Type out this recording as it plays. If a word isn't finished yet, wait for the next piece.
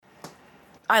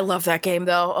I love that game,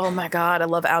 though. Oh, my God. I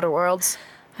love Outer Worlds.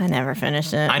 I never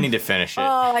finished it. I need to finish it.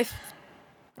 Oh,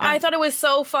 I thought it was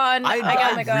so fun.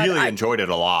 I really enjoyed it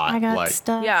a lot. I got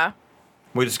stuck. Yeah.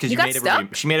 Well, just because You got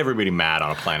stuck? she made everybody mad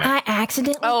on a planet. I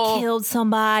accidentally killed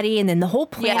somebody, and then the whole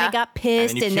planet got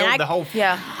pissed, and then I couldn't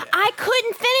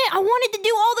finish. I wanted to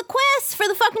do all the quests for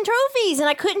the fucking trophies, and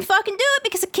I couldn't fucking do it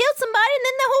because I killed somebody, and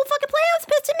then the whole fucking planet was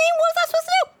pissed at me. What was I supposed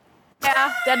to do?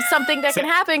 Yeah, that's something that can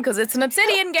happen because it's an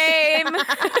Obsidian game.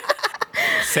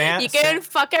 You can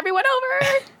fuck everyone over.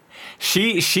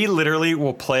 She literally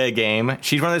will play a game.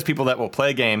 She's one of those people that will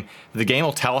play a game. The game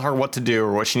will tell her what to do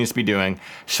or what she needs to be doing.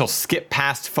 She'll skip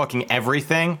past fucking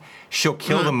everything. She'll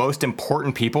kill the most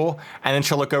important people, and then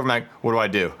she'll look over and be like, what do I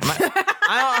do?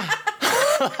 I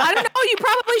don't know. You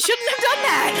probably shouldn't have done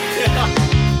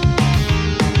that.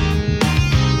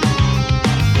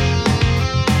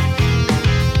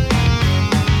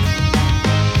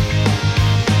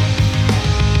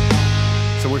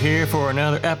 So we're here for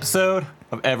another episode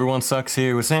of Everyone Sucks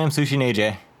Here with Sam, Sushi, and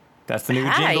AJ. That's the new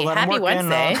jingle that I'm happy working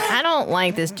Wednesday. on. I don't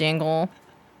like this jingle.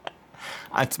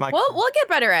 It's my. We'll get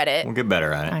better at it. We'll get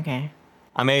better at it. Okay.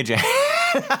 I'm AJ.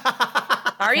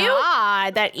 Are you?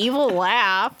 God, that evil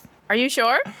laugh. Are you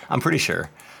sure? I'm pretty sure.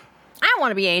 I want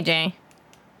to be AJ.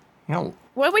 You know,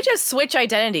 Why don't we just switch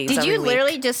identities? Did every you week?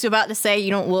 literally just about to say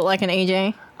you don't look like an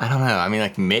AJ? I don't know. I mean,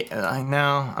 like,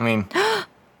 no. I mean, How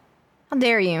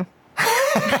dare you?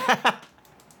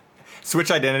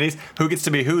 switch identities. Who gets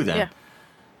to be who then? Yeah.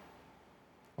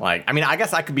 Like, I mean, I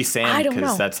guess I could be Sam I don't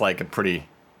because know. that's like a pretty.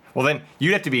 Well, then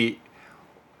you'd have to be.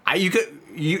 You'd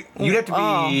have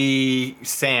to be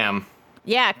Sam.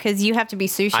 Yeah, because you have to be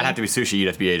Sushi. I'd have to be Sushi. You'd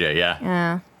have to be AJ. Yeah.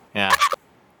 Yeah. Yeah.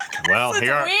 Well, It's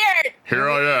here weird.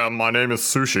 I am. My name is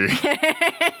Sushi.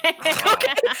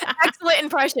 Excellent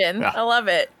impression. Yeah. I love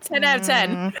it. 10 out of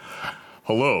 10.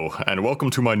 Hello, and welcome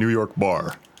to my New York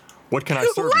bar. What can I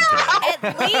serve you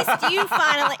today?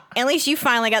 At least you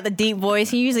finally got the deep voice.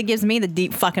 He usually gives me the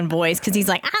deep fucking voice because he's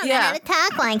like, I don't know how to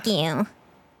talk like you.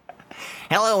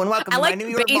 Hello, and welcome I to my like New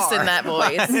the York bass bar. in that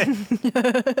voice.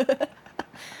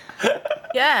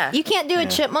 Yeah. You can't do a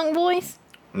chipmunk voice?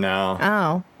 No,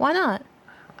 Oh, why not?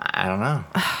 I don't know.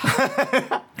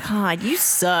 God, you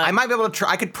suck. I might be able to try.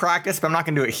 I could practice, but I'm not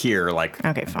going to do it here. Like,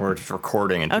 Okay, fine. we're just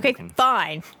recording and Okay, people can.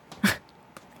 fine.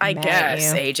 I Mad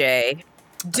guess, at you. AJ.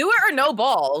 Do it or no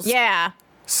balls. Yeah.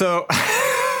 So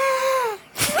that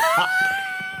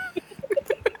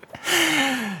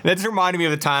just reminded me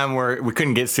of the time where we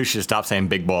couldn't get Sushi to stop saying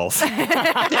big balls.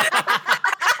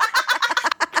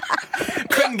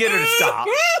 Couldn't get her to stop.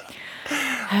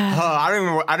 I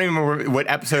don't even remember what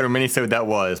episode or minisode that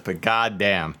was, but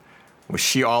goddamn, was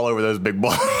she all over those big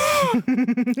balls?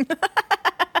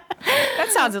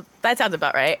 That sounds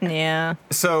about right. Yeah.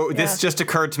 So this just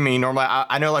occurred to me. Normally,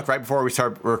 I know, like right before we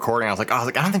started recording, I was like, I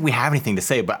don't think we have anything to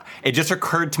say, but it just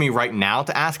occurred to me right now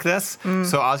to ask this.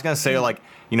 So I was gonna say, like,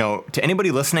 you know, to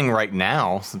anybody listening right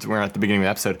now, since we're at the beginning of the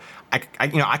episode, I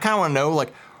kind of want to know,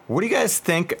 like, what do you guys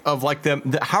think of like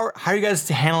how are you guys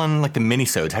handling like the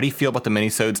minisodes? How do you feel about the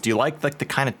minisodes? Do you like the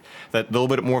kind of that little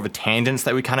bit more of a tangents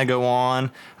that we kind of go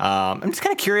on? I'm just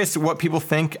kind of curious what people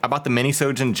think about the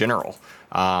minisodes in general.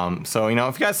 So, you know,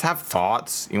 if you guys have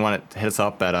thoughts, you want to hit us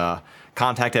up at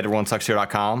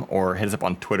contact@everyonesuckshere.com or hit us up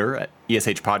on Twitter at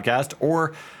ESH Podcast,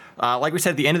 or like we said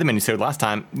at the end of the minisode last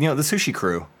time, you know, the Sushi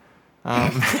Crew.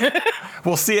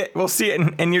 We'll see it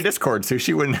in your Discord,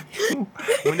 Sushi, when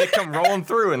they come rolling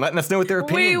through and letting us know what their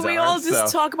opinions are. We all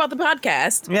just talk about the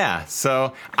podcast. Yeah,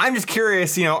 so I'm just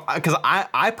curious, you know, because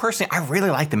I personally, I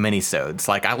really like the minisodes.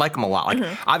 Like, I like them a lot. Like,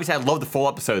 obviously, I love the full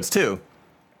episodes, too.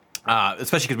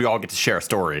 Especially because we all get to share a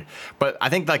story. But I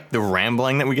think, like, the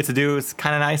rambling that we get to do is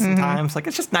kind of nice sometimes. Like,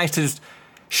 it's just nice to just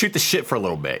shoot the shit for a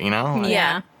little bit, you know? Like,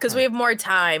 Yeah, because we have more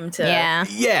time to. Yeah.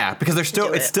 yeah, because it's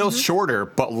do it. still shorter,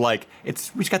 but, like, we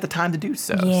just got the time to do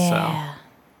so. Yeah.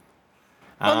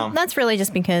 Well, that's really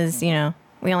just because, you know,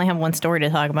 we only have one story to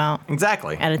talk about So,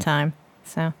 exactly. at a time.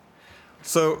 So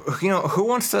You know, who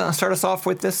wants to start us off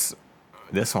with this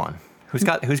one? Who's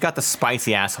got the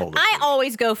spicy asshole? I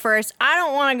always go first. I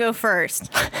don't want to go first.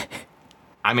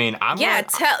 I mean, I'm Yeah,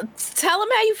 willing, tell them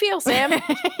how you feel, Sam.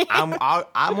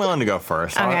 I'm willing to go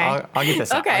first. Okay. I'll get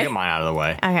this. Out. Okay. I'll get mine out of the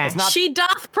way. Okay. It's not. She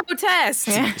doth protest.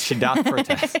 She doth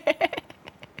protest.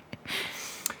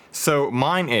 So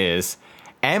mine is: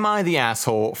 am I the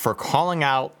asshole for calling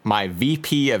out my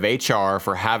VP of HR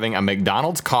for having a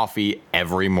McDonald's coffee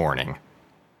every morning?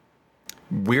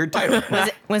 Weird title.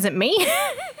 Was it me?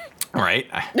 Right.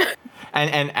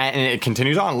 And it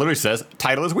continues on. It literally says,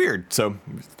 title is weird. So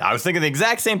I was thinking the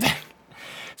exact same thing.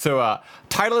 So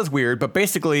title is weird, but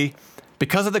basically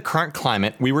Because of the current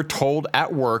climate, we were told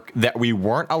at work that we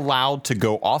weren't allowed to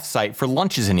go off-site for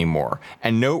lunches anymore,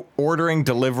 and no ordering,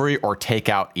 delivery, or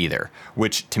takeout either,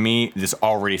 which to me, this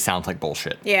already sounds like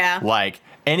bullshit. Yeah. Like,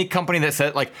 any company that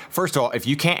said, like, first of all, if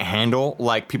you can't handle,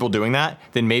 like, people doing that,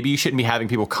 then maybe you shouldn't be having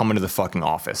people come into the fucking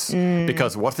office.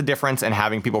 Because what's the difference in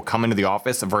having people come into the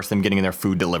office versus them getting their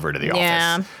food delivered to the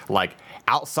office? Like,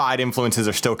 outside influences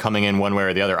are still coming in one way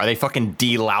or the other. Are they fucking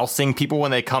delousing people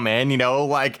when they come in? You know,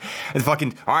 like, it's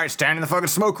fucking, all right, stand in the fucking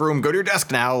smoke room, go to your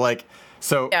desk now. Like,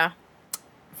 so, Yeah.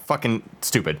 fucking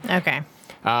stupid. Okay.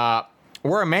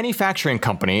 We're a manufacturing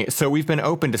company, so we've been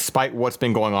open despite what's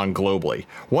been going on globally.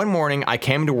 One morning, I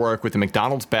came to work with a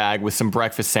McDonald's bag with some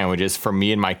breakfast sandwiches for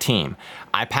me and my team.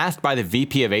 I passed by the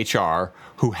VP of HR,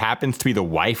 who happens to be the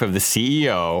wife of the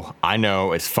CEO. I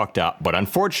know, it's fucked up, but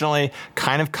unfortunately,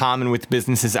 kind of common with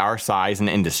businesses our size and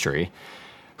industry,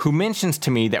 who mentions to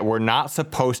me that we're not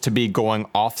supposed to be going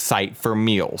off-site for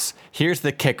meals. Here's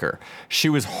the kicker. She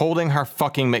was holding her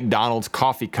fucking McDonald's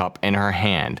coffee cup in her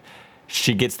hand.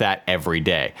 She gets that every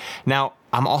day. Now,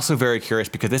 I'm also very curious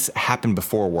because this happened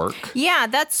before work. Yeah,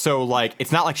 that's... So, like,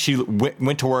 it's not like she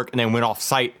went to work and then went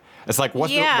off-site. It's like,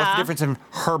 what's the difference in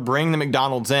her bringing the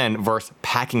McDonald's in versus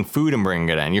packing food and bringing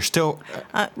it in? You're still...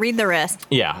 read the rest.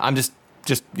 Yeah, I'm just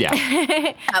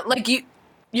yeah. Like,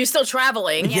 you're still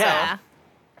traveling. Yeah.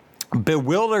 So.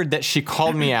 Bewildered that she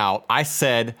called me out, I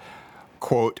said...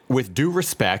 Quote, with due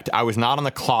respect, I was not on the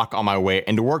clock on my way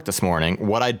into work this morning.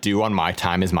 What I do on my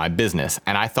time is my business,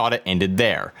 and I thought it ended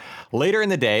there. Later in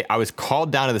the day, I was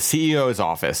called down to the CEO's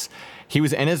office. He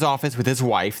was in his office with his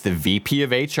wife, the VP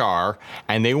of HR,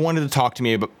 and they wanted to talk to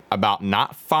me about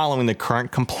not following the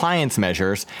current compliance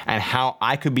measures and how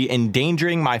I could be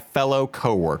endangering my fellow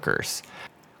coworkers.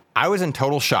 I was in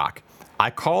total shock. I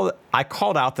called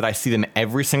out that I see them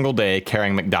every single day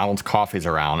carrying McDonald's coffees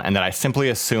around, and that I simply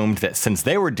assumed that since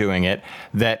they were doing it,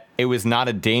 that it was not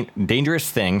a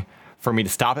dangerous thing for me to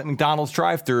stop at McDonald's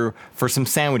drive-thru for some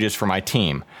sandwiches for my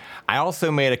team. I also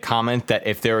made a comment that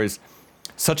if there is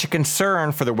such a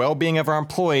concern for the well-being of our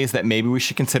employees, that maybe we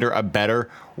should consider a better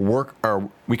work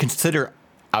from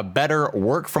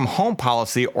home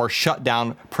policy or shut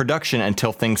down production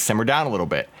until things simmer down a little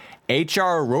bit.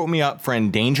 HR wrote me up for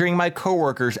endangering my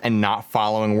coworkers and not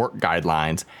following work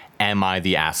guidelines. Am I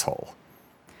the asshole?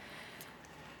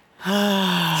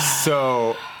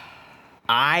 So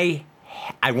I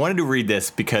wanted to read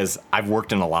this because I've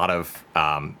worked in a lot of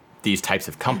these types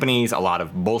of companies, a lot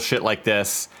of bullshit like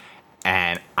this,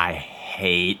 and I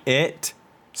hate it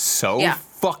so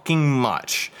fucking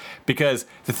much. Because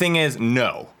the thing is,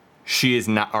 no, she is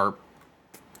not, or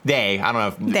they, I don't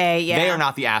know if they are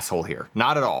not the asshole here.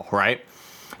 Not at all, right?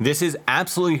 This is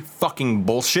absolutely fucking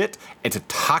bullshit. It's a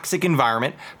toxic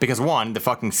environment because, one, the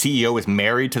fucking CEO is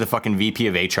married to the fucking VP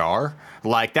of HR.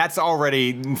 Like, that's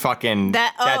already fucking...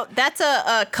 That's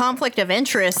a conflict of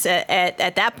interest at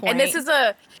that point. And this is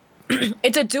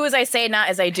it's a do as I say, not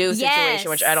as I do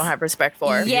situation, which I don't have respect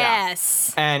for.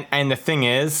 Yes. Yeah. And the thing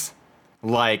is,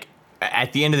 like,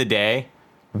 at the end of the day,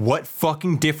 what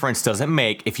fucking difference does it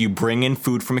make if you bring in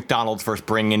food from McDonald's versus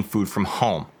bring in food from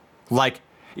home? Like,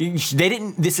 they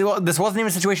didn't. This wasn't even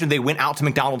a situation where they went out to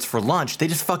McDonald's for lunch. They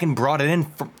just fucking brought it in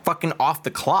fucking off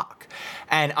the clock.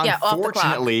 And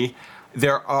unfortunately,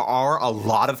 there are a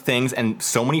lot of things, and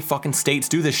so many fucking states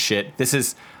do this shit.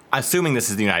 Assuming this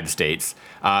is the United States,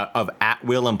 of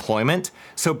at-will employment.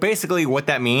 So basically what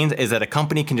that means is that a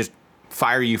company can just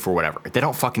fire you for whatever. They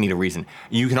don't fucking need a reason.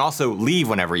 You can also leave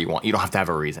whenever you want. You don't have to have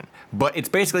a reason. But it's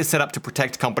basically set up to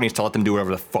protect companies to let them do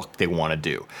whatever the fuck they want to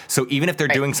do. So even if they're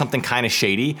doing something kind of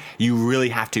shady, you really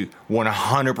have to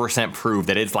 100% prove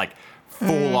that it's like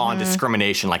full-on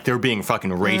discrimination, like they're being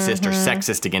fucking racist or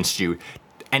sexist against you.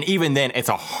 And even then, it's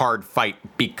a hard fight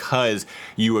because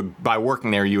by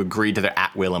working there, you agreed to their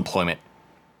at-will employment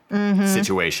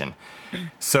situation.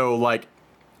 So, like,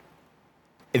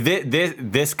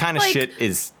 this kind of shit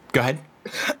is... Go ahead.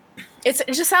 It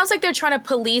just sounds like they're trying to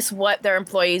police what their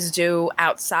employees do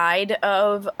outside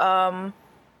of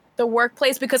the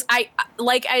workplace, because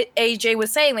AJ was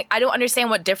saying, like, I don't understand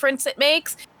what difference it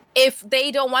makes if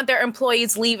they don't want their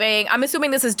employees leaving. I'm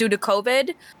assuming this is due to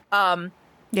COVID.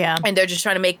 Yeah. And they're just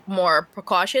trying to make more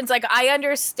precautions. Like, I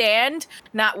understand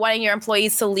not wanting your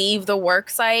employees to leave the work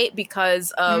site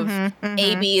because of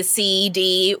A, B, C,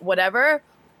 D, whatever.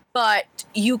 But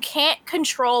you can't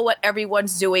control what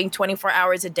everyone's doing 24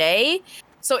 hours a day.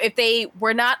 So if they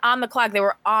were not on the clock, they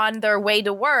were on their way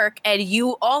to work, and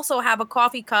you also have a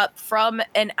coffee cup from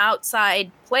an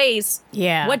outside place.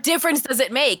 Yeah. What difference does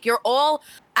it make? You're all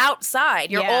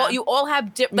outside. You all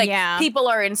have people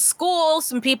are in school,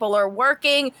 some people are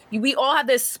working. We all have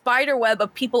this spider web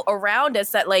of people around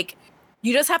us that like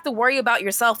you just have to worry about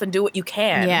yourself and do what you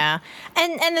can. Yeah.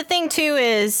 And the thing too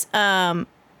is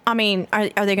I mean, are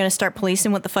they going to start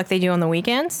policing what the fuck they do on the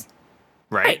weekends?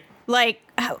 Right. Like,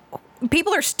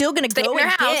 people are still going to go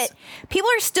and get. People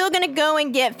are still going to go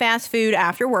and get fast food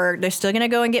after work. They're still going to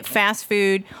go and get fast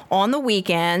food on the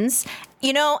weekends.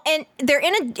 You know, and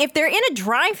if they're in a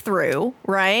drive-through,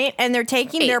 right, and they're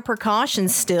taking their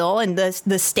precautions still, and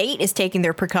the state is taking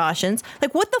their precautions,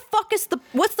 like what the fuck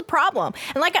what's the problem?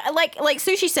 And like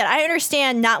Sushi said, I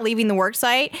understand not leaving the work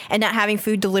site and not having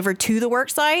food delivered to the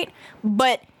work site,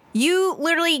 but you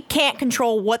literally can't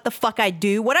control what the fuck I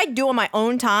do. What I do on my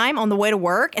own time on the way to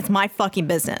work, it's my fucking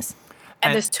business.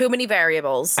 And there's too many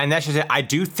variables. And that's just it. I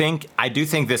do think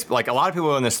this, like a lot of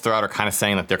people in this thread are kind of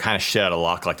saying that they're kind of shit out of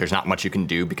luck. Like there's not much you can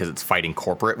do because it's fighting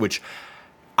corporate, which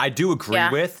I do agree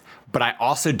with. But I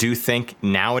also do think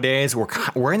nowadays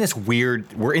we're in this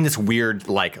weird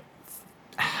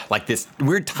like this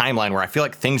weird timeline where I feel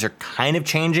like things are kind of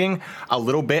changing a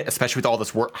little bit, especially with all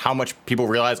this work, how much people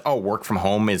realize, work from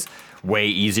home is way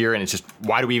easier. And it's just,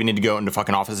 why do we even need to go into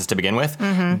fucking offices to begin with?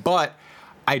 Mm-hmm. But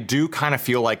I do kind of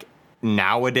feel like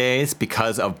nowadays,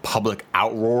 because of public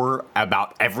outroar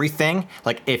about everything,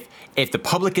 like if the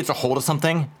public gets a hold of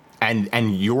something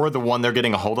and you're the one they're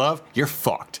getting a hold of, you're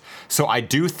fucked. So I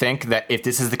do think that if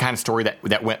this is the kind of story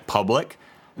that went public,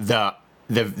 the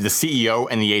CEO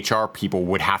and the HR people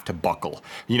would have to buckle.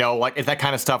 You know, like it's that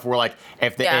kind of stuff where like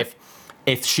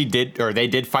if she did or they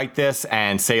did fight this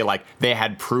and say like they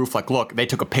had proof, like look, they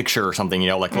took a picture or something, you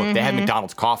know, like look, they had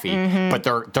McDonald's coffee, but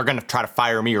they're gonna try to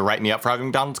fire me or write me up for having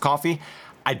McDonald's coffee.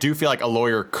 I do feel like a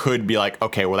lawyer could be like,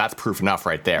 okay, well that's proof enough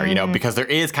right there, you know, because there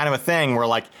is kind of a thing where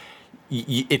like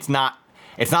it's not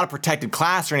a protected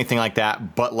class or anything like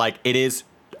that, but like it is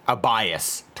a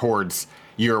bias towards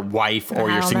your wife or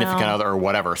your significant other or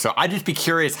whatever. So I'd just be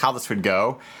curious how this would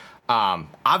go.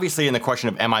 Obviously, in the question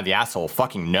of am I the asshole?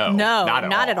 Fucking no. No,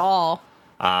 not at all.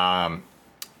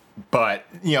 But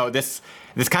you know, this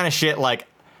kind of shit, like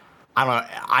I don't know.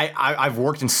 I've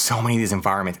worked in so many of these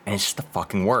environments, and it's just the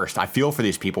fucking worst. I feel for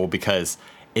these people because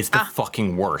it's the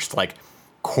fucking worst. Like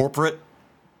corporate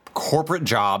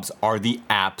jobs are the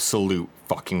absolute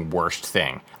fucking worst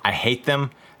thing. I hate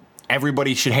them.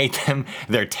 Everybody should hate them.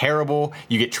 They're terrible.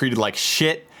 You get treated like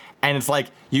shit. And it's like,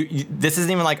 you this isn't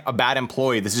even like a bad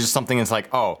employee. This is just something that's like,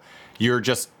 you're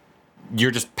just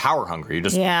power hungry. You're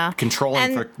just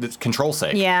controlling for control's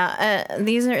sake. Yeah.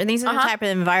 These are the type of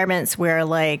environments where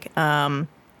like the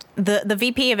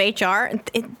VP of HR,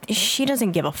 she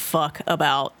doesn't give a fuck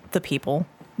about the people.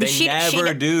 They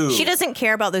never do. She doesn't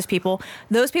care about those people.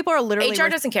 Those people are literally HR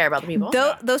doesn't care about the people.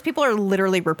 Those people are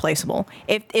literally replaceable.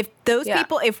 If those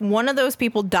people, if one of those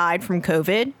people died from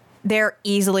COVID, they're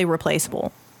easily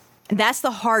replaceable. That's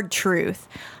the hard truth.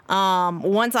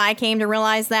 Once I came to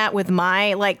realize that with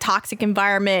my like toxic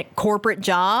environment corporate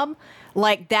job,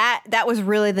 like that was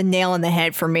really the nail in the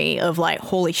head for me of like,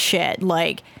 holy shit,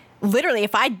 like. Literally,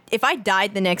 if I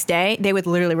died the next day, they would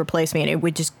literally replace me and it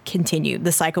would just continue.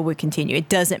 The cycle would continue. It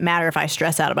doesn't matter if I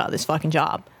stress out about this fucking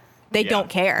job. They don't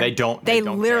care. They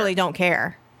literally don't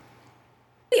care.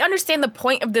 I understand the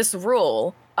point of this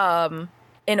rule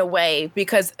in a way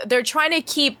because they're trying to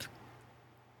keep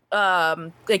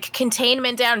like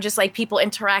containment down, just like people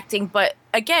interacting. But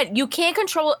again, you can't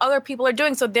control what other people are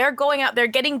doing. So they're going out, they're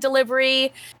getting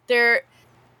delivery,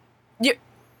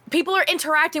 people are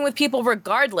interacting with people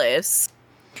regardless.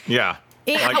 Yeah.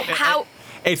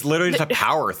 It's literally just a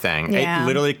power thing. Yeah.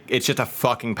 It's just a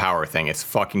fucking power thing. It's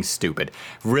fucking stupid.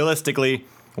 Realistically,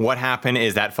 what happened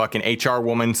is that fucking HR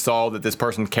woman saw that this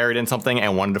person carried in something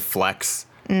and wanted to flex.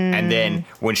 And then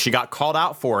when she got called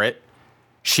out for it,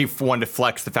 she wanted to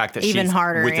flex the fact that even she's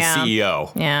harder, with the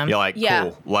CEO. Yeah. You're like,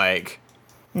 cool. Like,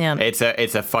 it's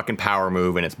a fucking power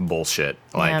move and it's bullshit.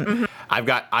 Like, I've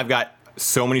got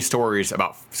so many stories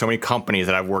about so many companies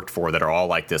that I've worked for that are all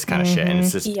like this kind of shit, and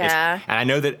it's just and I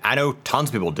know tons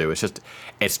of people do.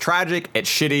 It's tragic. It's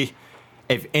shitty.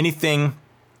 If anything,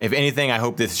 I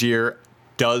hope this year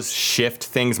does shift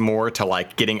things more to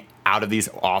like getting out of these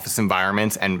office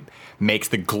environments and makes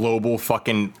the global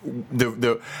fucking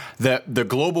the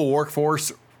global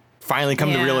workforce finally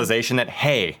come to the realization that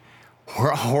hey,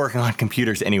 we're all working on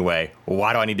computers anyway.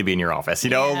 Why do I need to be in your office? You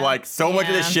know, like so much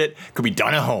of this shit could be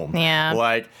done at home. Yeah.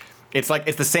 Like it's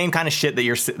the same kind of shit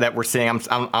that we're seeing. I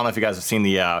don't know if you guys have seen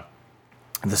the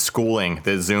the schooling,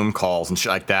 the Zoom calls and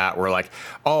shit like that, where like,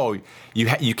 oh,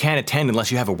 you can't attend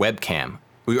unless you have a webcam,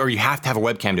 or you have to have a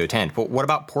webcam to attend. But what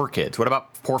about poor kids? What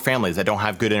about poor families that don't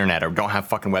have good internet or don't have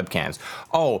fucking webcams?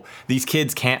 Oh, these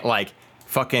kids can't like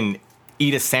fucking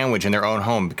eat a sandwich in their own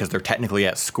home because they're technically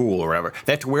at school or whatever.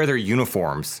 They have to wear their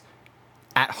uniforms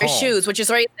at home. Their shoes, which is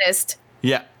racist.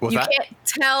 Yeah, you can't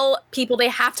tell people they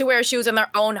have to wear shoes in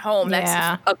their own home.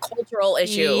 That's a cultural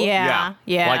issue. Yeah.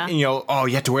 Like, you know, oh,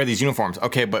 you have to wear these uniforms.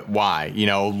 Okay, but why? You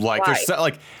know, like there's so,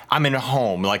 like I'm in a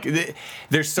home. Like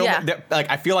there's so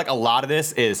like I feel like a lot of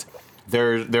this is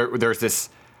there's this,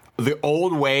 the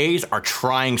old ways are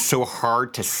trying so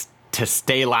hard to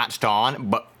stay latched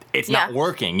on, but it's not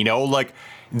working. You know, like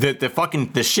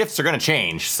the shifts are gonna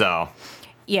change. So.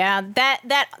 Yeah,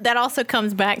 that also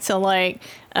comes back to like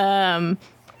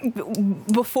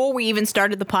before we even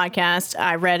started the podcast,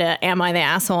 I read a Am I the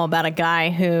Asshole about a guy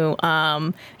who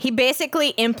he basically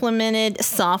implemented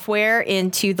software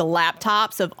into the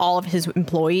laptops of all of his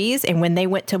employees, and when they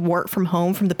went to work from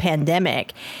home from the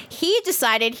pandemic, he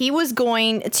decided he was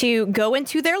going to go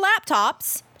into their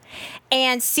laptops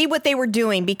and see what they were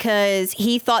doing because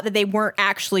he thought that they weren't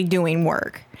actually doing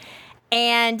work.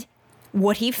 And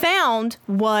what he found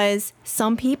was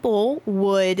some people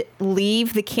would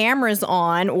leave the cameras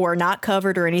on or not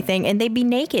covered or anything, and they'd be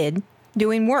naked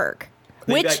doing work,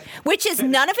 which is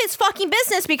none of his fucking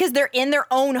business because they're in their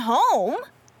own home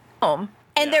and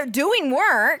they're doing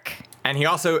work. And he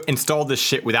also installed this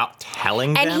shit without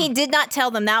telling them. And he did not tell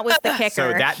them. That was the kicker.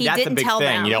 So that's a big thing,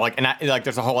 them. You know, like, and like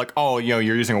there's a whole like, oh, you know,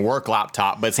 you're using a work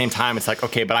laptop, but at the same time, it's like,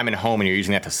 okay, but I'm in home and you're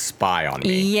using that to spy on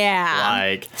me. Yeah.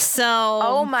 Like, so.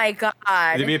 Oh my God.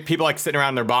 There'd be people like sitting around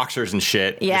in their boxers and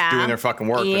shit, just doing their fucking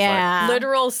work. Yeah. Like,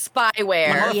 literal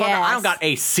spyware. Yes. I don't got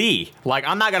AC. Like,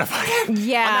 I'm not gonna fucking.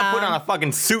 Yeah. I'm not putting on a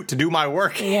fucking suit to do my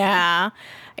work. Yeah.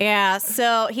 Yeah,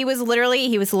 so he was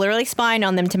literally spying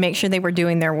on them to make sure they were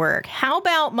doing their work. How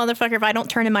about, motherfucker, if I don't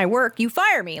turn in my work, you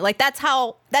fire me? Like that's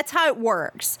how it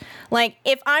works. Like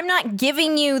if I'm not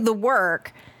giving you the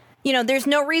work, you know, there's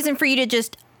no reason for you to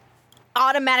just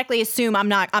automatically assume I'm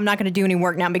not going to do any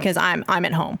work now because I'm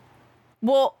at home.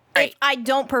 Well, if I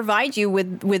don't provide you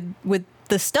with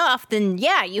the stuff, then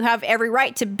yeah, you have every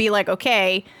right to be like,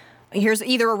 okay, here's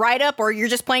either a write-up or you're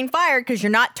just playing fire because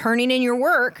you're not turning in your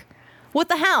work. What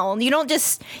the hell? You don't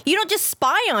just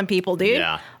spy on people, dude.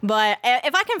 Yeah. But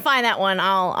if I can find that one,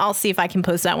 I'll see if I can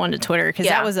post that one to Twitter because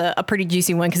that was a pretty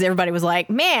juicy one because everybody was like,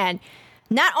 man,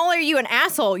 not only are you an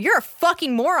asshole, you're a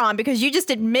fucking moron because you just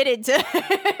admitted to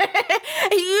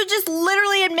you just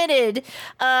literally admitted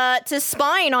to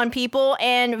spying on people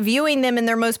and viewing them in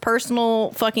their most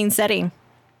personal fucking setting.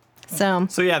 So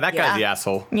yeah, that guy's the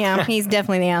asshole. Yeah, he's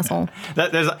definitely the asshole.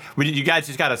 You guys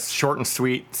just got a short and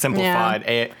sweet, simplified,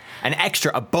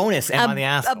 a bonus Am I the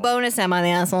Asshole? A bonus Am I the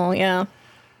Asshole, yeah.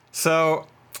 So,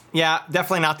 yeah,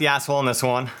 definitely not the asshole in this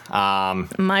one.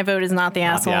 My vote is not the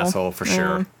asshole. Not the asshole for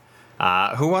sure.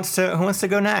 Who wants to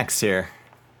go next here?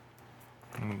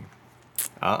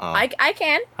 Uh-oh. I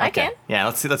can. Yeah,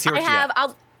 let's see what you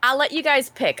got. I'll let you guys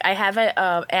pick. I have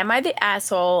a Am I the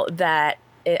Asshole that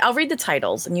I'll read the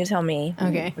titles and you tell me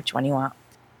which one you want.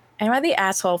 Am I the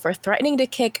asshole for threatening to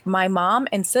kick my mom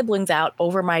and siblings out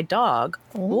over my dog?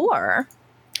 Or,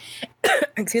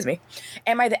 excuse me,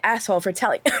 am I the asshole for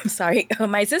telling,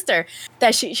 my sister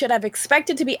that she should have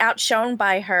expected to be outshone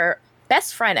by her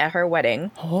best friend at her wedding?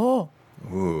 Ooh.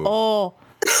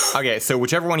 Okay, so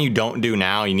whichever one you don't do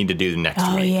now, you need to do the next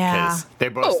week. Yeah. Because they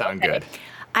both sound good.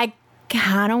 I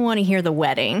kind of want to hear the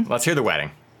wedding. Let's hear the wedding.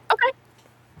 Okay.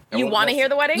 You want to hear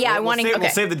the wedding? Yeah, I want to hear.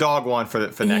 We'll save the dog one for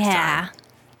next time.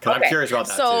 Because I'm curious about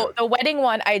that too. So the wedding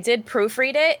one, I did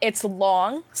proofread it. It's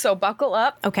long, so buckle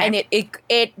up. Okay.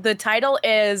 And the title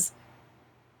is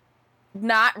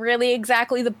not really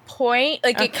exactly the point.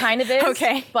 Like it kind of is.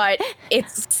 Okay. But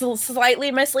it's slightly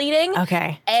misleading.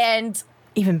 Okay. And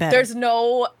even better.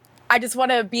 I just want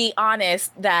to be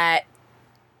honest that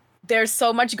there's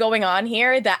so much going on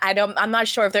here that I'm not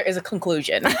sure if there is a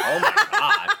conclusion. Oh my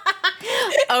God.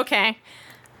 Okay.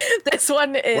 This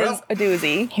one is a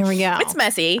doozy. Here we go. It's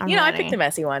messy. I'm ready. I picked the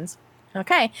messy ones.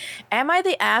 Okay. Am I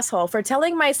the asshole for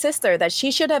telling my sister that she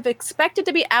should have expected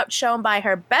to be outshone by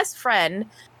her best friend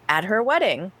at her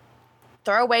wedding?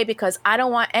 Throw away because I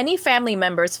don't want any family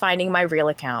members finding my real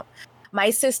account. My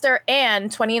sister, Anne,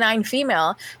 29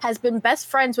 female, has been best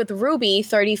friends with Ruby,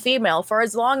 30 female, for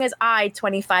as long as I,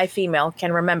 25 female,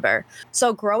 can remember.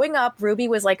 So growing up, Ruby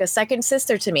was like a second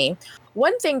sister to me.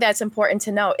 One thing that's important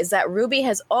to note is that Ruby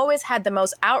has always had the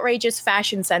most outrageous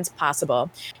fashion sense possible.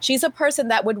 She's a person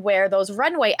that would wear those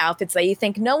runway outfits that you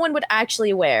think no one would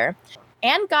actually wear.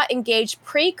 Anne got engaged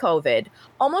pre-COVID.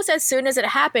 Almost as soon as it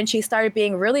happened, she started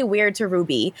being really weird to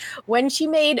Ruby. When she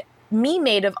made me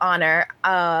maid of honor,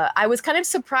 I was kind of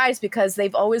surprised because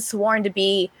they've always sworn to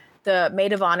be the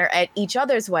maid of honor at each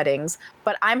other's weddings,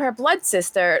 but I'm her blood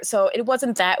sister, so it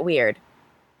wasn't that weird.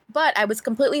 But I was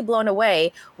completely blown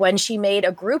away when she made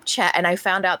a group chat and I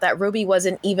found out that Ruby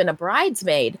wasn't even a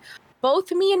bridesmaid.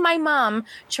 Both me and my mom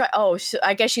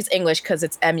I guess she's English because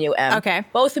it's M-U-M. Okay.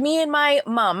 Both me and my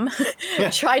mom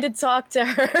tried to talk to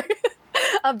her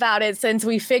about it since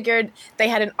we figured they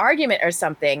had an argument or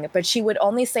something, but she would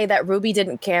only say that Ruby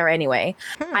didn't care anyway.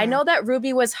 I know that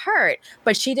Ruby was hurt,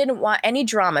 but she didn't want any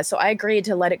drama, so I agreed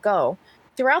to let it go.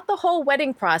 Throughout the whole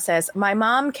wedding process, my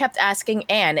mom kept asking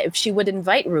Anne if she would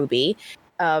invite Ruby.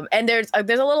 And there's a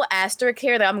little asterisk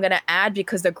here that I'm going to add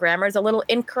because the grammar is a little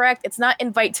incorrect. It's not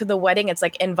invite to the wedding. It's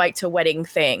like invite to wedding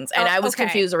things. And I was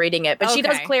confused reading it, but she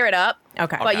does clear it up.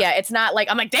 Okay. But yeah, it's not like,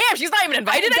 I'm like, damn, she's not even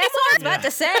invited anymore. That's what I was about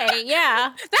to say.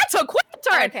 Yeah. That's a quick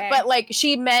turn. Okay. But like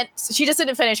she just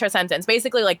didn't finish her sentence.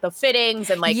 Basically like the fittings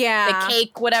and like the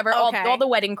cake, whatever, all the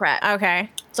wedding crap. Okay.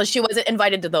 So she wasn't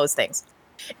invited to those things.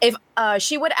 If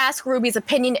she would ask Ruby's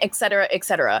opinion, etc.,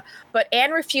 etc., but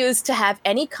Anne refused to have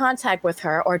any contact with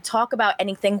her or talk about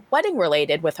anything wedding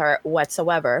related with her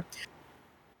whatsoever.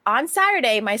 On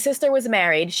Saturday, my sister was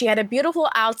married. She had a beautiful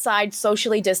outside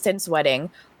socially distanced wedding,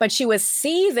 but she was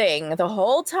seething the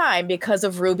whole time because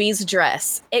of Ruby's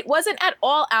dress. It wasn't at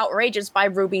all outrageous by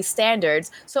Ruby's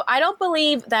standards, so I don't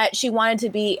believe that she wanted to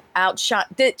be outshone.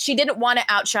 She didn't want to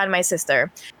outshine my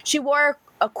sister. She wore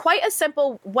quite a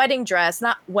simple wedding dress,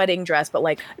 not wedding dress, but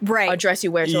like a dress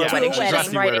you wear to a wedding.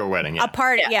 Dress you wear to a wedding. Yeah. A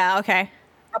party. Yeah. Okay.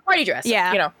 A party dress.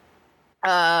 Yeah. You know.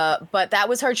 But that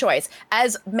was her choice.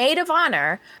 As maid of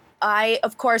honor, I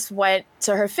of course went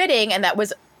to her fitting, and that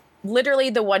was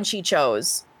literally the one she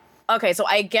chose. Okay, so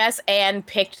I guess Anne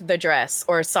picked the dress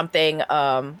or something,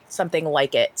 something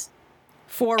like it.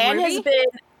 For Anne Ruby? has been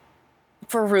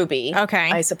for Ruby.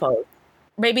 Okay. I suppose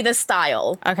maybe the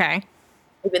style. Okay.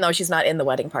 Even though she's not in the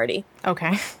wedding party.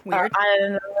 Okay. Weird. I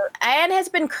don't know. Anne has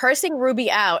been cursing Ruby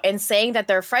out and saying that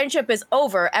their friendship is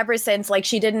over ever since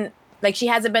she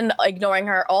hasn't been ignoring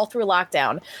her all through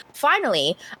lockdown.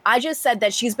 Finally, I just said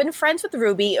that she's been friends with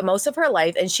Ruby most of her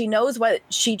life and she knows what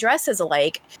she dresses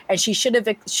like, and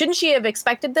shouldn't she have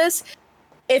expected this?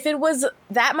 If it was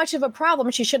that much of a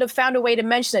problem, she should have found a way to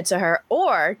mention it to her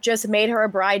or just made her a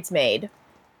bridesmaid.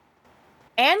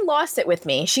 Anne lost it with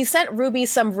me. She sent Ruby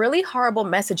some really horrible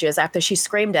messages after she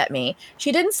screamed at me.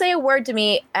 She didn't say a word to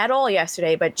me at all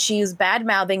yesterday, but she's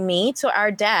bad-mouthing me to our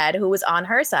dad, who was on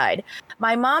her side.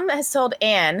 My mom has told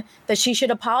Anne that she should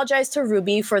apologize to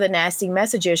Ruby for the nasty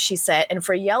messages she sent and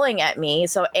for yelling at me,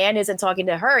 so Anne isn't talking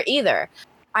to her either.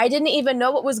 I didn't even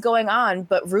know what was going on,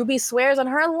 but Ruby swears on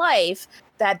her life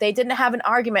that they didn't have an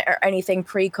argument or anything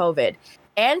pre-COVID.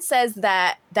 Anne says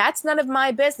that that's none of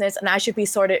my business and I should be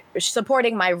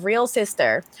supporting my real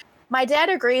sister. My dad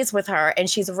agrees with her and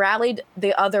she's rallied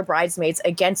the other bridesmaids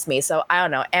against me. So I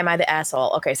don't know. Am I the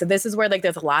asshole? Okay, so this is where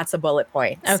there's lots of bullet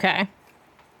points. Okay.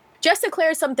 Just to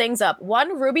clear some things up.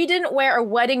 One, Ruby didn't wear a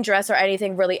wedding dress or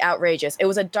anything really outrageous. It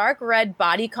was a dark red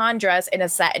bodycon dress in a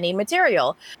satiny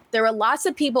material. There were lots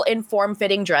of people in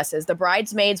form-fitting dresses. The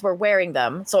bridesmaids were wearing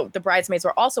them. So the bridesmaids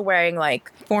were also wearing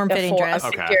like form-fitting dress.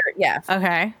 Okay. Yeah.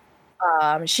 Okay.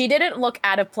 She didn't look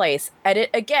out of place. And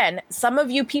again, some of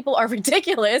you people are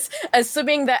ridiculous,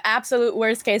 assuming the absolute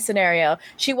worst case scenario.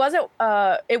 She wasn't.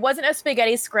 It wasn't a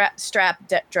spaghetti strap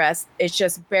dress. It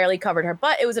just barely covered her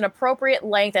butt. It was an appropriate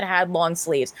length and had long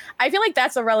sleeves. I feel like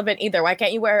that's irrelevant either. Why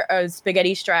can't you wear a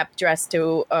spaghetti strap dress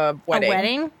to a wedding? A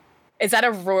wedding? Is that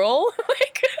a rule?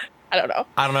 Like, I don't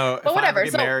know. But whatever.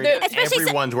 If I ever get married,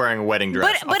 everyone's wearing a wedding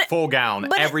dress, a full gown.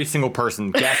 Every single person,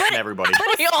 guests and everybody.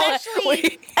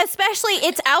 Especially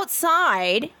it's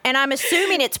outside, and I'm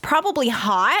assuming it's probably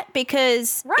hot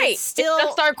because it's still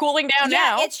just started cooling down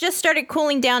now. Yeah, it's just started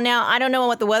cooling down now. I don't know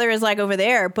what the weather is like over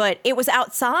there, but it was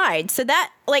outside, so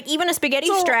that like even a spaghetti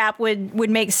strap would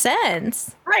make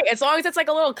sense. Right, as long as it's like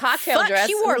a little cocktail dress.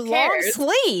 She wore long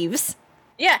sleeves.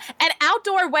 Yeah, and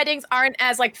outdoor weddings aren't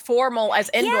as like formal as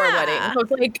indoor weddings. So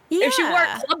it's like if she wore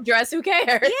a club dress, who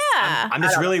cares? Yeah, I'm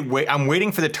just really I'm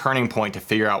waiting for the turning point to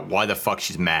figure out why the fuck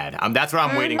she's mad. That's what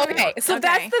I'm waiting for. Okay, so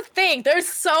that's the thing. There's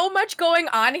so much going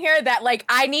on here that like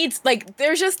I need like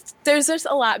there's just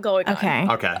a lot going on. Okay.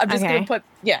 I'm just gonna put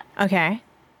Okay.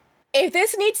 If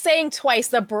this needs saying twice,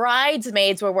 the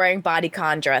bridesmaids were wearing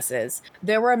bodycon dresses.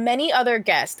 There were many other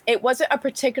guests. It wasn't a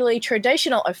particularly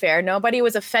traditional affair. Nobody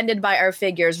was offended by our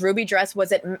figures. Ruby's dress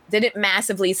didn't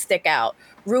massively stick out.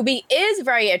 Ruby is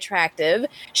very attractive.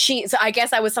 So I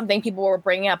guess that was something people were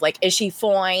bringing up. Like, is she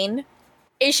fine?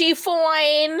 Is she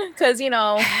fine? Because,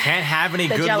 Can't have any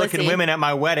good-looking jealousy. women at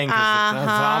my wedding because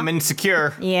I'm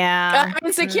insecure. Yeah. I'm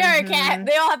insecure. Can't.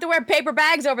 They all have to wear paper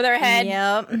bags over their head.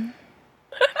 Yep.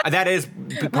 That is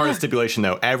part of the stipulation,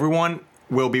 though. Everyone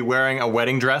will be wearing a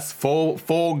wedding dress,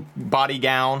 full body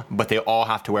gown, but they all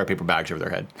have to wear paper bags over their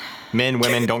head. Men,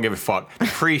 women, don't give a fuck. The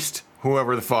priest,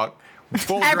 whoever the fuck,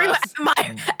 full Everyone,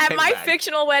 dress. at my bag.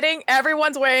 fictional wedding,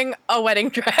 everyone's wearing a wedding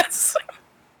dress.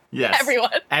 Yes.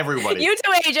 Everyone. Everybody. You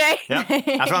too, AJ. Yep.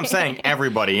 That's what I'm saying.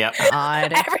 Everybody. Yep.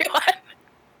 God. Everyone.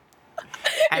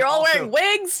 And You're all also,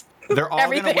 wearing wigs. They're all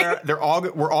everything. gonna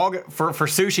wear. We're all for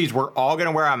sushis. We're all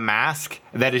gonna wear a mask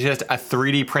that is just a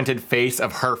 3D printed face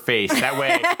of her face. That way,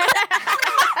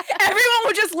 Everyone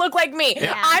would just look like me.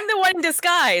 Yeah. I'm the one in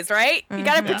disguise, right? You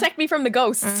gotta protect me from the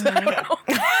ghosts. I don't know.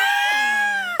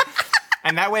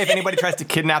 and that way, if anybody tries to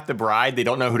kidnap the bride, they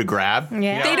don't know who to grab.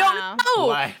 Yeah. They don't know.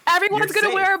 Why? Everyone's You're gonna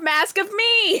safe. wear a mask of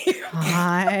me.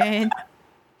 God.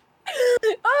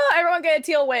 Oh, everyone get a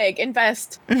teal wig.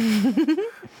 Invest.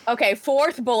 Okay,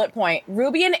 4th bullet point.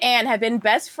 Ruby and Anne have been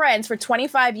best friends for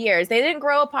 25 years. They didn't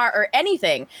grow apart or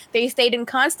anything. They stayed in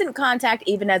constant contact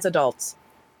even as adults.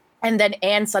 And then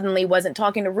Anne suddenly wasn't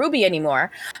talking to Ruby anymore.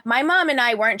 My mom and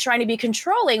I weren't trying to be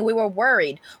controlling. We were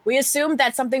worried. We assumed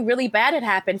that something really bad had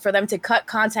happened for them to cut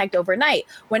contact overnight.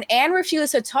 When Anne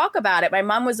refused to talk about it, my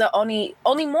mom was only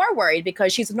more worried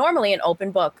because she's normally an open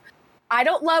book. I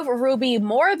don't love Ruby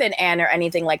more than Anne or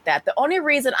anything like that. The only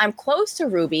reason I'm close to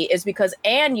Ruby is because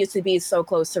Anne used to be so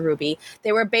close to Ruby.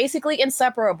 They were basically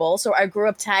inseparable, so I grew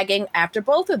up tagging after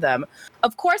both of them.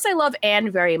 Of course, I love Anne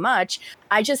very much.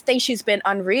 I just think she's been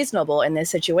unreasonable in this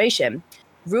situation.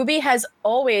 Ruby was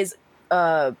always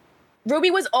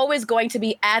going to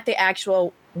be at the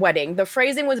actual wedding. The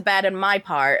phrasing was bad on my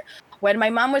part. When my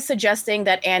mom was suggesting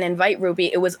that Anne invite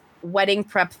Ruby, it was wedding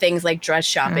prep things like dress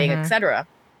shopping, etc.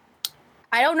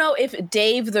 I don't know if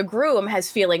Dave the groom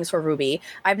has feelings for Ruby.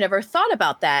 I've never thought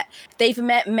about that. They've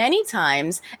met many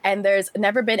times, and there's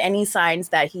never been any signs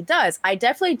that he does. I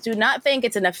definitely do not think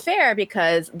it's an affair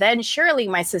because then surely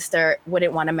my sister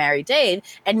wouldn't want to marry Dave,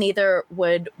 and neither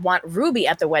would want Ruby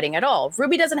at the wedding at all.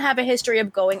 Ruby doesn't have a history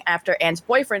of going after Anne's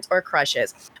boyfriends or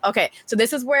crushes. Okay, so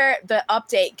this is where the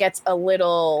update gets a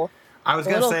little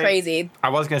crazy. I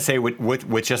was gonna say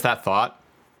with just that thought.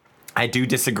 I do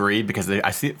disagree because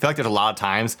feel like there's a lot of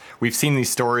times we've seen these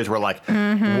stories where like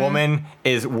woman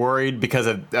is worried because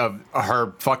of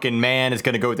her fucking man is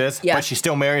going to go with this, but she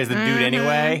still marries the dude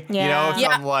anyway. Yeah. So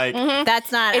I'm like,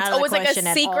 That's not It's out of the always like a question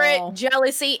at secret all.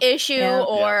 jealousy issue Yeah.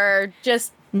 or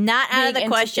just Not out of the being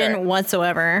question insecure.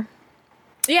 whatsoever.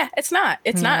 Yeah, it's not.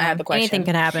 It's not out of the question. Anything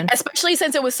could happen. Especially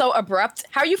since it was so abrupt.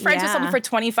 How are you friends with Yeah. someone for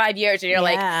 25 years and you're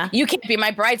Yeah. like, you can't be my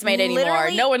bridesmaid anymore.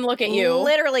 Literally- No one look at you.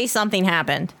 Literally something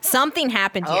happened. Something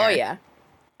happened here. Oh, yeah.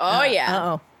 Oh, yeah.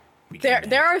 Uh-oh.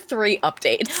 There are 3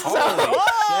 updates. So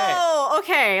Oh,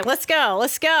 okay. Let's go.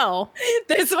 Let's go.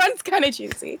 this one's kind of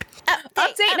juicy.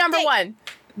 Update number 1.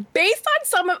 Based on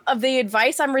some of the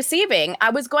advice I'm receiving, I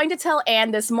was going to tell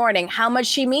Anne this morning how much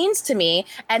she means to me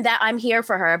and that I'm here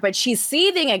for her, but she's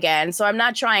seething again, so I'm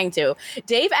not trying to.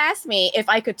 Dave asked me if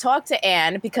I could talk to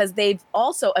Anne because they've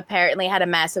also apparently had a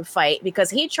massive fight because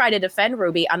he tried to defend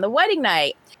Ruby on the wedding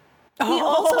night. He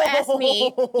also asked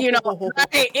me, he shouldn't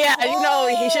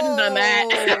have done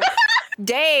that.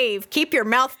 Dave, keep your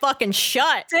mouth fucking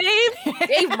shut.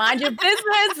 Dave, mind your business.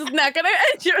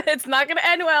 It's not gonna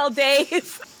end well,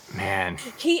 Dave. man,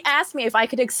 He asked me if I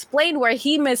could explain where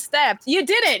he misstepped. You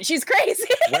didn't. She's crazy.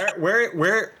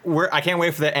 where I can't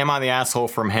wait for the "Am I the asshole"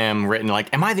 from him written.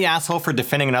 Like, am I the asshole for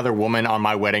defending another woman on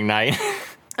my wedding night?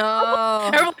 Oh.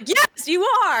 Everyone's like, yes, you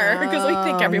are, because we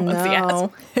think everyone's the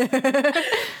asshole.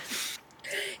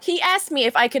 He asked me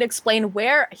if I could explain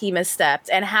where he misstepped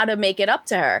and how to make it up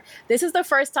to her. This is the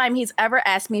first time he's ever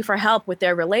asked me for help with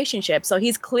their relationship, so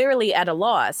he's clearly at a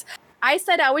loss. I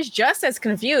said I was just as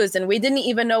confused, and we didn't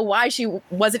even know why she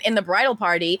wasn't in the bridal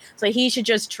party, so he should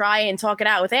just try and talk it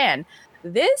out with Anne.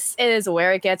 This is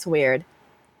where it gets weird.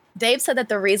 Dave said that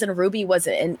the reason Ruby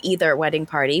wasn't in either wedding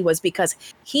party was because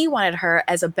he wanted her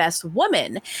as a best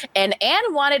woman, and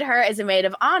Anne wanted her as a maid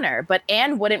of honor, but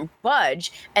Anne wouldn't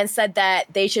budge and said that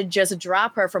they should just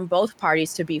drop her from both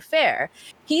parties to be fair.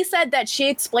 He said that she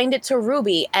explained it to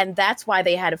Ruby, and that's why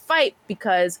they had a fight,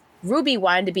 because Ruby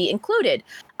wanted to be included.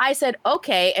 I said,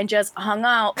 okay, and just hung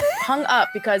up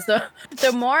because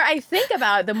the more I think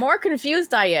about it, the more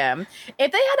confused I am.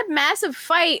 If they had a massive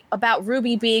fight about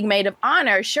Ruby being maid of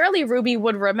honor, surely Ruby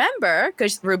would remember,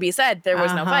 because Ruby said there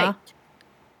was no fight.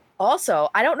 Also,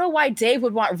 I don't know why Dave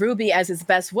would want Ruby as his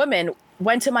best woman,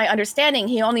 when to my understanding,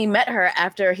 he only met her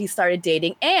after he started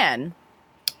dating Anne.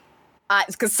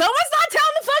 Because someone's not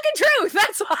telling the truth.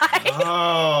 That's why.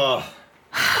 Oh.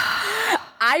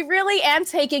 I really am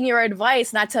taking your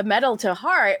advice not to meddle to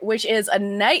heart, which is a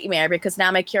nightmare because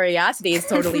now my curiosity is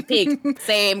totally piqued.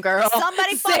 Same, girl.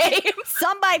 Somebody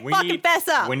fucking fess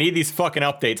up. We need these fucking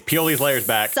updates. Peel these layers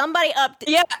back. Somebody up.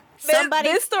 Yeah. Somebody.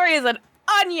 This story is an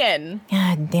onion.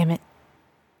 God damn it.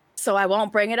 So I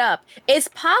won't bring it up. It's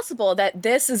possible that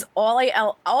this is all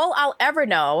I'll ever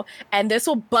know, and this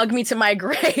will bug me to my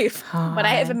grave. But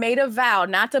I have made a vow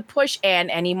not to push Anne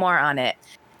anymore on it.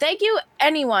 Thank you,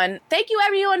 everyone,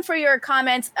 for your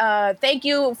comments. Thank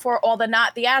you for all the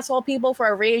not the asshole people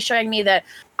for reassuring me that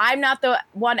I'm not the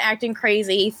one acting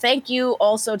crazy. Thank you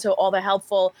also to all the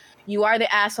helpful, you are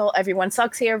the asshole, everyone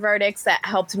sucks here verdicts that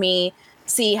helped me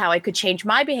see how I could change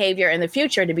my behavior in the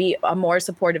future to be a more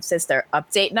supportive sister.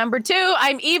 Update number 2,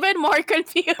 I'm even more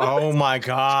confused. Oh my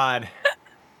God.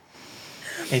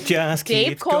 It just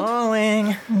keeps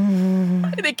going.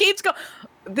 It keeps going.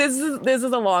 This is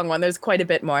a long one. There's quite a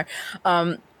bit more.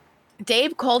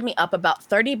 Dave called me up about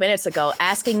 30 minutes ago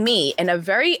asking me in a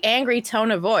very angry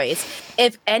tone of voice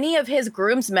if any of his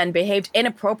groomsmen behaved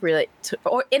inappropriately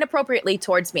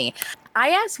towards me. I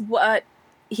asked what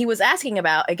he was asking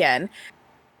about again.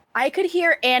 I could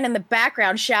hear Anne in the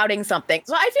background shouting something.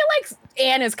 So I feel like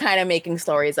Anne is kind of making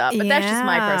stories up, but that's just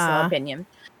my personal opinion.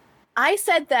 I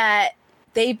said that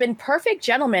they've been perfect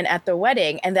gentlemen at the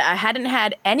wedding and that I hadn't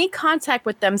had any contact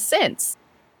with them since.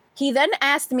 He then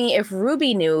asked me if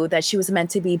Ruby knew that she was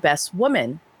meant to be best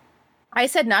woman. I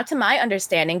said not to my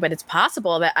understanding, but it's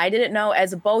possible that I didn't know,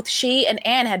 as both she and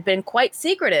Anne had been quite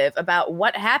secretive about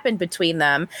what happened between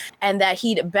them and that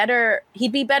he'd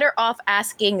be better off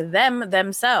asking them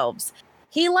themselves.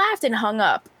 He laughed and hung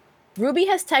up. Ruby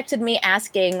has texted me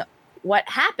asking what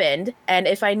happened and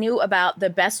if I knew about the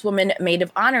best woman maid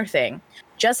of honor thing.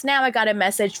 Just now I got a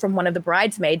message from one of the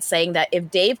bridesmaids saying that if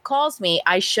Dave calls me,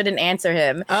 I shouldn't answer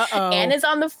him. Anne is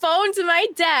on the phone to my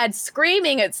dad,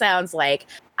 screaming, it sounds like.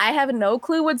 I have no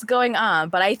clue what's going on,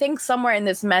 but I think somewhere in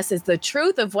this mess is the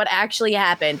truth of what actually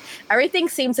happened. Everything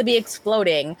seems to be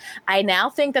exploding. I now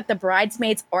think that the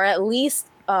bridesmaids, or at least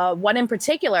one in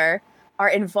particular, are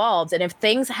involved. And if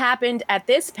things happened at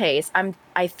this pace,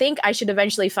 I think I should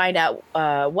eventually find out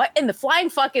what in the flying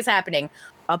fuck is happening.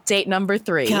 Update number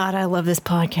 3. God, I love this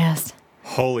podcast.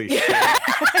 Holy shit.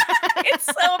 It's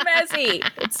so messy.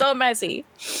 It's so messy.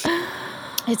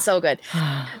 It's so good.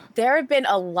 There have been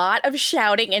a lot of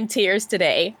shouting and tears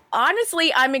today.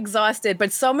 Honestly, I'm exhausted,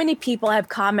 but so many people have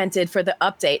commented for the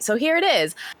update. So here it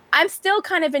is. I'm still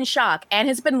kind of in shock and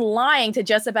has been lying to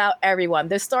just about everyone.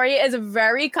 This story is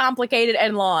very complicated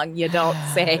and long, you don't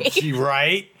say. She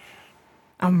right?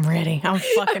 I'm ready. I'm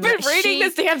fucking I've been reading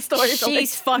this damn story.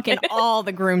 She's fucking all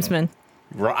the groomsmen.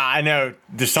 I know.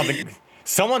 There's something.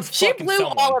 Someone's she fucking blew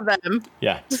someone. all of them.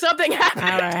 Yeah. Something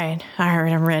happened. All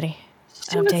right, I'm ready.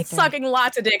 She was sucking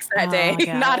lots of dicks that day,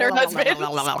 not her husband.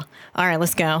 All right,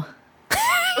 let's go.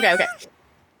 Okay.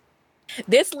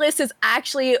 This list is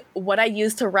actually what I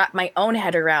used to wrap my own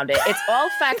head around it. It's all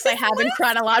facts I have in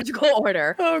chronological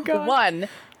order. Oh, God. 1.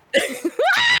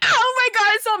 Oh, my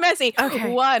God, it's so messy.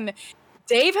 Okay. 1.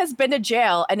 Dave has been to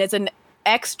jail and is an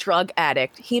ex-drug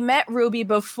addict. He met Ruby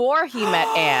before he met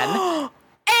Anne.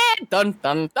 And dun,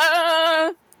 dun,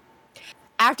 dun.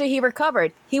 After he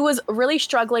recovered, he was really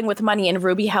struggling with money and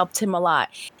Ruby helped him a lot.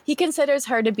 He considers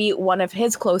her to be one of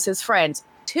his closest friends.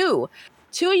 2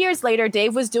 years later,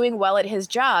 Dave was doing well at his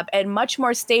job and much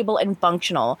more stable and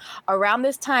functional. Around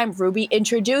this time, Ruby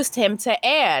introduced him to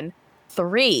Anne.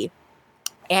 3.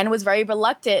 Anne was very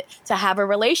reluctant to have a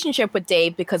relationship with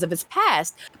Dave because of his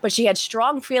past, but she had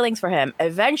strong feelings for him.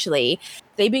 Eventually,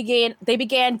 they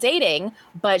began dating,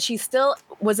 but she still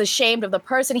was ashamed of the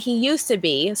person he used to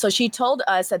be, so she told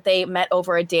us that they met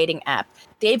over a dating app.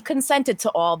 Dave consented to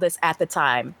all this at the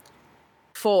time.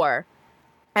 4.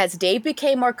 As Dave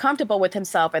became more comfortable with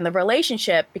himself and the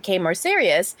relationship became more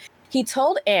serious, he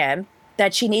told Anne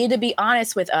that she needed to be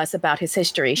honest with us about his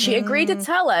history. She agreed to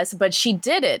tell us, but she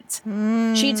didn't.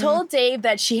 She told Dave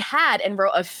that she had and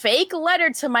wrote a fake letter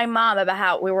to my mom about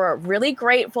how we were really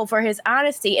grateful for his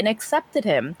honesty and accepted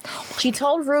him. She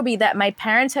told Ruby that my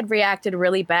parents had reacted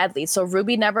really badly, so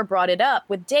Ruby never brought it up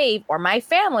with Dave or my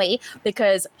family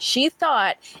because she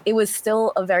thought it was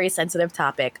still a very sensitive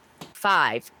topic.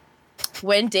 5.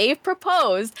 When Dave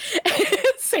proposed,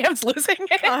 Sam's losing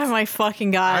it. Oh my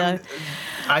fucking God.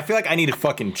 I feel like I need a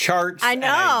fucking chart. I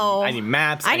know. I need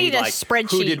maps. I need a like,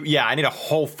 spreadsheet. I need a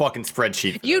whole fucking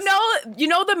spreadsheet. You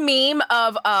know the meme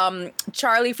of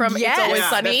Charlie from Yes. It's Always Yeah,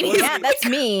 Sunny? that's Yeah, that's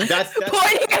me. That's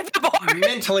Pointing at the board.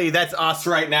 mentally, that's us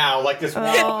right now. Like this.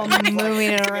 Oh,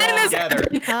 moving it around. together.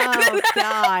 Oh,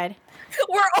 God.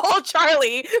 We're all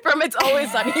Charlie from It's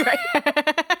Always Sunny, right?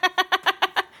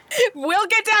 We'll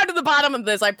get down to the bottom of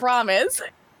this, I promise.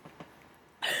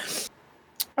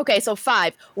 Okay, so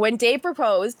 5. When Dave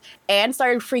proposed, Anne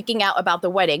started freaking out about the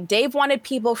wedding. Dave wanted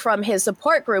people from his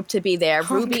support group to be there,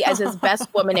 Ruby as his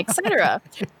best woman, etc.,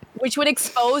 which would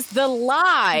expose the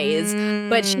lies.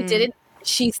 But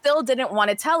she still didn't want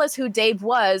to tell us who Dave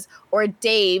was or tell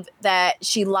Dave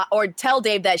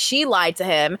that she lied to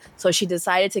him. So she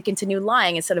decided to continue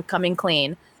lying instead of coming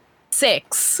clean.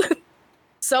 6.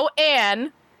 So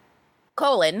Anne,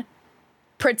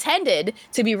 pretended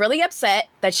to be really upset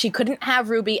that she couldn't have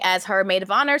Ruby as her maid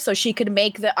of honor, so she could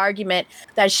make the argument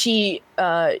that she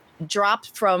should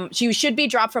be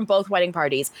dropped from both wedding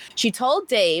parties. She told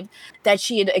Dave that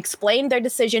she had explained their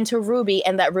decision to Ruby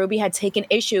and that Ruby had taken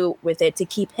issue with it to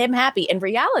keep him happy. In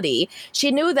reality,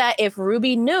 she knew that if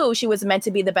Ruby knew she was meant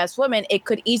to be the best woman, it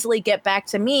could easily get back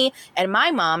to me and my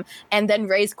mom and then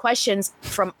raise questions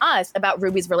from us about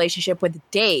Ruby's relationship with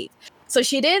Dave. So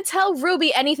she didn't tell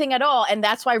Ruby anything at all, and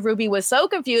that's why Ruby was so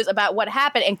confused about what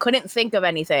happened and couldn't think of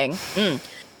anything.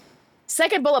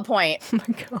 Second bullet point. Oh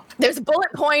my God. There's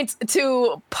bullet points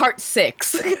to part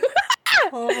 6.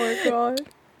 Oh my God.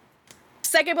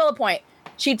 Second bullet point.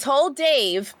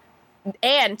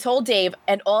 Anne told Dave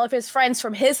and all of his friends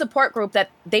from his support group that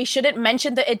they shouldn't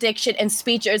mention the addiction in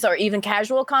speeches or even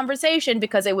casual conversation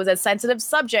because it was a sensitive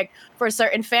subject for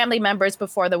certain family members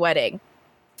before the wedding.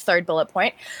 Third bullet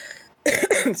point.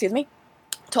 Excuse me.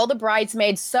 Told the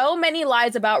bridesmaids so many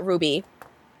lies about Ruby.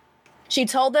 She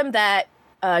told them that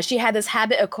she had this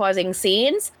habit of causing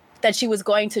scenes, that she was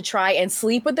going to try and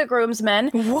sleep with the groomsmen,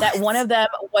 that one of them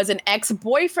was an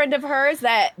ex-boyfriend of hers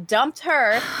that dumped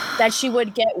her, that she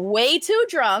would get way too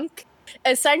drunk.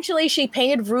 Essentially, she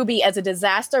painted Ruby as a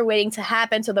disaster waiting to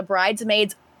happen so the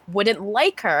bridesmaids wouldn't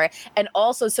like her, and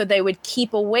also so they would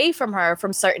keep away from her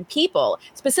from certain people,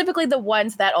 specifically the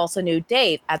ones that also knew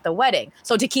Dave at the wedding.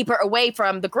 So to keep her away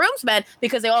from the groomsmen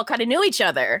because they all kind of knew each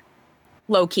other,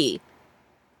 low-key.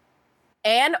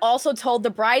 Anne also told the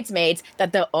bridesmaids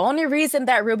that the only reason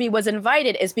that Ruby was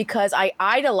invited is because I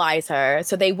idolize her,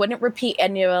 so they wouldn't repeat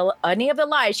any of the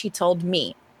lies she told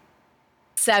me.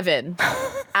 7.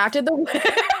 After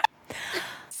the...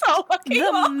 So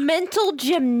the mental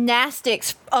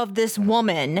gymnastics of this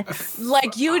woman.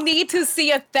 Like, you need to see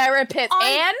a therapist.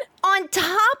 And on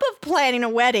top of planning a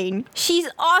wedding, she's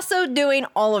also doing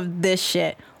all of this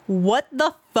shit. What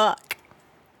the fuck?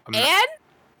 And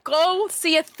go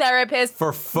see a therapist.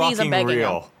 For fucking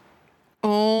real.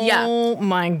 Oh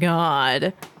my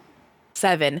God.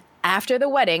 7. After the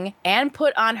wedding, Anne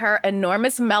put on her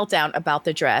enormous meltdown about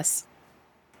the dress.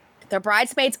 The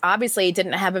bridesmaids obviously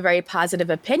didn't have a very positive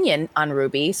opinion on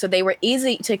Ruby, so they were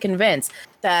easy to convince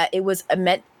that it was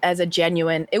meant as a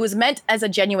genuine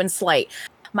slight.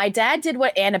 My dad did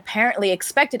what Anne apparently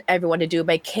expected everyone to do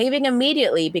by caving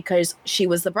immediately because she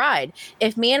was the bride.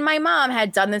 If me and my mom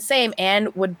had done the same, Anne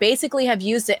would basically have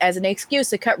used it as an excuse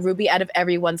to cut Ruby out of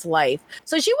everyone's life.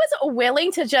 So she was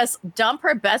willing to just dump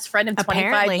her best friend of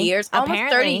 25 years, almost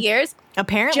 30 years.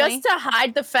 Apparently. Just to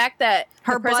hide the fact that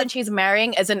her person she's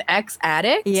marrying is an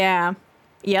ex-addict? Yeah.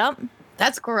 Yep.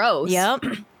 That's gross. Yep.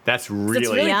 That's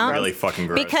really fucking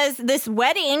gross. Because this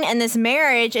wedding and this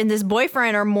marriage and this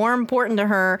boyfriend are more important to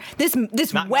her. This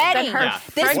wedding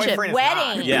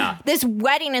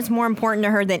is more important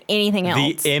to her than anything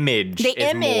else. The image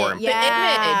is more important.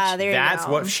 Yeah, That's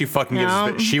what she fucking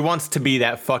gives. She wants to be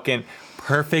that fucking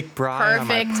perfect bride on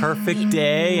my perfect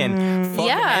day, and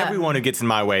fucking everyone who gets in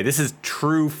my way. This is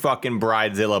true fucking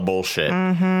bridezilla bullshit.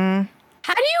 Mm-hmm.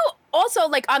 How do you also,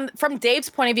 like, from Dave's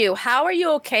point of view, how are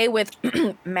you okay with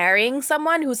marrying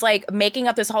someone who's like making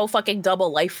up this whole fucking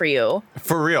double life for you?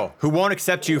 For real, who won't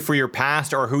accept you for your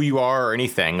past or who you are or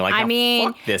anything? Like, I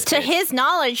mean, fuck this to bitch. his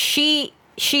knowledge, she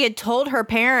had told her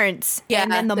parents, and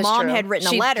then the mom had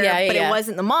written a letter, but it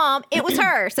wasn't the mom; it was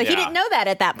her. So he didn't know that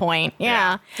at that point.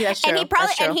 Yeah, that's true. And he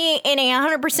probably and he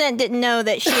 100% didn't know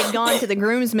that she had gone to the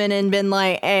groomsmen and been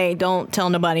like, "Hey, don't tell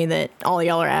nobody that all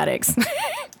y'all are addicts."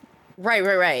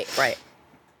 Right.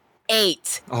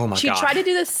 8. Oh my God. She tried to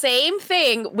do the same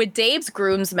thing with Dave's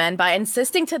groomsmen by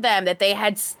insisting to them that they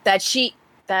had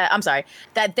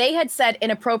said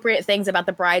inappropriate things about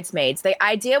the bridesmaids. The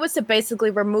idea was to basically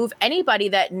remove anybody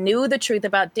that knew the truth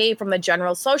about Dave from the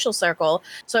general social circle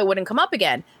so it wouldn't come up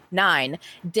again. 9.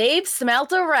 Dave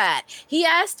smelt a rat. He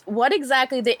asked what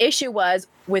exactly the issue was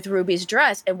with Ruby's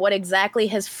dress and what exactly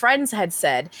his friends had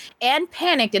said. Anne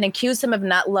panicked and accused him of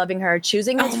not loving her,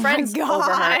 choosing his friends over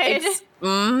her.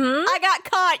 I got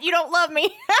caught. You don't love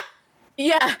me.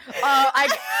 Yeah.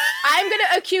 I'm going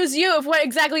to accuse you of what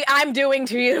exactly I'm doing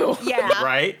to you. Yeah.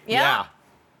 Right? Yep. Yeah.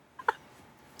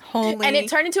 Holy And it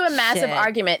turned into a massive shit.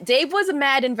 argument. Dave was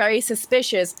mad and very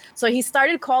suspicious, so he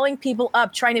started calling people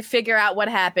up trying to figure out what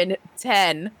happened.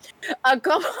 10. A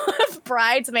couple of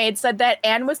bridesmaids said that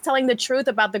Anne was telling the truth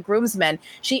about the groomsmen.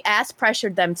 She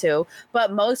pressured them to,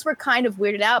 but most were kind of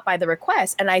weirded out by the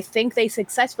request, and I think they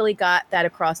successfully got that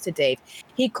across to Dave.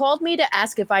 He called me to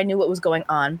ask if I knew what was going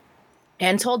on,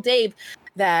 and told Dave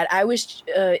that I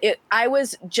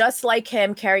was just like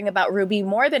him, caring about Ruby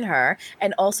more than her,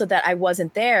 and also that I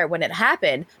wasn't there when it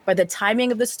happened, but the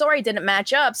timing of the story didn't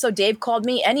match up, so Dave called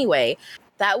me anyway.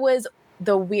 That was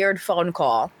the weird phone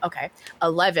call. Okay,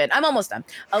 11. I'm almost done.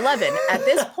 11. At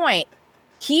this point,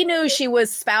 he knew she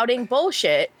was spouting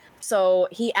bullshit, so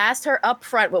he asked her up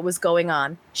front what was going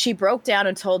on. She broke down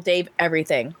and told Dave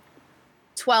everything.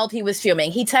 12. He was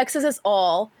fuming. He texted us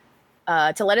all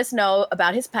to let us know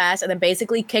about his past, and then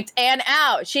basically kicked Anne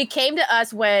out. She came to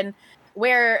us where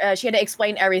she had to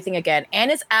explain everything again. Anne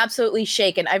is absolutely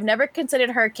shaken. I've never considered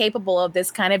her capable of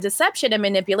this kind of deception and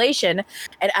manipulation,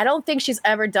 and I don't think she's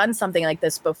ever done something like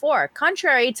this before.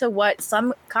 Contrary to what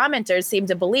some commenters seem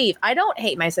to believe, I don't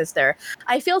hate my sister.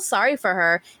 I feel sorry for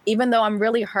her, even though I'm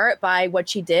really hurt by what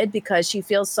she did, because she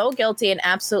feels so guilty and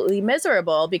absolutely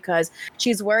miserable because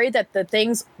she's worried that the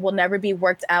things will never be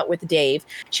worked out with Dave.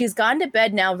 She's gone to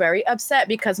bed now very upset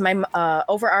because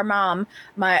over our mom,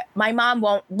 my mom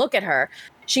won't look at her.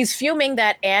 She's fuming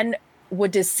that Anne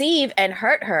would deceive and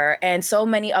hurt her and so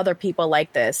many other people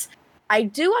like this. I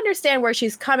do understand where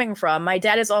she's coming from. My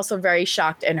dad is also very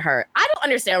shocked and hurt. I don't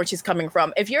understand where she's coming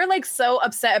from. If you're like so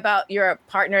upset about your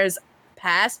partner's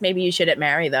past, maybe you shouldn't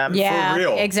marry them. Yeah, For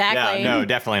real. exactly. Yeah, no,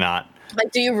 definitely not.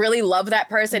 Like, do you really love that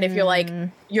person if you're like,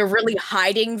 you're really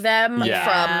hiding them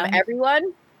from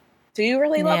everyone? Do you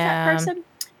really love that person?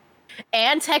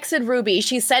 Anne texted Ruby.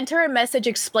 She sent her a message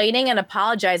explaining and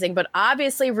apologizing, but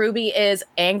obviously Ruby is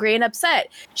angry and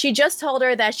upset. She just told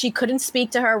her that she couldn't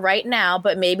speak to her right now,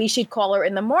 but maybe she'd call her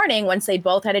in the morning once they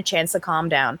both had a chance to calm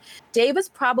down. Dave is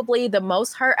probably the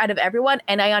most hurt out of everyone,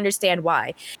 and I understand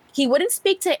why. He wouldn't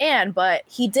speak to Anne, but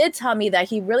he did tell me that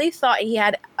he really thought he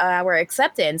had our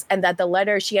acceptance, and that the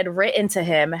letter she had written to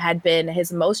him had been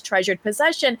his most treasured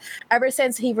possession ever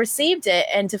since he received it,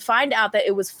 and to find out that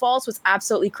it was false was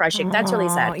absolutely crushing. That's really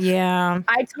sad. Yeah.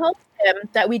 I told him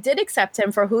that we did accept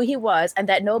him for who he was and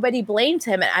that nobody blamed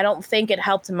him, and I don't think it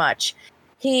helped much.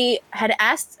 He had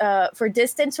asked for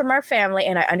distance from our family,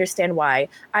 and I understand why.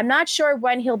 I'm not sure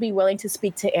when he'll be willing to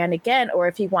speak to Anne again, or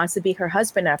if he wants to be her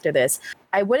husband after this.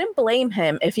 I wouldn't blame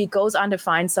him if he goes on to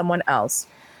find someone else.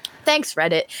 Thanks,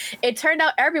 Reddit. It turned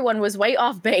out everyone was way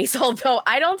off base, although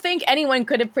I don't think anyone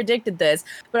could have predicted this.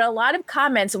 But a lot of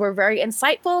comments were very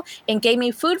insightful and gave me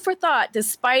food for thought,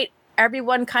 despite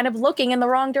everyone kind of looking in the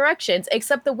wrong directions,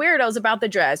 except the weirdos about the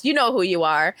dress. You know who you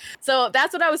are. So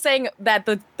that's what I was saying, that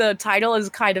the title is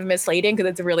kind of misleading because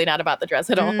it's really not about the dress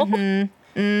at all.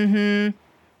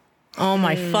 Oh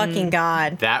my fucking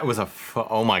God. That was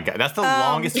oh my God. That's the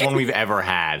longest one we've ever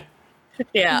had.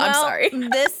 Yeah, Well, I'm sorry.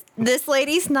 This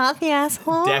lady's not the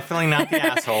asshole. Definitely not the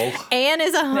asshole. Anne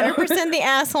is 100% the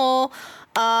asshole.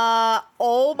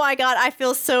 Oh my God, I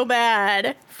feel so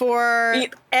bad for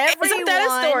everyone. Isn't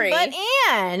that a story? But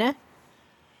Anne.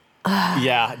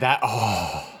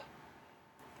 Yeah,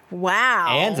 Wow.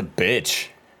 Anne's a bitch.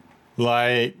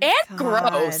 Like, And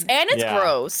gross. And it's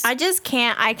gross.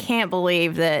 I can't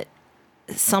believe that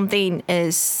something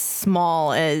as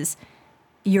small as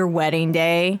your wedding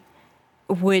day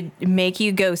would make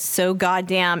you go so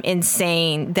goddamn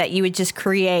insane that you would just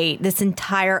create this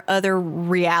entire other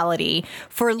reality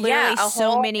for literally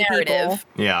so whole many narrative.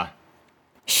 people. yeah.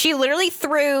 She literally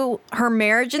threw her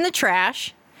marriage in the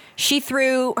trash. She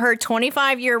threw her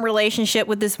 25-year relationship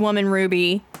with this woman,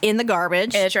 Ruby, in the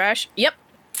garbage. In the trash. Yep.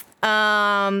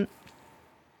 And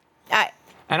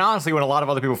honestly, when a lot of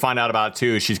other people find out about it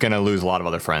too, she's going to lose a lot of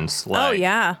other friends. Like,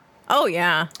 Oh,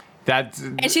 yeah.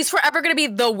 And she's forever going to be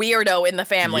the weirdo in the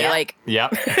family. Like,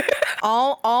 Yep.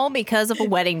 All because of a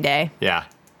wedding day. Yeah.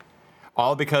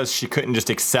 All because she couldn't just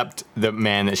accept the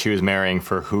man that she was marrying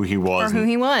for who he was. For who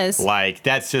he was. Like,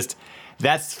 that's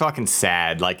fucking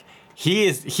sad. Like,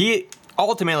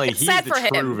 ultimately, he's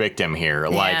the true victim here.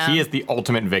 Like, he is the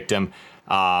ultimate victim.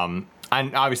 And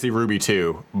obviously Ruby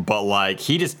too. But, like,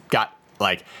 he just got,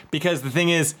 like, because the thing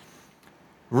is,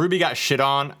 Ruby got shit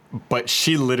on, but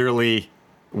she literally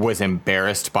was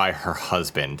embarrassed by her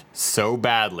husband so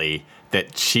badly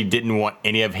that she didn't want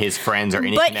any of his friends or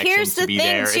any connections to be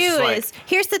there.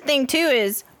 Here's the thing too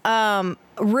is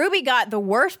Ruby got the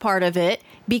worst part of it.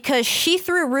 because she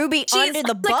threw Ruby under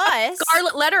the bus. A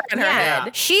scarlet letter in her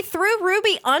head. She threw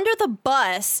Ruby under the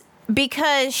bus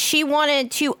because she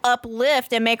wanted to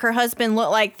uplift and make her husband look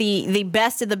like the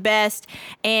best of the best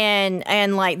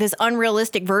and like this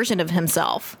unrealistic version of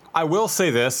himself. I will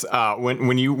say this: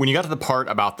 when you got to the part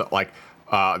about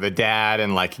the dad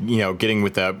and getting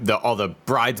with all the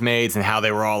bridesmaids and how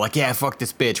they were all like, yeah, fuck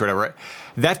this bitch or whatever.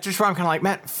 That's just where I'm kind of like,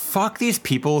 man, fuck these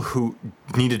people who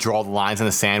need to draw the lines in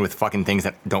the sand with fucking things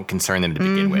that don't concern them to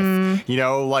begin with.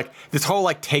 Like this whole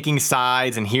like taking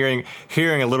sides and hearing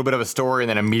a little bit of a story and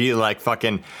then immediately like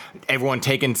fucking everyone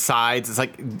taking sides. It's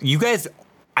like, you guys,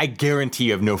 I guarantee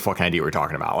you have no fucking idea what we're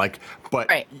talking about. Like, but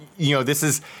right. You were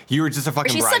just a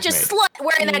fucking She's bridesmaid. such a slut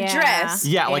wearing that dress.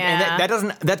 Yeah, like,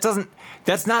 and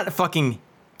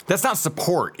that's not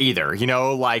support either,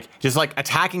 like just like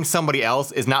attacking somebody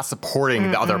else is not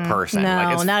supporting the other person. No,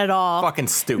 like, it's not at all. Fucking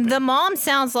stupid. The mom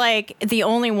sounds like the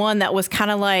only one that was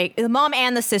kind of like, the mom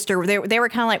and the sister, they were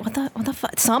kind of like, what the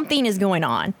fuck? Something is going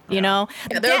on, you know?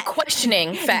 Yeah, they're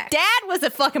questioning facts. Dad was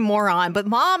a fucking moron, but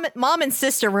mom and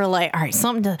sister were like, all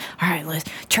right, let's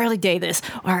Charlie Day this.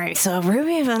 All right, so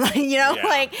Ruby,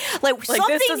 like something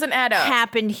this doesn't add up.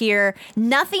 Happened here.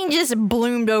 Nothing just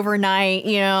bloomed overnight,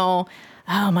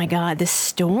 Oh my God, this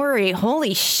story.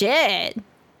 Holy shit.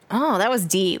 Oh, that was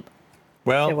deep.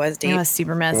 Well, it was deep. It was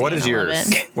super messy. What is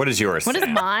yours? What is yours? What is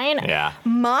mine? Yeah.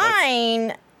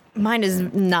 Mine is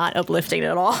not uplifting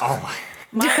at all. Oh.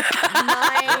 Mine.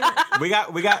 We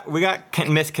got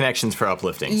misconnections for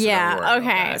uplifting. So yeah.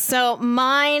 Okay. So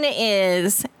mine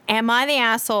is, am I the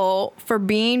asshole for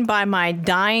being by my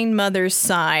dying mother's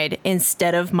side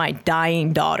instead of my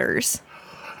dying daughter's?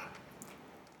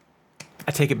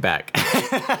 I take it back.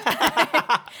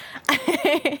 I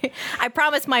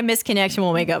promise my misconnection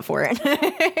will make up for it.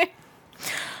 Okay.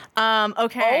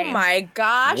 Oh my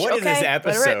gosh. What is this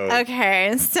episode?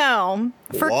 Okay, so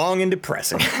long and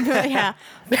depressing. Yeah.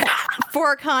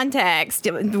 For context,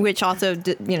 which also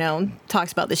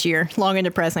talks about this year, long and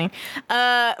depressing.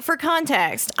 For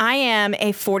context, I am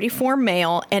a 44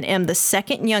 male and am the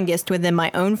second youngest within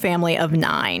my own family of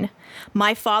 9.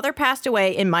 My father passed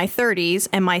away in my 30s,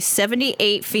 and my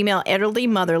 78 female elderly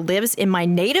mother lives in my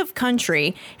native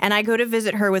country, and I go to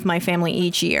visit her with my family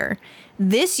each year.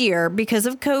 This year, because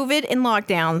of COVID and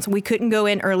lockdowns, we couldn't go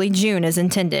in early June as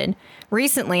intended.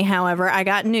 Recently, however, I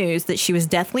got news that she was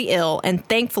deathly ill, and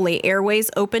thankfully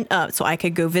airways opened up so I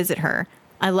could go visit her.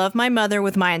 I love my mother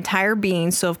with my entire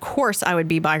being, so of course I would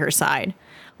be by her side.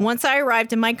 Once I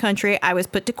arrived in my country, I was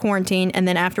put to quarantine and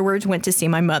then afterwards went to see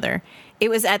my mother. It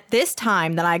was at this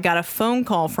time that I got a phone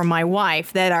call from my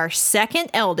wife that our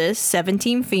second eldest,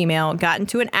 17 female, got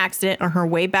into an accident on her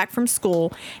way back from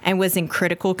school and was in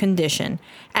critical condition.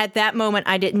 At that moment,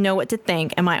 I didn't know what to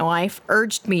think, and my wife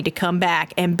urged me to come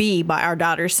back and be by our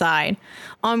daughter's side.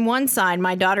 On one side,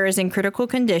 my daughter is in critical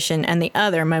condition, and the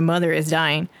other, my mother is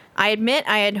dying. I admit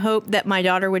I had hoped that my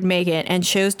daughter would make it and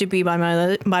chose to be by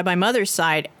my mother's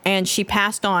side, and she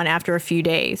passed on after a few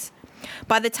days.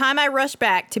 By the time I rushed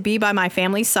back to be by my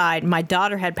family's side, my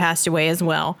daughter had passed away as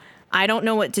well. I don't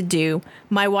know what to do.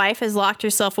 My wife has locked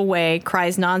herself away,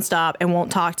 cries nonstop, and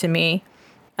won't talk to me.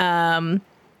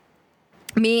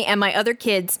 Me and my other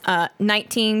kids,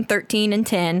 19, 13, and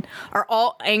 10, are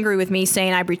all angry with me,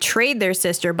 saying I betrayed their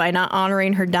sister by not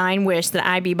honoring her dying wish that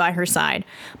I be by her side.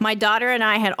 My daughter and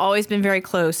I had always been very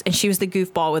close, and she was the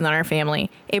goofball within our family.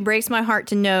 It breaks my heart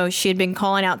to know she had been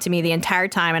calling out to me the entire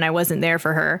time and I wasn't there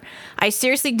for her. I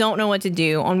seriously don't know what to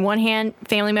do. On one hand,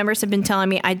 family members have been telling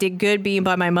me I did good being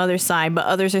by my mother's side, but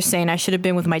others are saying I should have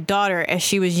been with my daughter as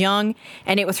she was young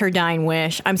and it was her dying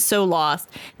wish. I'm so lost.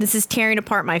 This is tearing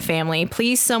apart my family.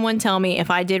 Please someone tell me if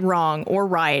I did wrong or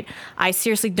right. I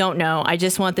seriously don't know. I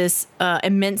just want this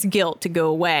immense guilt to go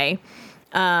away.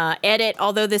 Edit,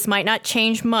 although this might not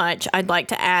change much, I'd like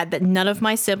to add that none of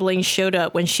my siblings showed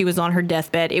up when she was on her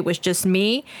deathbed. It was just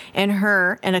me and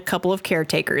her and a couple of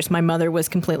caretakers. My mother was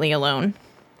completely alone.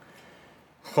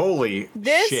 Holy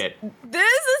shit.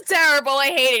 This is terrible. I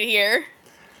hate it here.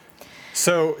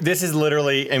 So this is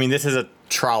literally, this is a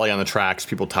trolley on the tracks,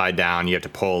 people tied down, you have to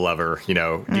pull a lever,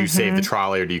 do you save the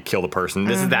trolley or do you kill the person?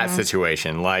 This is that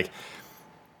situation. Like,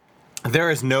 there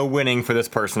is no winning for this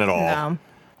person at all. No.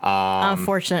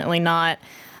 Unfortunately not.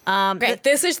 Okay,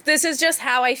 this is just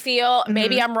how I feel.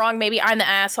 Maybe I'm wrong, maybe I'm the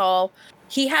asshole.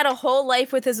 He had a whole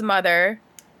life with his mother,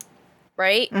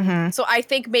 right? So I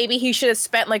think maybe he should have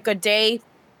spent like a day,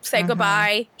 say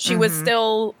goodbye. She was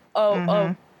still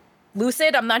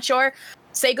lucid, I'm not sure.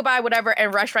 Say goodbye, whatever,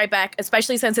 and rush right back,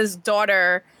 especially since his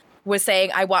daughter was saying,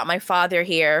 I want my father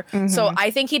here. So I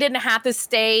think he didn't have to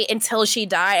stay until she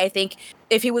died. I think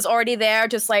if he was already there,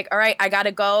 just like, all right, I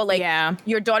gotta go. Like,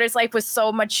 your daughter's life was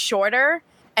so much shorter,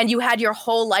 and you had your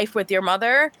whole life with your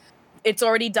mother. It's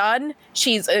already done.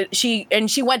 She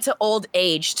went to old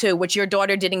age too, which your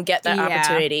daughter didn't get that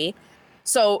opportunity.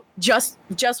 So just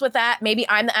with that, maybe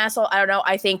I'm the asshole. I don't know.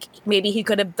 I think maybe he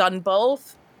could have done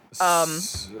both,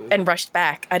 and rushed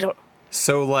back. I don't.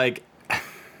 So like.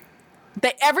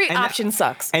 Every option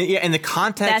sucks. And in the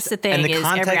context, that's the thing. In the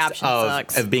context every option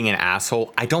sucks. of being an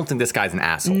asshole, I don't think this guy's an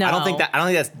asshole. No. I don't think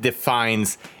that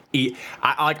defines.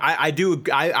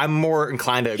 I'm more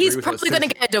inclined to agree He's with probably going to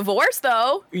get a divorce,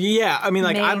 though. Yeah, I mean,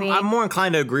 like, Maybe. I'm more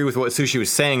inclined to agree with what Sushi was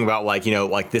saying about, like, you know,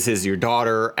 like, this is your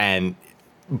daughter,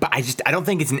 but I don't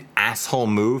think it's an asshole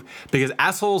move, because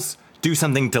assholes do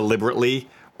something deliberately,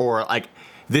 or like.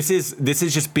 This is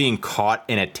just being caught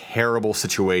in a terrible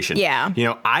situation. Yeah. You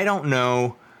know, I don't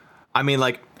know. I mean,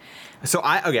 like, so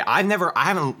I've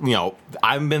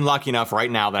been lucky enough right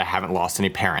now that I haven't lost any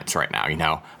parents right now, you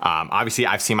know. Obviously,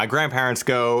 I've seen my grandparents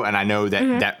go, and I know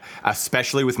that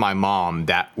especially with my mom,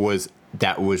 that was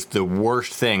the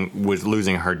worst thing, was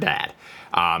losing her dad.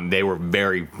 They were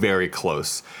very, very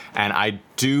close. And I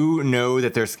do know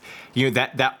that there's, you know,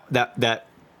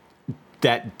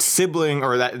 that sibling,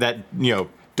 or that you know,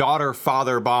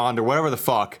 daughter-father bond, or whatever the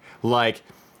fuck, like,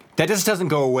 that just doesn't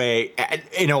go away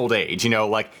in old age, you know?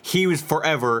 Like, he was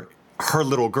forever her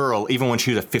little girl, even when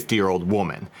she was a 50-year-old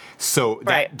woman. So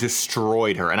that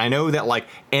destroyed her. And I know that, like,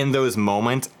 in those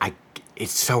moments,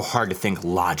 it's so hard to think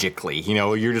logically, you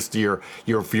know?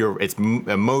 It's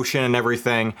emotion and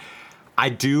everything. I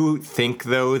do think,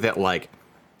 though, that, like,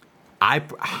 I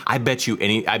bet you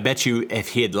if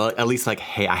he had at least, like,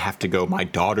 hey, I have to go, my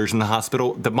daughter's in the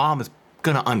hospital, the mom is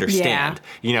gonna understand.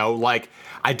 You know, like,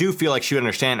 I do feel like she would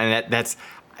understand, and that's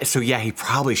so yeah, he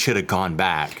probably should have gone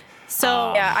back.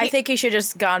 So I think he should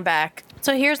just gone back.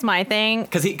 So here's my thing.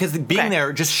 Because being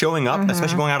there, just showing up,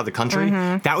 especially going out of the country,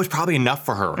 that was probably enough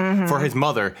for her, for his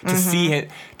mother, to see it.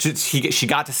 She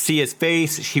got to see his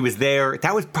face. She was there.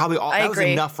 That was probably all. That was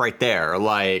enough right there.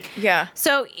 Like, yeah.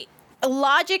 So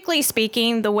logically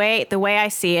speaking, the way I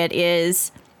see it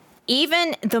is,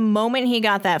 even the moment he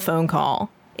got that phone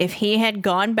call, if he had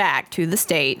gone back to the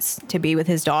States to be with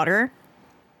his daughter,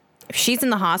 if she's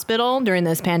in the hospital during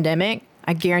this pandemic,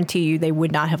 I guarantee you they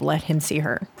would not have let him see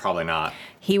her. Probably not.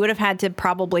 He would have had to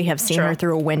probably have seen her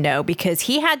through a window, because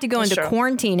he had to go into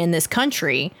quarantine in this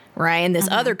country, right? In this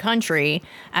other country.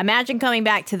 Imagine coming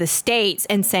back to the States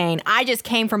and saying, I just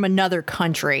came from another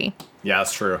country. Yeah,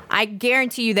 that's true. I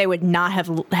guarantee you they would not have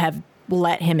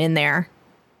let him in there.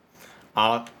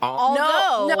 No,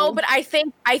 but I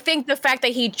think the fact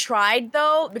that he tried,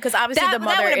 though, because obviously the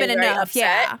mother would have been enough. Upset.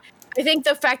 Yeah. I think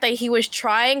the fact that he was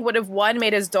trying would have, one,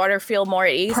 made his daughter feel more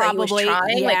at ease. Probably, that he was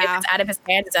trying. Like, if it's out of his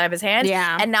hands, it's out of his hands.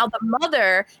 Yeah. And now the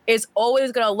mother is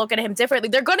always going to look at him differently.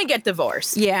 They're going to get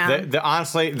divorced. Yeah.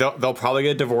 Honestly, they'll probably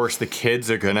get divorced. The kids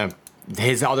are gonna.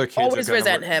 His other kids always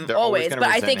resent him. Always. But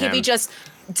I think if he just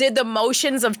did the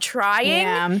motions of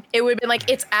trying, it would have been like,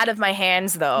 it's out of my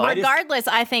hands, though. Regardless,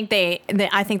 I think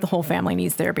I think the whole family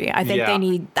needs therapy. I think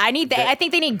I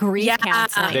think they need grief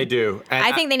counseling. They do. And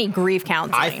I think they need grief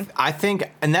counseling. I think,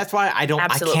 and that's why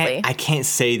I can't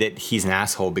say that he's an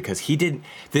asshole, because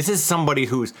this is somebody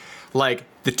who's, like,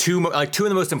 two of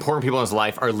the most important people in his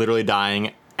life are literally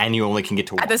dying, and you only can get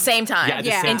to one. At the same time.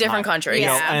 In different countries. You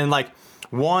know, and, like,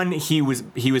 one, he was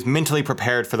mentally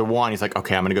prepared for the one. He's like,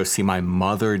 okay, I'm gonna go see my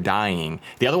mother dying.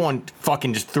 The other one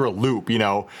fucking just threw a loop, you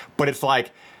know. But it's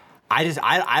like,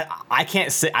 I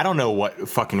can't say, I don't know what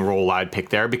fucking role I'd pick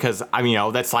there, because I mean, you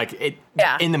know, that's like it.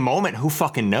 Yeah. In the moment, who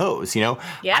fucking knows, you know?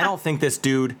 Yeah. I don't think this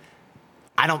dude.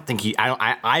 I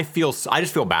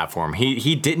just feel bad for him.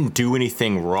 He didn't do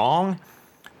anything wrong,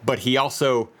 but he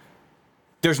also.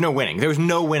 There's no winning. There's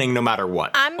no winning no matter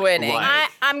what. I'm winning.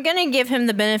 I'm going to give him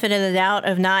the benefit of the doubt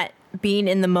of not being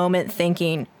in the moment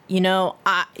thinking,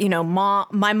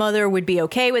 my mother would be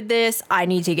okay with this. I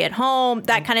need to get home,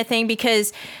 that kind of thing,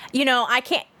 because, I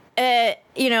can't,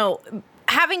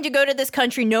 having to go to this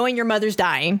country knowing your mother's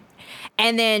dying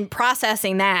and then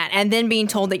processing that and then being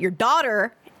told that your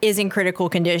daughter is in critical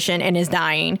condition and is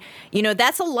dying.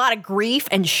 That's a lot of grief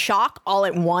and shock all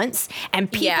at once.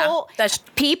 And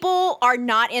people are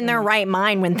not in their right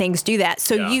mind when things do that.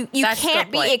 So you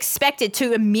can't be expected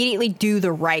to immediately do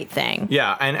the right thing.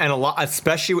 Yeah, and a lot,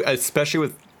 especially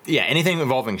with anything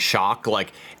involving shock.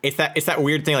 Like, it's that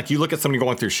weird thing. Like, you look at somebody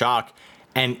going through shock,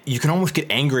 and you can almost get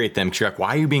angry at them because you're like, why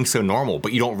are you being so normal?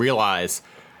 But you don't realize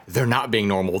they're not being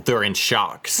normal. They're in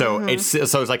shock. So it's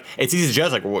like it's easy to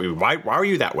judge. Like, why are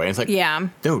you that way? And it's like,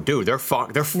 dude, they're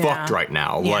fucked right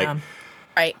now. Yeah. Like,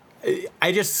 Right.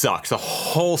 it just sucks. The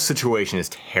whole situation is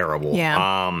terrible.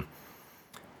 Yeah.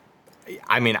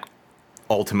 I mean,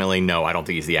 ultimately, no, I don't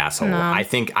think he's the asshole. No. I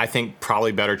think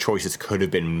probably better choices could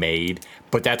have been made,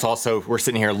 but that's also, we're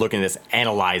sitting here looking at this,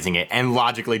 analyzing it, and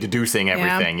logically deducing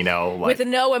everything, you know? Like, with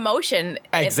no emotion.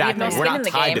 exactly. No We're not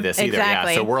tied to this either.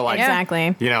 Exactly. Yeah. So we're like,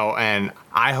 exactly. you know, and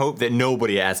I hope that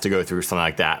nobody has to go through something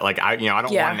like that. Like, I don't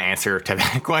want an answer to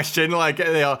that question. Like, you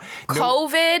know,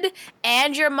 COVID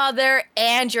and your mother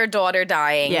and your daughter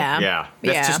dying. Yeah.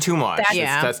 That's just too much.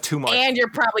 That's too much. And you're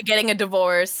probably getting a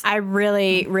divorce. I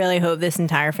really, really hope this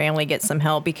entire family gets some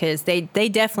help because they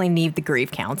definitely need the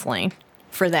grief counseling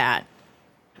for that.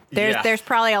 There's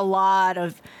probably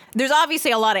there's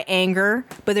obviously a lot of anger,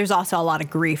 but there's also a lot of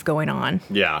grief going on.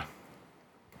 Yeah.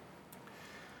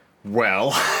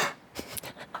 Well.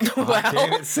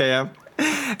 Damn it, Sam.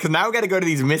 Because now we got to go to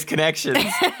these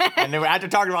misconnections. And then after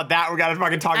talking about that, we got to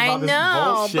fucking talk about this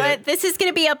bullshit. But this is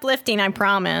going to be uplifting, I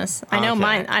promise. I know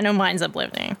mine's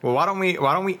uplifting. Well, why don't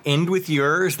we end with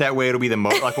yours? That way it'll be the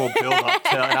most, like, we'll build up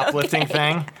to an uplifting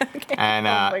thing. Okay. And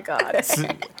oh my God.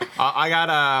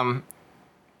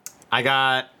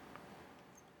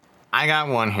 I got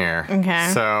one here.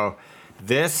 Okay. So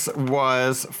this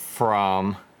was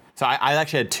from, I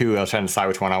actually had two. I was trying to decide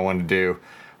which one I wanted to do,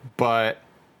 but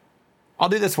I'll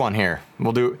do this one here.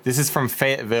 This is from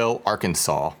Fayetteville,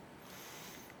 Arkansas.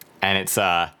 And it's,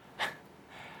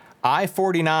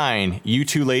 I-49, you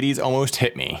two ladies almost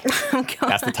hit me. Oh, God.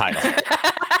 That's the title.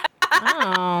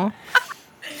 Oh.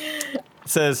 It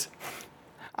says,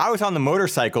 I was on the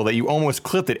motorcycle that you almost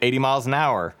clipped at 80 miles an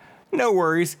hour. No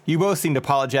worries. You both seemed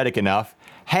apologetic enough.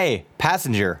 Hey,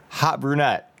 passenger, hot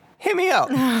brunette, hit me up.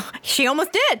 She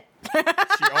almost did.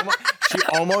 She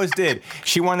almost did.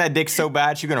 She wanted that dick so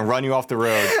bad, she's going to run you off the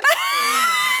road.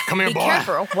 Come here, boy. Be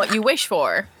careful what you wish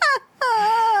for.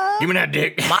 Give me that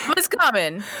dick. Mama's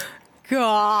coming.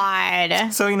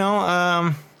 God. So,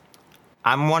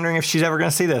 I'm wondering if she's ever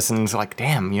going to see this. And it's like,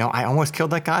 damn, I almost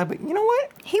killed that guy. But you know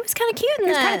what? He was kind of cute in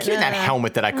He was kind of cute in that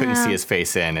helmet that I couldn't see his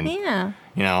face in. And, yeah.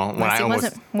 when Unless he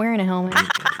wasn't wearing a helmet.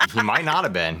 He might not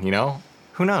have been,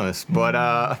 Who knows? But,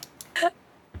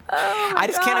 I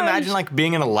just can't imagine, like,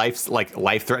 being in a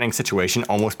life-threatening situation,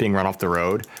 almost being run off the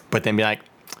road, but then be like,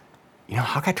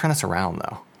 how can I turn this around,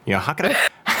 though? How can I...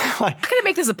 How can I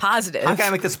make this a positive? How can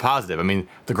I make this a positive? I mean,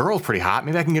 the girl's pretty hot.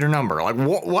 Maybe I can get her number. Like,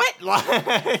 what? How do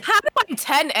I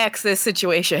 10x this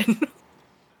situation?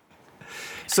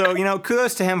 So,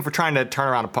 kudos to him for trying to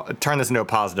turn this into a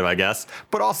positive, I guess.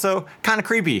 But also kind of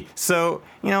creepy. So,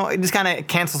 it just kind of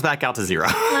cancels back out to zero.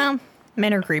 Well,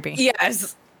 men are creepy.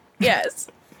 Yes.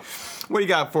 What do you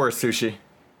got for us, Sushi?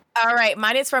 All right,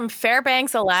 mine is from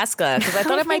Fairbanks, Alaska, because I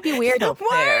thought it might be weird up there.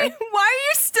 Why are you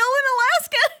still in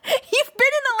Alaska? You've been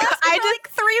in Alaska for like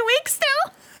 3 weeks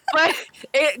now. But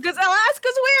because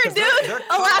Alaska's weird, dude.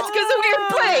 Alaska's a weird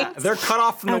place. They're cut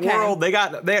off from the world.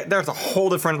 There's a whole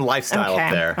different lifestyle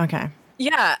up there. Okay.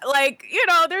 Yeah, like,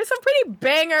 there's some pretty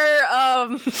banger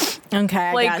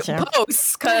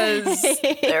posts because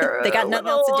they got nothing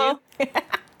else to do.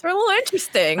 They're a little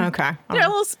interesting. Okay. They're a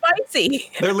little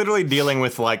spicy. They're literally dealing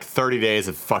with like 30 days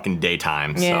of fucking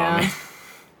daytime. Yeah. So,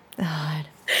 God.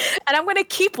 And I'm going to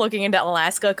keep looking into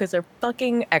Alaska because they're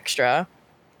fucking extra.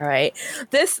 All right.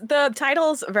 The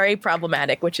title's very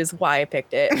problematic, which is why I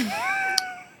picked it.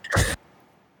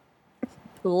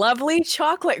 Lovely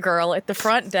chocolate girl at the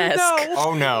front desk. No.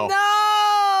 Oh, no.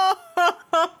 No. The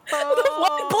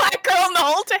one black girl in the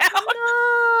whole town.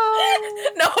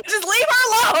 No, just leave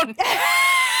her alone.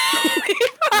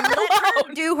 Let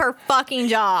her do her fucking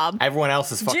job. Everyone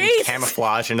else is fucking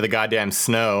camouflaged into the goddamn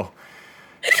snow.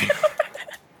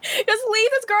 Just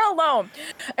leave this girl alone.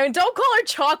 I mean, don't call her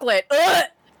chocolate. Ugh.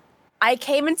 I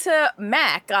came into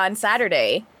Mac on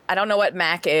Saturday. I don't know what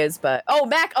Mac is, but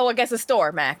Mac. Oh, I guess a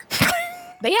store, Mac.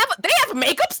 They have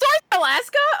makeup stores in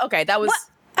Alaska. Okay, that was. What?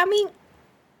 I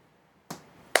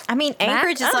mean,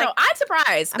 Anchorage is like. I'm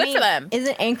surprised. Good for them.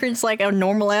 Isn't Anchorage like a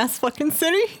normal ass fucking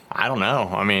city? I don't know.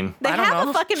 I mean, they have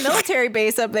a fucking military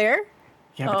base up there.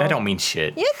 Yeah, but that don't mean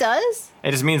shit. Yeah, it does.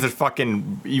 It just means there's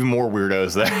fucking even more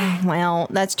weirdos there. Well,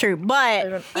 that's true.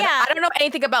 But I don't know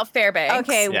anything about Fairbanks.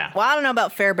 Okay, well, I don't know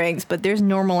about Fairbanks, but there's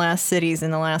normal ass cities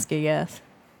in Alaska, yes.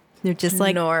 They're just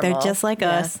like normal. They're just like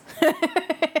us.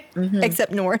 Mm-hmm.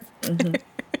 Except north. Mm-hmm.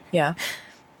 Yeah.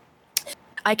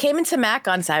 I came into Mac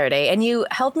on Saturday, and you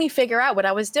helped me figure out what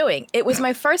I was doing. It was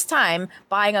my first time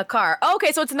buying a car. Oh,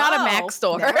 okay, so it's not a Mac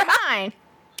store. Never mind.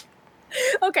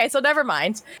 Okay, so never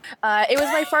mind. It was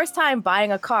my first time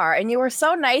buying a car, and you were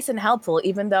so nice and helpful,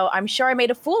 even though I'm sure I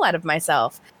made a fool out of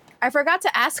myself. I forgot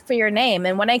to ask for your name,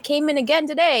 and when I came in again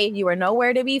today, you were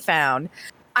nowhere to be found.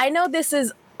 I know this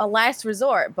is a last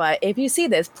resort, but if you see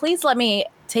this, please let me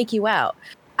take you out.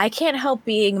 I can't help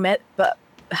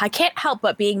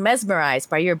but being mesmerized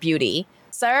by your beauty,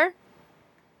 sir.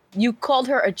 You called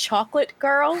her a chocolate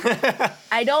girl?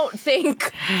 I don't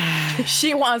think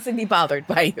she wants to be bothered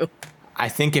by you. I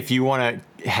think if you want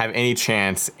to have any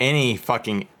chance,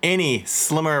 any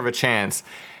slimmer of a chance,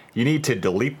 you need to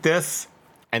delete this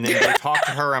and then go talk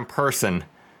to her in person.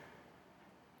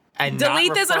 And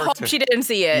delete this and hope she didn't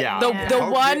see it. Yeah.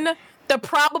 The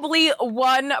probably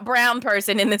one brown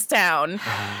person in this town.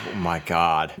 Oh my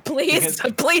God. Please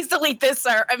delete this,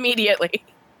 sir, immediately.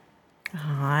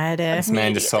 God. This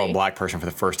man just saw a black person for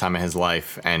the first time in his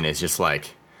life and is just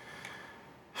like,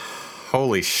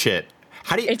 holy shit.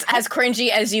 It's as cringy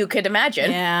as you could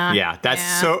imagine. Yeah. Yeah,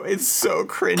 it's so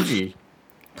cringy.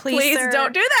 Please sir,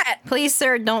 don't do that. Please,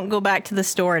 sir, don't go back to the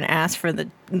store and ask for the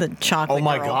chocolate Oh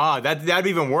my girl. God, that'd be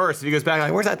even worse if he goes back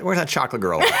like, where's that chocolate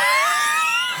girl?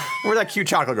 Where's that cute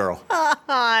chocolate girl?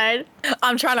 God.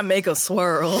 I'm trying to make a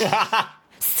swirl.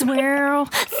 Swirl,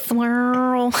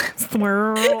 swirl,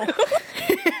 swirl.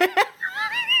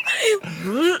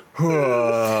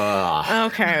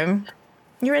 Okay.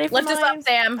 You ready for Lift us mine? up,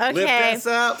 Sam. Okay. Lift us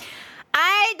up.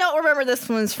 I don't remember this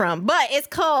one's from, but it's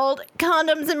called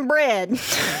Condoms and Bread.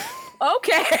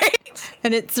 Okay.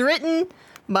 And it's written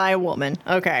by a woman.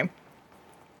 Okay.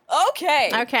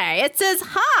 Okay. It says,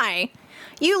 "Hi.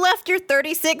 You left your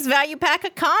 36 value pack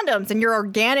of condoms and your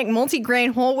organic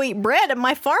multigrain whole wheat bread at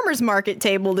my farmer's market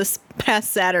table this past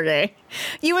Saturday.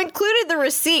 You included the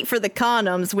receipt for the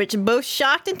condoms, which both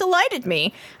shocked and delighted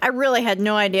me. I really had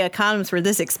no idea condoms were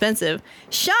this expensive.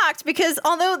 Shocked because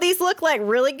although these look like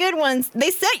really good ones,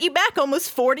 they set you back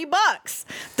almost $40.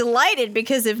 Delighted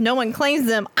because if no one claims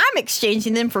them, I'm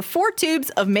exchanging them for 4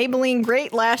 tubes of Maybelline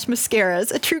Great Lash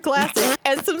Mascaras, a true classic,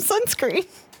 and some sunscreen."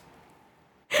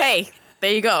 Hey,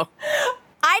 there you go.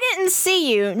 I didn't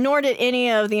see you, nor did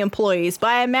any of the employees, but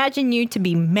I imagine you to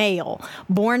be male,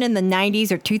 born in the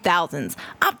 90s or 2000s,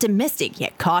 optimistic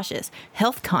yet cautious,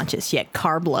 health conscious yet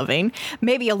carb loving.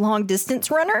 Maybe a long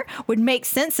distance runner would make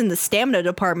sense in the stamina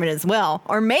department as well.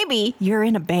 Or maybe you're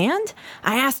in a band?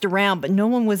 I asked around, but no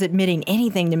one was admitting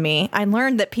anything to me. I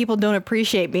learned that people don't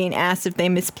appreciate being asked if they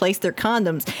misplaced their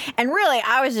condoms. And really,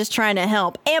 I was just trying to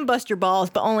help and bust your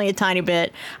balls, but only a tiny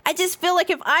bit. I just feel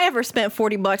like if I ever spent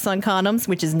 $40 on condoms,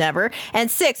 which is never, and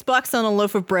 $6 on a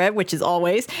loaf of bread, which is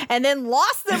always, and then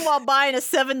lost them while buying a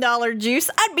 $7 juice,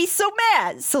 I'd be so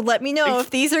mad. So let me know if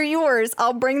these are yours.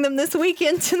 I'll bring them this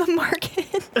weekend to the market.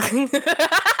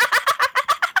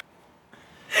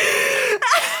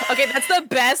 Okay, that's the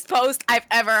best post I've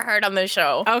ever heard on the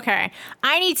show. Okay.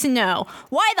 I need to know,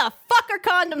 why the fuck are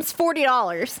condoms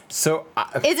 $40? So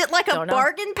Is it like a Don't know.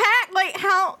 bargain pack? Like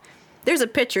how... There's a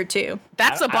picture too.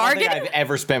 That's a I bargain. don't think I've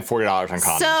ever spent $40 on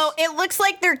condoms. So it looks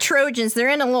like they're Trojans. They're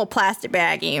in a little plastic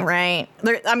baggie, right?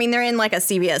 They're in like a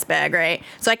CVS bag, right?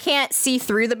 So I can't see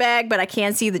through the bag, but I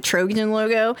can see the Trojan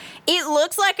logo. It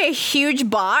looks like a huge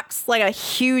box, like a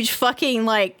huge fucking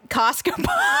like Costco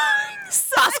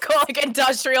box. Costco, like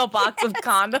industrial box of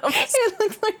condoms. It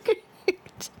looks like a huge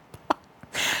box.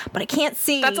 But I can't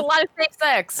see. That's a lot of safe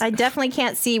sex. I definitely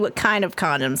can't see what kind of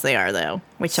condoms they are, though,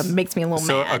 which makes me a little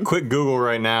So mad. a quick Google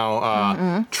right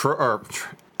now.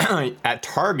 At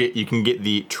Target, you can get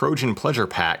the Trojan Pleasure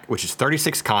Pack, which is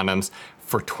 36 condoms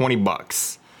for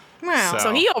 $20. Wow.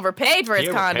 So he overpaid for his He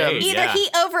overpaid.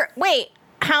 condoms. Either wait,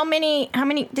 how many,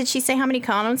 did she say how many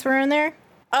condoms were in there?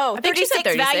 Oh, think she said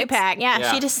 36 value 36. pack. Yeah,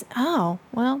 Yeah. she just,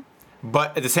 well.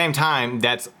 But at the same time,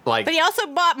 that's like... But he also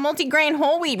bought multigrain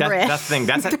whole wheat bread. That's the thing.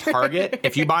 That's at Target.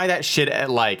 If you buy that shit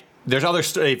at like... There's other...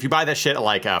 if you buy that shit at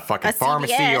like a fucking A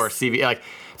pharmacy CVS. or CV... Like,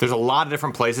 there's a lot of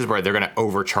different places where they're going to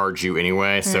overcharge you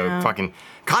anyway. So fucking...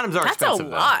 Condoms are That's a expensive,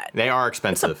 though. lot. They are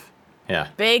expensive. Yeah.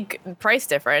 Big price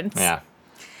difference. Yeah.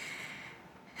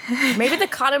 Maybe the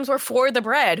condoms were for the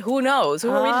bread. Who knows? Who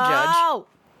are we to judge? Oh,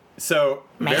 So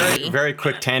very Maybe. very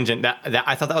quick tangent. That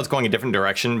I thought that was going a different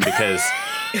direction because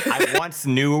I once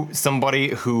knew somebody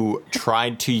who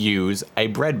tried to use a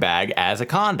bread bag as a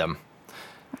condom.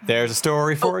 There's a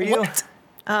story for you. What?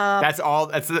 That's all.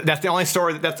 That's the only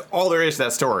story. That's all there is to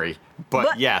that story. But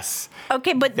But- yes,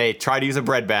 okay, but they tried to use a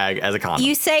bread bag as a condom.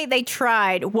 you say they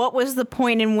tried. What was the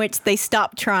point in which they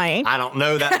stopped trying? I don't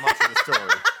know that much of the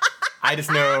story. I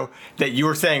just know that you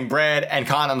were saying bread and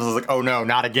condoms. I was like, oh no,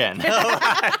 not again.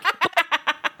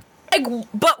 Like,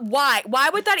 but why? Why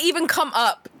would that even come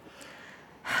up?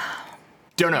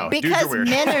 Don't know. Dudes are Because weird.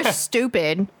 men are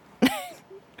stupid.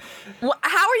 Well,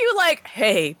 how are you like,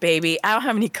 hey, baby, I don't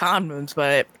have any condoms,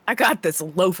 but I got this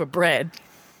loaf of bread.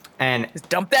 And Just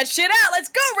dump that shit out. Let's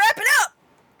go. Wrap it up.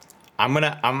 I'm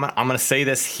gonna say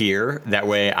this here. That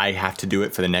way, I have to do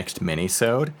it for the next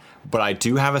mini-sode. But I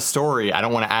do have a story. I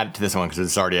don't want to add it to this one because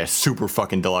it's already a super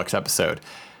fucking deluxe episode.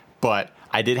 But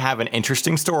I did have an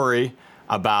interesting story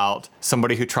about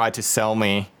somebody who tried to sell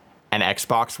me an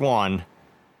Xbox One,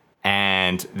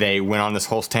 and they went on this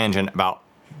whole tangent about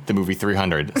the movie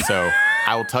 300. So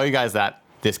I will tell you guys that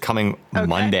this coming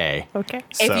Monday. Okay.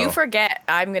 If So you forget,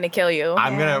 I'm going to kill you.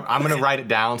 I'm gonna write it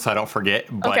down so I don't forget.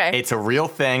 But Okay. it's a real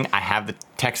thing. I have the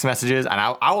text messages, and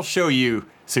I will show you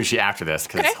Sushi after this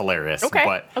because it's hilarious. Okay.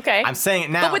 But Okay. I'm saying it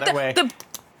now But with that way.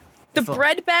 the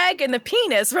bread bag and the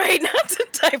penis, right? Not to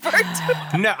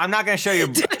divert. No, I'm not gonna show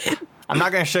you. I'm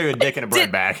not gonna show you a dick in a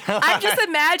bread bag. I'm just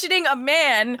imagining a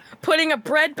man putting a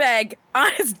bread bag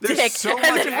on his There's dick so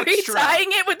and much then extra. retying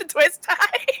it with the twist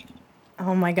tie.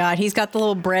 Oh my God, he's got the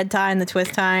little bread tie and the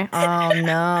twist tie. Oh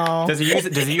no. Does he use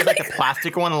like the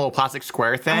plastic one, a little plastic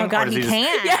square thing? Oh or God, does he just-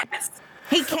 can't. Yes.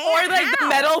 He can't. Or like the How?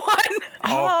 metal one.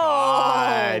 Oh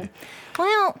God.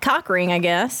 Well, cock ring, I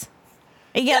guess.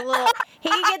 You get a little. He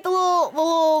can get the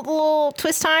little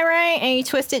twist tie right, and you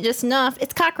twist it just enough.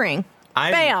 It's cock ring.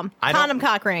 Bam, condom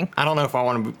cock ring. I don't know if I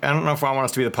want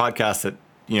us to be the podcast that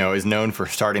is known for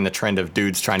starting the trend of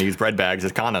dudes trying to use bread bags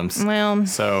as condoms. Well,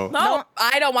 So No,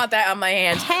 I don't want that on my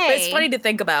hands. But it's Hey. funny to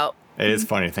think about. it is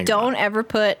funny to think. don't about. ever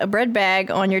put a bread bag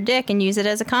on your dick and use it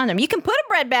as a condom. You can put a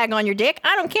bread bag on your dick.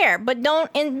 I don't care, but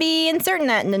don't be inserting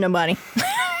that into nobody.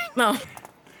 No.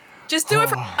 Just do it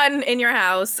for fun in your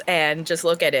house and just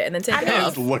look at it and then take it mean,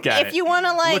 off. Just look at it. If you want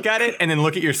to Look at it and then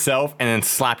look at yourself and then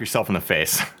slap yourself in the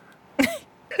face.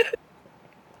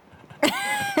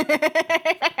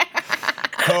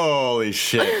 Holy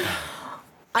shit.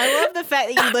 I love the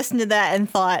fact that you listened to that and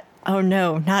thought, "Oh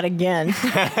no, not again."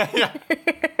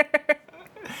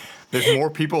 There's more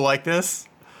people like this.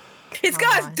 He's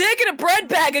got his dick in a bread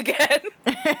bag again.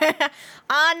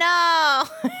 Oh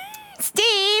no,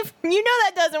 Steve, you know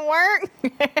that doesn't work.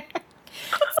 Steve,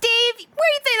 where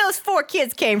do you think those 4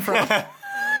 kids came from?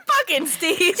 Fucking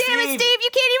Steve. Damn it, Steve, you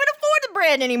can't even afford the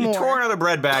bread anymore. You tore another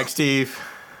bread bag, Steve.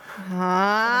 Oh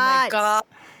my God.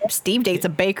 Steve dates a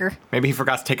baker. Maybe he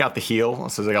forgot to take out the heel,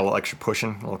 so they got a little extra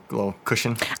pushing, a little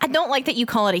cushion. I don't like that you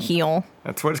call it a heel.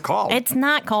 That's what it's called. It's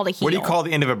not called a heel. What do you call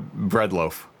the end of a bread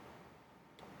loaf?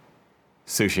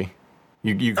 Sushi.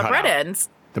 You The cut bread out. ends.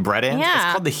 The bread ends? Yeah.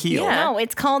 It's called the heel. Yeah. No,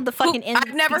 it's called the fucking end.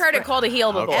 I've never heard it called a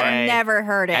heel before. Okay. I've never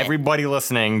heard it. Everybody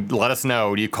listening, let us know.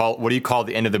 What do you call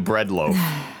the end of the bread loaf?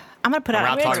 I'm gonna put We're out. not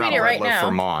gonna talking tweet about it bread right loaf now.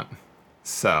 Vermont.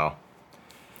 So,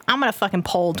 I'm gonna fucking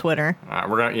poll Twitter.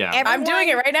 we're gonna I'm doing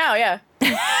it right now, yeah.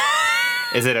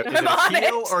 Is it a on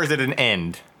heel it. or is it an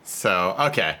end? So,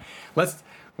 okay, let's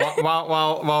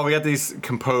while we got these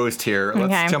composed here,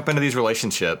 let's Okay. jump into these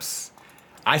relationships.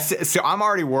 So I'm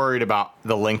already worried about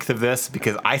the length of this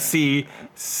because I see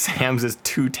Sam's as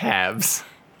 2 tabs.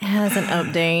 As an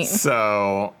update,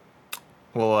 So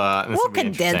we'll we'll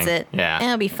condense it. Yeah.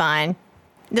 It'll be fine.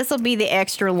 This will be the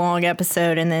extra long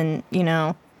episode, and then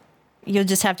you'll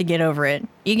just have to get over it.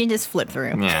 You can just flip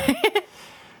through. Yeah.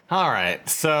 All right.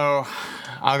 So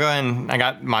I'll go ahead and I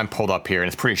got mine pulled up here, and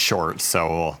it's pretty short.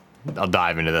 So I'll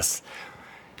dive into this.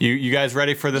 You guys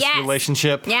ready for this Yes.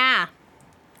 relationship? Yeah.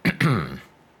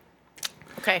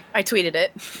 Okay, I tweeted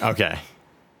it. Okay.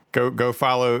 Go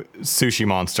follow Sushi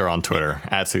Monster on Twitter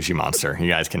at Sushi Monster. You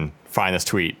guys can find this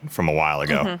tweet from a while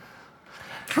ago.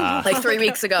 Like 3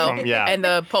 weeks ago. yeah. And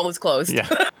the poll is closed. Yeah.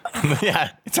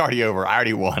 Yeah, it's already over. I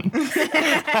already won.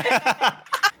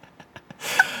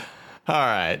 All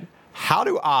right. How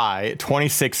do I,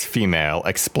 26 female,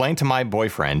 explain to my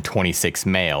boyfriend, 26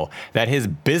 male, that his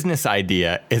business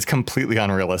idea is completely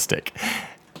unrealistic?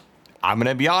 I'm going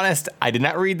to be honest, I did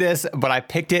not read this, but I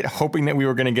picked it hoping that we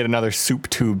were going to get another soup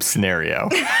tube scenario.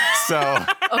 So,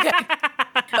 Okay.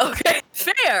 Okay.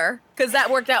 Fair. Because that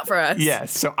worked out for us.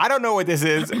 yes. So I don't know what this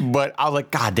is, but I was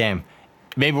like, God damn,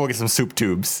 maybe we'll get some soup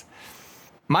tubes.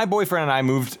 My boyfriend and I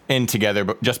moved in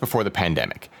together just before the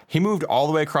pandemic. He moved all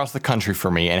the way across the country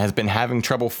for me and has been having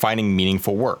trouble finding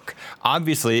meaningful work.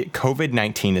 Obviously,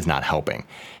 COVID-19 is not helping.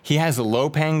 He has a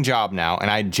low-paying job now, and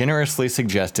I generously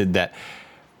suggested that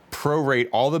prorate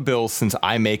all the bills since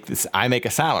I make a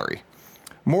salary.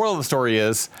 Moral of the story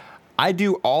is, I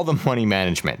do all the money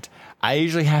management. I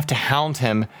usually have to hound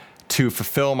him to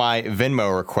fulfill my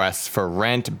Venmo requests for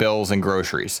rent, bills, and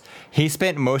groceries. He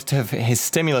spent most of his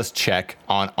stimulus check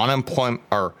on unemployment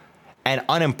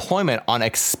on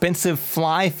expensive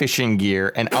fly fishing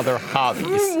gear and other hobbies.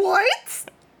 What?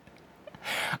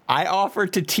 I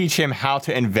offered to teach him how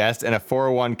to invest in a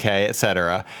 401k,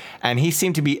 etc., and he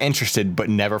seemed to be interested but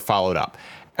never followed up.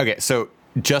 Okay, so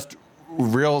just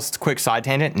real quick side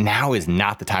tangent, now is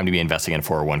not the time to be investing in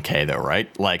 401k though,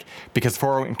 right? Like, because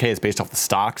 401k is based off the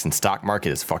stocks and stock market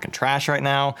is fucking trash right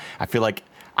now. I feel like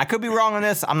I could be wrong on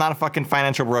this. I'm not a fucking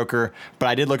financial broker, but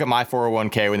I did look at my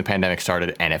 401k when the pandemic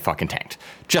started and it fucking tanked.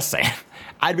 Just saying.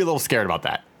 I'd be a little scared about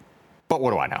that. But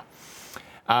what do I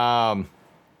know?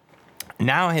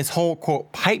 Now his whole,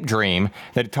 quote, pipe dream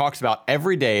that he talks about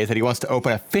every day is that he wants to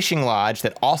open a fishing lodge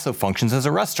that also functions as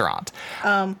a restaurant.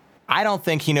 I don't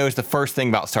think he knows the first thing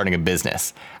about starting a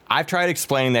business. I've tried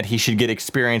explaining that he should get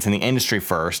experience in the industry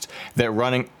first, that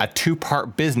running a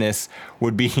 2-part business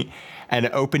would be an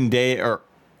open day, or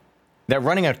that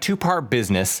running a 2-part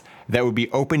business that would be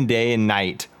open day and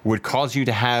night would cause you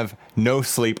to have no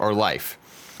sleep or life.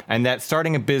 And that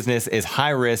starting a business is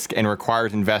high risk and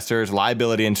requires investors,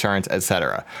 liability insurance,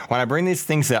 etc. When I bring these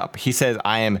things up, he says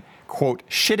I am, quote,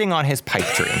 shitting on his pipe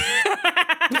dream.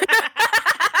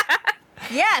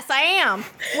 Yes, I am.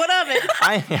 What of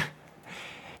it?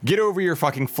 Get over your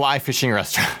fucking fly fishing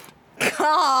restaurant.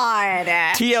 God.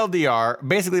 TLDR,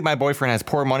 basically my boyfriend has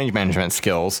poor money management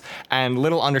skills and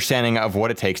little understanding of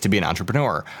what it takes to be an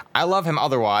entrepreneur. I love him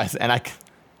otherwise, and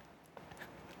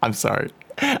I'm sorry.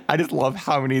 I just love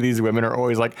how many of these women are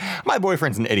always like, my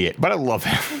boyfriend's an idiot, but I love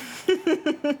him.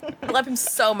 I love him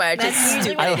so much. It's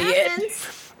stupid idiot.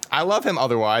 I love him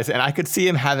otherwise, and I could see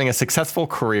him having a successful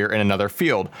career in another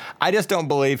field. I just don't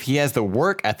believe he has the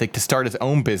work ethic to start his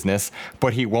own business,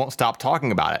 but he won't stop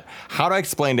talking about it. How do I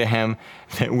explain to him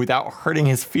that without hurting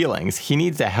his feelings, he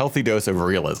needs a healthy dose of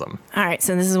realism? All right,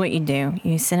 so this is what you do.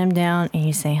 You sit him down and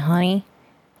you say, honey,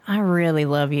 I really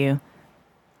love you,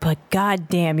 but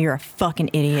goddamn, you're a fucking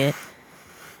idiot.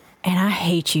 And I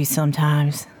hate you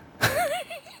sometimes.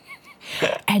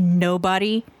 And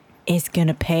nobody is going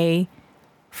to pay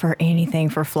for anything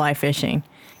for fly fishing.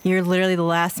 You're literally the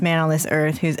last man on this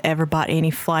earth who's ever bought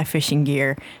any fly fishing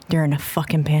gear during a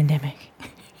fucking pandemic.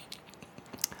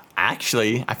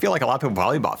 Actually, I feel like a lot of people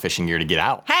probably bought fishing gear to get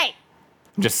out. Hey!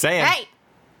 I'm just saying. Hey!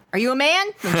 Are you a man?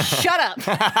 Then shut up.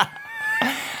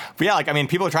 But yeah, like, I mean,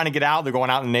 people are trying to get out. They're going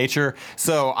out in nature.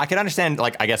 So I can understand,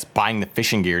 like, I guess buying the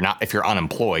fishing gear, not if you're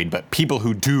unemployed, but people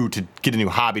who do to get a new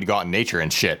hobby to go out in nature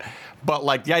and shit. But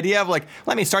like the idea of like,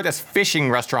 let me start this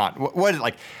fishing restaurant. What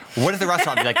is the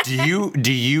restaurant be like?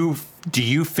 Do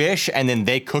you fish and then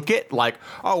they cook it? Like,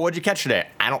 oh, what'd you catch today?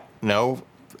 I don't know.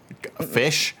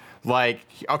 Fish. Like,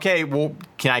 okay, well,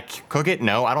 can I cook it?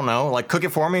 No, I don't know. Like, cook it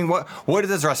for me. What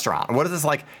is this restaurant? What is this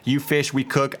like? You fish, we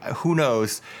cook. Who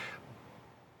knows?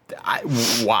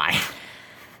 Why?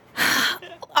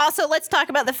 Also, let's talk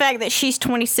about the fact that she's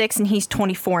 26 and he's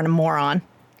 24 and a moron.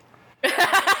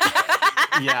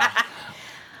 Yeah.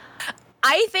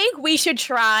 I think we should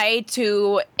try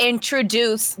to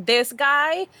introduce this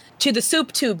guy to the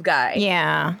soup tube guy.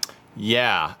 Yeah.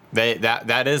 Yeah,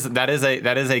 that is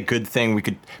a good thing. We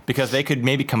could, because they could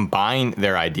maybe combine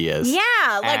their ideas.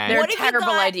 Yeah, like they're terrible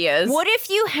ideas. What if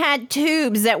you had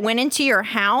tubes that went into your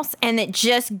house and that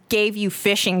just gave you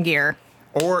fishing gear?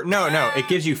 Or no, it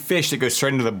gives you fish that goes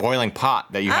straight into the boiling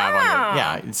pot that you have on your.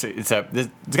 Yeah, there's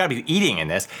got to be eating in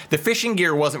this. The fishing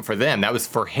gear wasn't for them; that was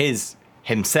for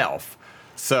himself.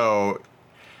 So.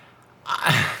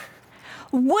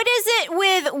 What is it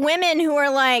with women who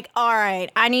are like, all right,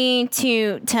 I need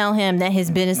to tell him that his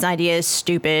business idea is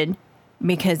stupid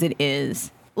because it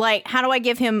is. Like, how do I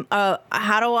give him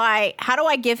how do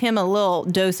I give him a little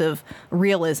dose of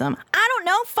realism? I don't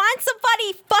know. Find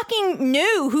somebody fucking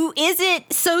new who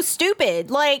isn't so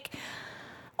stupid. Like,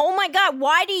 oh my God,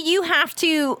 why do you have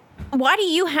to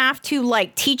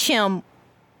like teach him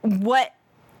what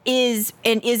is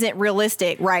and isn't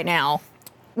realistic right now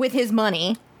with his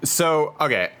money? So,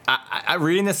 okay, I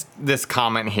reading this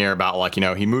comment here about, like, you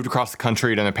know, he moved across the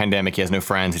country during the pandemic. He has no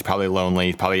friends. He's probably lonely.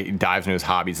 He probably dives into his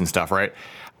hobbies and stuff, right?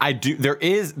 There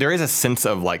is a sense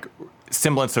of, like,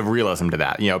 semblance of realism to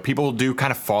that. You know, people do kind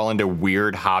of fall into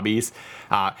weird hobbies.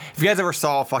 If you guys ever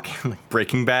saw fucking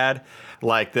Breaking Bad,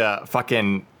 like the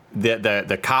fucking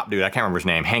the cop dude, I can't remember his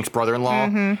name, Hank's brother-in-law.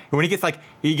 Mm-hmm. When he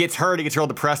gets hurt, he gets real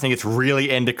depressed, and he gets really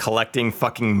into collecting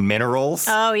fucking minerals.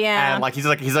 Oh yeah, and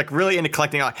he's really into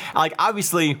collecting. Like,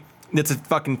 obviously, it's a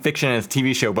fucking fiction and it's a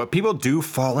TV show, but people do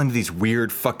fall into these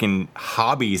weird fucking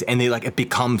hobbies, and it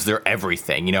becomes their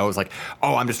everything. You know, it's like,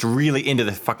 oh, I'm just really into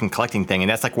the fucking collecting thing, and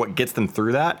that's like what gets them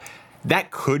through that. That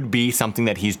could be something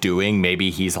that he's doing.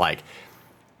 Maybe he's like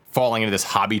falling into this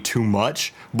hobby too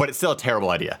much, but it's still a terrible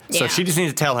idea. Yeah. So she just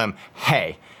needs to tell him,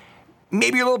 hey,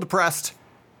 maybe you're a little depressed,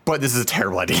 but this is a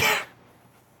terrible idea.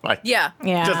 Like, Yeah.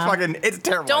 just fucking, it's a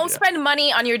terrible. Don't idea. spend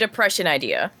money on your depression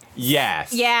idea.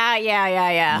 Yes. Yeah.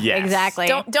 Yes. Exactly.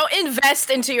 Don't invest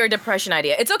into your depression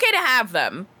idea. It's okay to have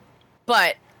them,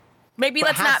 but maybe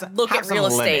let's not look at real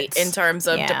estate in terms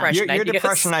of depression your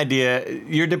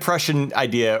ideas. depression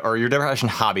idea or your depression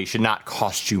hobby should not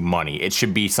cost you money. It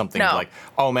should be something like,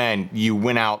 oh man, you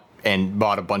went out and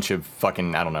bought a bunch of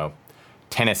fucking, I don't know,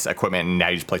 tennis equipment and now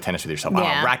you just play tennis with yourself.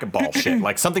 Yeah. Racquetball shit.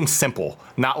 Like something simple,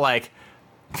 not like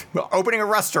opening a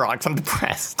restaurant because I'm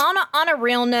depressed. On a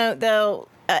real note, though,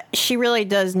 she really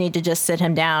does need to just sit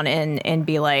him down and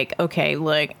be like, okay,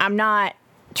 look, I'm not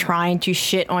trying to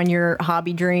shit on your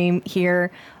hobby dream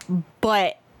here,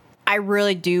 but I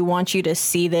really do want you to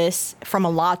see this from a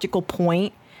logical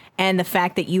point, and the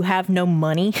fact that you have no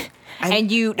money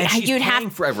and you'd paying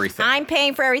for everything. I'm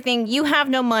paying for everything. You have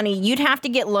no money. You'd have to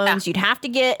get loans. You'd have to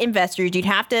get investors. You'd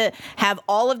have to have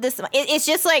all of this. It's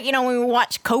just like, when we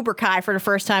watch Cobra Kai for the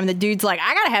first time, the dude's like,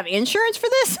 I gotta have insurance for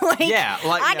this.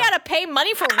 I gotta pay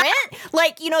money for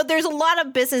rent. There's a lot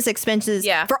of business expenses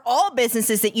for all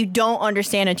businesses that you don't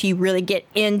understand until you really get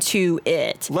into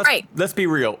it. Let's be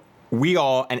real. We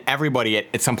all and everybody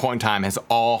at some point in time has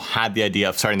all had the idea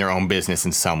of starting their own business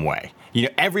in some way.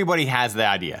 Everybody has the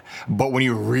idea. But when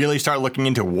you really start looking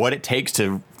into what it takes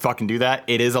to fucking do that,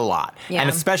 it is a lot. Yeah. And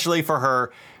especially for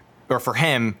her or for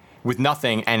him with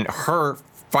nothing and her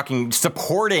fucking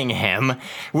supporting him,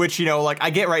 which, I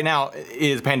get right now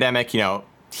is pandemic,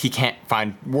 he can't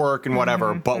find work and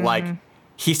whatever, but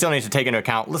he still needs to take into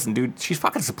account, listen, dude, she's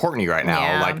fucking supporting you right now.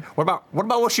 Yeah. Like, what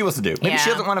about what she wants to do? Maybe she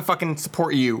doesn't want to fucking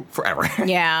support you forever.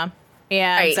 Yeah,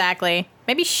 exactly.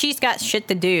 Maybe she's got shit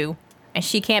to do, and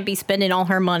she can't be spending all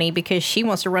her money because she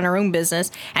wants to run her own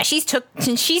business. And she's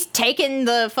taken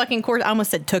the fucking course. I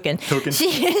almost said tooken.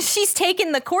 She's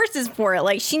taken the courses for it.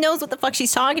 Like, she knows what the fuck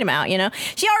she's talking about,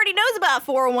 She already knows about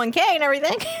 401k and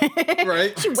everything.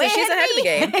 Right. She's ahead of the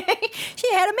game.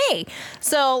 She's ahead of me.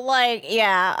 So,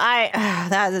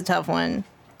 that was a tough one.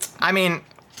 I mean,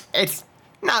 it's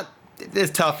not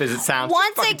as tough as it sounds.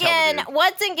 Once again,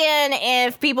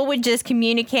 if people would just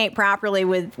communicate properly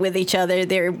with each other,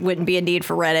 there wouldn't be a need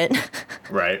for Reddit.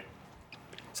 Right.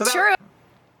 So true.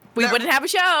 We wouldn't have a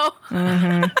show.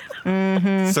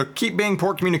 So keep being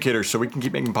poor communicators so we can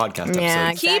keep making podcast episodes.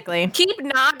 Yeah, exactly. Keep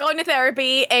not going to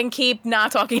therapy and keep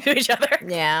not talking to each other.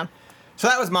 Yeah. So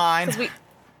that was mine.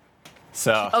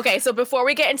 Okay, so before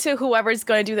we get into whoever's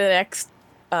going to do the next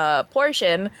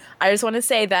portion, I just want to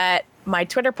say that my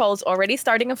Twitter poll is already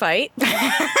starting a fight.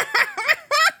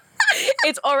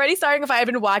 It's already starting a fight. I've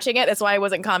been watching it. That's why I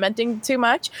wasn't commenting too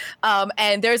much.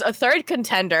 And there's a third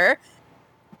contender.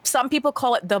 Some people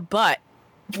call it the butt,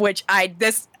 which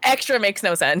this extra makes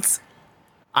no sense.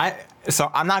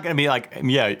 So I'm not going to be like,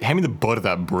 hand me the butt of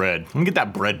that bread. Let me get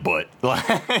that bread butt.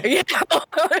 Get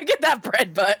that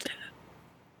bread butt.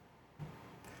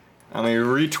 Let me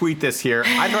retweet this here.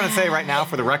 I just want to say right now,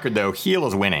 for the record, though, heel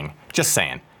is winning. Just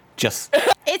saying. It's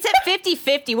at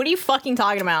 50-50. What are you fucking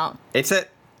talking about? It's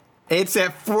at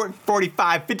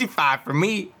 45-55 for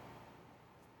me.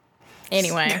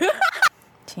 Anyway.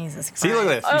 Jesus Christ. See, look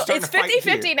at this. It's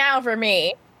 50-50 now for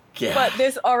me. Yeah. But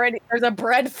there's a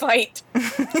bread fight.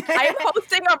 I'm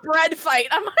hosting a bread fight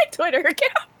on my Twitter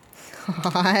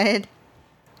account. God.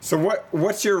 So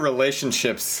what's your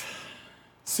relationships,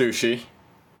 Sushi?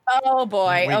 Oh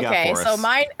boy. Okay. So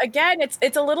mine, again, it's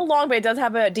a little long, but it does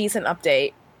have a decent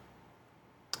update.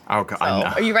 Oh God! So,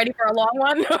 are you ready for a long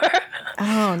one?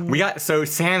 So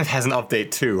Sam has an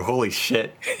update too. Holy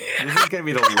shit! This is gonna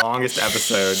be the longest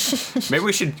episode. Maybe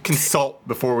we should consult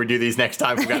before we do these next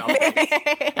time. We got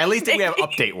at least we have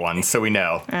update ones, so we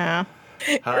know.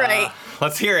 Right.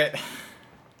 Let's hear it.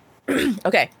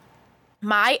 Okay.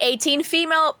 My 18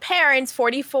 female parents,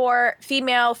 44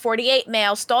 female, 48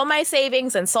 male, stole my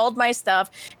savings and sold my stuff,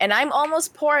 and I'm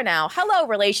almost poor now. Hello,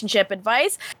 relationship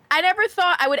advice. I never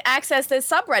thought I would access this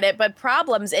subreddit, but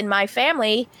problems in my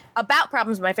family,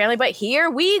 but here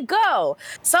we go.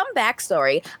 Some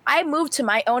backstory. I moved to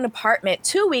my own apartment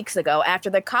 2 weeks ago after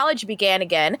the college began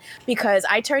again because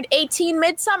I turned 18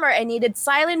 midsummer and needed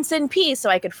silence and peace so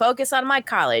I could focus on my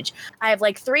college. I have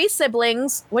 3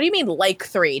 siblings. What do you mean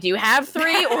 3? Do you have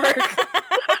 3 or...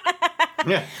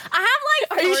 Yeah. I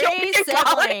have 3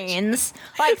 siblings.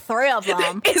 3 of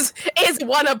them. Is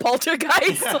one a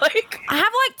poltergeist? I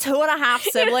have 2.5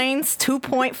 siblings,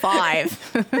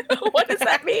 2.5. What does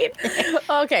that mean?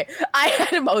 Okay. I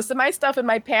had most of my stuff in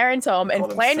my parents' home and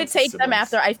planned to take them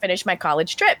after I finished my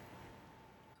college trip.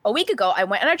 A week ago, I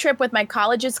went on a trip with my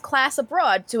college's class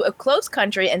abroad to a close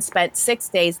country and spent 6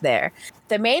 days there.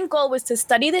 The main goal was to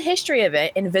study the history of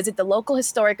it and visit the local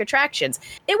historic attractions.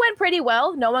 It went pretty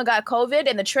well. No one got COVID,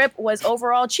 and the trip was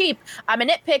overall cheap. I'm a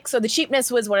nitpick, so the cheapness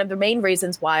was one of the main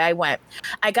reasons why I went.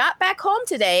 I got back home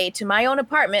today to my own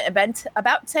apartment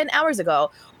about 10 hours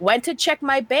ago, went to check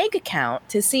my bank account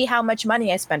to see how much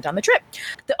money I spent on the trip.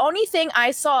 The only thing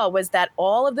I saw was that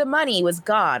all of the money was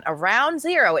gone, around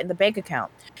zero in the bank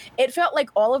account. It felt like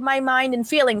all of my mind and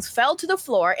feelings fell to the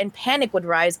floor and panic would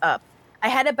rise up. I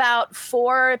had about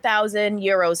 4,000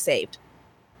 euros saved.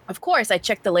 Of course, I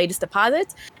checked the latest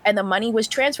deposits and the money was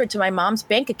transferred to my mom's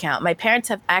bank account. My parents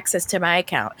have access to my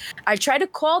account. I tried to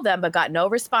call them but got no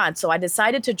response, so I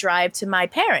decided to drive to my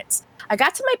parents. I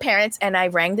got to my parents and I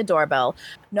rang the doorbell.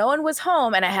 No one was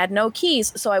home and I had no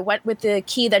keys, so I went with the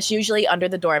key that's usually under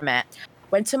the doormat.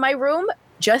 Went to my room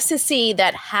just to see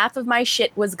that half of my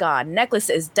shit was gone.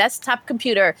 Necklaces, desktop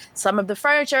computer, some of the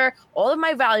furniture, all of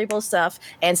my valuable stuff,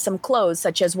 and some clothes,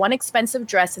 such as one expensive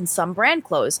dress and some brand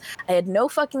clothes. I had no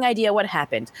fucking idea what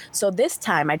happened. So this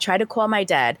time I tried to call my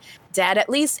dad. Dad at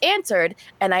least answered,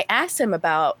 and I asked him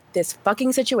about this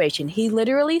fucking situation. He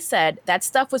literally said, that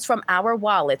stuff was from our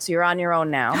wallets. You're on your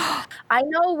own now. I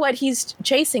know what he's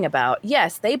chasing about.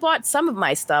 Yes, they bought some of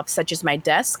my stuff, such as my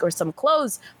desk or some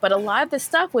clothes, but a lot of the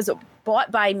stuff was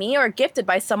bought by me or gifted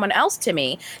by someone else to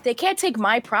me. They can't take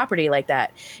my property like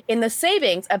that. In the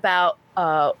savings, about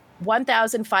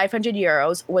 1,500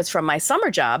 euros was from my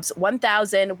summer jobs.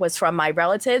 1,000 was from my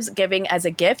relatives giving as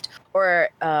a gift or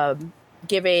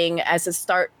giving as the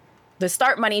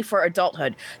start money for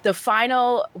adulthood. The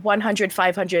final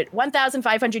 1,500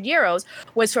 euros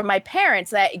was from my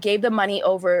parents that gave the money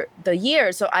over the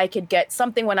years so I could get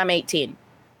something when I'm 18.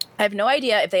 I have no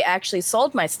idea if they actually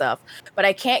sold my stuff, but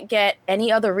I can't get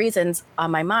any other reasons on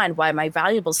my mind why my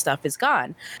valuable stuff is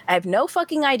gone. I have no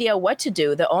fucking idea what to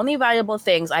do. The only valuable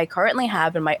things I currently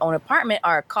have in my own apartment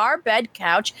are a car, bed,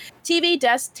 couch, TV,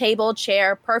 desk, table,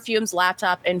 chair, perfumes,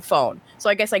 laptop, and phone. So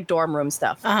I guess like dorm room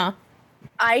stuff. Uh-huh.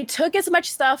 I took as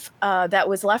much stuff that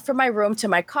was left from my room to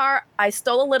my car. I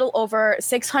stole a little over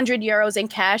 600 euros in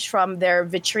cash from their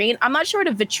vitrine. I'm not sure what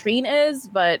a vitrine is,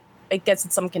 but it gets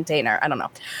in some container. I don't know.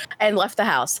 And left the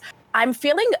house. I'm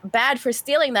feeling bad for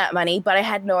stealing that money, but I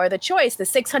had no other choice. The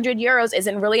 600 euros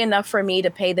isn't really enough for me to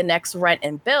pay the next rent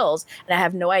and bills, and I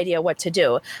have no idea what to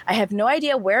do. I have no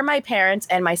idea where my parents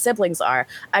and my siblings are.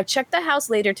 I checked the house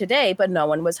later today, but no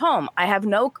one was home. I have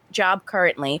no job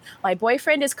currently. My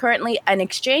boyfriend is currently an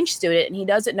exchange student, and he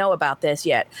doesn't know about this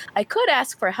yet. I could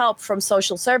ask for help from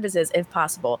social services if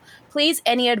possible. Please,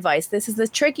 any advice? This is the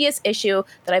trickiest issue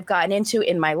that I've gotten into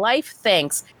in my life.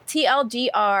 Thanks.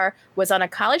 TLDR, was on a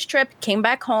college trip, came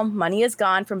back home, money is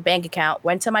gone from bank account,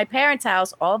 went to my parents'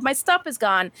 house, all of my stuff is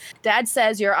gone. Dad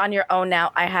says, you're on your own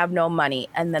now, I have no money.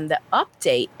 And then the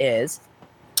update is,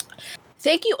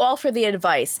 thank you all for the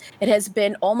advice. It has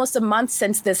been almost a month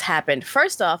since this happened.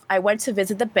 First off, I went to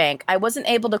visit the bank. I wasn't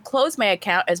able to close my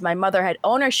account as my mother had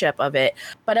ownership of it,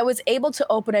 but I was able to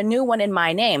open a new one in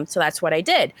my name, so that's what I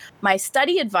did. My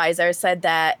study advisor said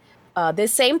that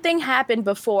this same thing happened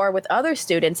before with other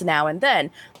students now and then.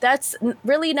 That's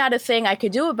really not a thing I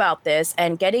could do about this,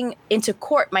 and getting into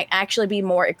court might actually be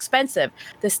more expensive.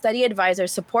 The study advisor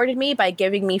supported me by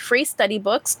giving me free study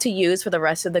books to use for the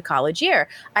rest of the college year.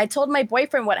 I told my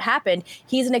boyfriend what happened.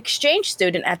 He's an exchange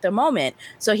student at the moment,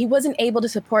 so he wasn't able to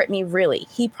support me really.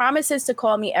 He promises to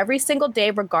call me every single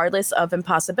day regardless of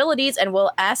impossibilities, and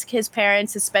will ask his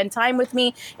parents to spend time with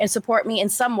me and support me in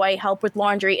some way, help with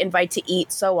laundry, invite to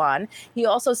eat, so on. He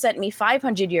also sent me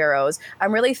 500 euros.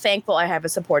 I'm really thankful I have a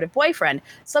supportive boyfriend.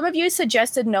 Some of you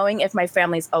suggested knowing if my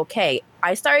family's okay.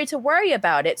 I started to worry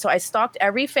about it, so I stalked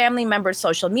every family member's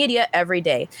social media every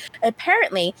day.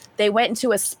 Apparently, they went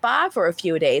into a spa for a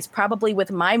few days, probably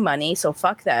with my money, so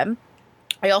fuck them.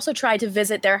 I also tried to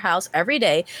visit their house every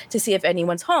day to see if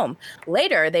anyone's home.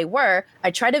 Later, they were. I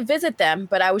tried to visit them,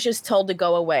 but I was just told to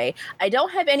go away. I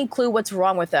don't have any clue what's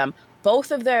wrong with them.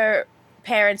 Both of their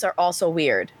parents are also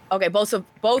weird. Okay, both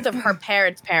of her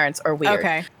parents are weird.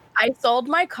 Okay. I sold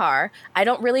my car. I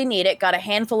don't really need it. Got a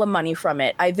handful of money from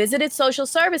it. I visited social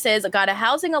services. Got a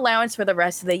housing allowance for the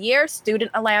rest of the year, student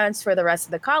allowance for the rest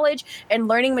of the college, and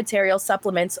learning material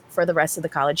supplements for the rest of the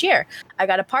college year. I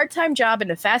got a part-time job in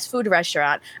a fast food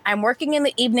restaurant. I'm working in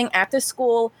the evening after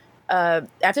school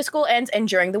ends and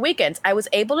during the weekends. I was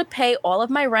able to pay all of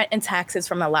my rent and taxes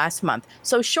from the last month.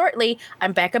 So shortly,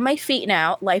 I'm back on my feet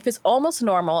now. Life is almost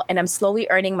normal, and I'm slowly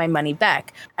earning my money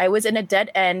back. I was in a dead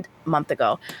end a month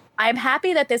ago. I'm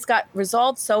happy that this got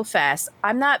resolved so fast.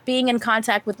 I'm not being in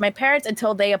contact with my parents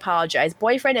until they apologize.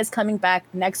 Boyfriend is coming back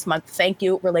next month. Thank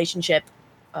you, relationship,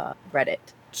 Reddit.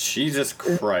 Jesus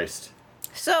Christ.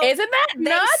 So isn't that they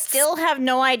nuts? still have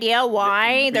no idea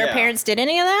why their parents did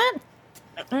any of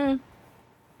that?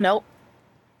 Nope.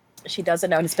 She doesn't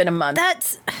know. It's been a month. I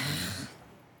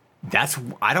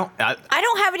don't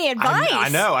have any advice. I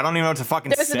know. I don't even know what to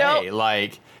fucking say.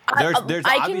 There's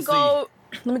I obviously, can go.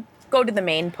 Let me go to the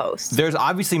main post. There's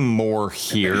obviously more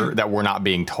here that we're not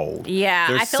being told. Yeah,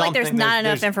 I feel like there's not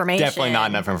enough information. Definitely not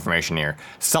enough information here.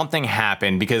 Something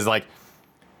happened because, like,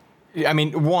 I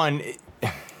mean, one,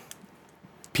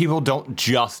 people don't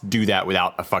just do that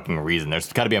without a fucking reason.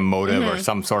 There's got to be a motive or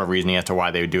some sort of reasoning as to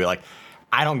why they would do it. Like,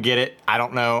 I don't get it. I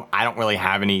don't know. I don't really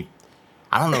have any.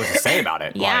 I don't know what to say about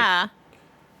it. Yeah. Like,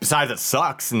 besides, it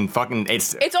sucks and fucking.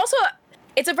 It's also.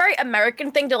 It's a very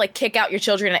American thing to like kick out your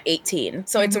children at 18.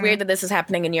 So it's weird that this is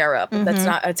happening in Europe. That's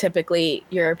not a typically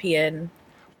European.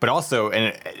 But also,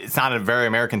 and it's not a very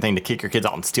American thing to kick your kids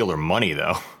out and steal their money,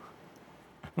 though.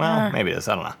 Well, maybe it is.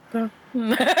 I don't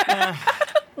know.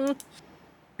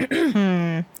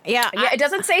 Yeah. It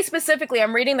doesn't say specifically.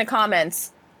 I'm reading the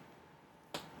comments.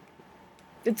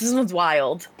 This one's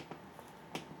wild.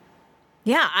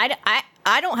 Yeah,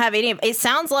 I don't have any. It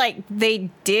sounds like they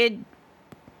did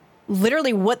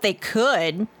literally what they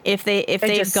could if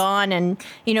they've gone and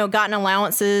gotten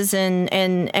allowances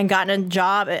and gotten a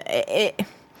job. I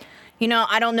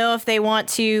don't know if they want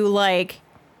to like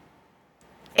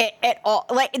it at all.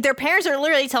 Like their parents are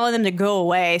literally telling them to go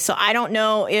away. So I don't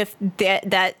know if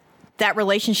that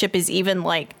relationship is even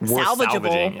like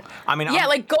salvageable. I mean,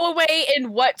 like go away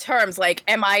in what terms? Like,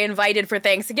 am I invited for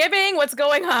Thanksgiving? What's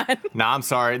going on? No, I'm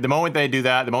sorry. The moment they do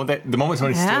that, the moment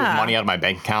somebody steals money out of my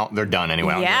bank account, they're done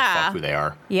anyway. I don't give a fuck who they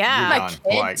are. Yeah.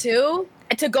 My kid too?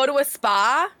 To go to a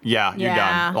spa? Yeah, you're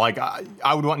done. Like,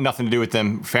 I would want nothing to do with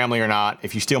them, family or not.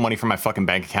 If you steal money from my fucking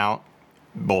bank account,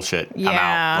 bullshit. I'm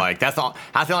out. Like, that's the only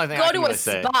thing I can really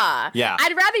say. Go to a spa. Yeah.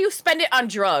 I'd rather you spend it on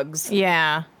drugs.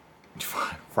 Yeah.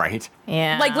 Right?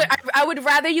 Yeah. Like, I would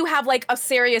rather you have, like, a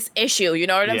serious issue. You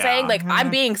know what I'm saying? Like, I'm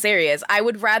being serious. I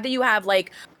would rather you have,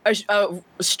 like, a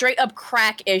straight-up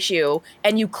crack issue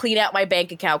and you clean out my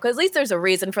bank account. Because at least there's a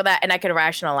reason for that, and I can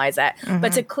rationalize that.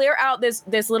 But to clear out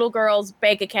this little girl's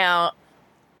bank account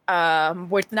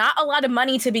with not a lot of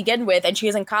money to begin with, and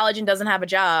she's in college and doesn't have a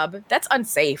job, that's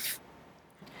unsafe.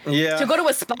 Yeah. To go to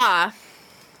a spa.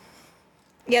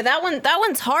 Yeah, that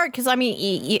one's hard because I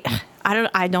mean,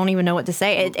 I don't even know what to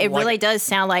say. It really does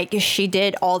sound like she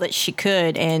did all that she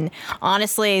could, and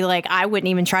honestly, like I wouldn't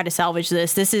even try to salvage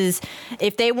this. This is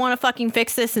if they want to fucking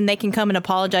fix this, and they can come and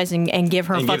apologize and give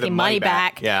her fucking money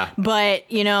back. Yeah. But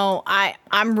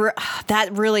that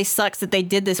really sucks that they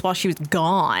did this while she was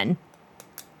gone.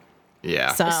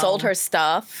 Yeah. So. Sold her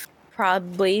stuff,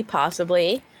 possibly.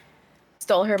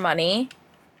 Stole her money.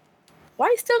 Why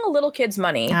are you stealing a little kid's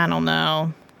money? I don't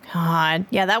know. God.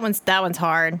 Yeah, that one's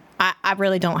hard. I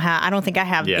really don't have. I don't think I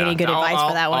have any good advice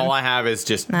for that one. All I have is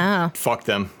just fuck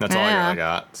them. That's all I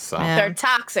got. So. Yeah. They're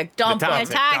toxic. Dump them. They're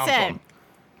toxic.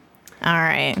 All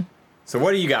right. So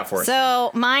what do you got for us? So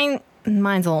mine's a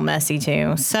little messy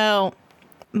too. So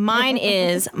mine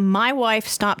is my wife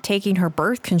stopped taking her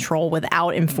birth control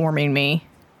without informing me.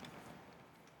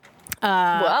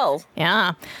 Well.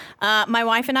 Yeah. My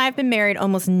wife and I have been married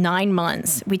almost 9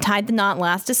 months. We tied the knot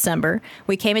last December.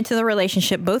 We came into the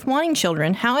relationship both wanting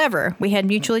children. However, we had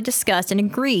mutually discussed and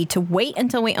agreed to wait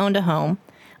until we owned a home.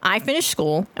 I finished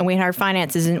school, and we had our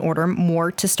finances in order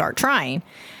more to start trying.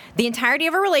 The entirety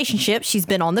of our relationship, she's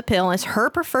been on the pill as her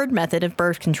preferred method of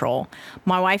birth control.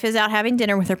 My wife is out having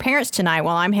dinner with her parents tonight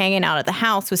while I'm hanging out at the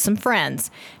house with some friends.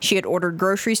 She had ordered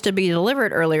groceries to be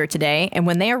delivered earlier today, and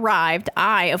when they arrived,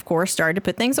 I, of course, started to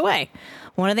put things away.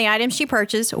 One of the items she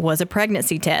purchased was a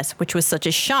pregnancy test, which was such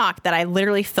a shock that I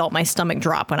literally felt my stomach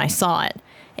drop when I saw it.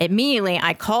 Immediately,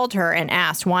 I called her and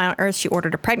asked why on earth she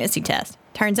ordered a pregnancy test.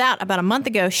 Turns out, about a month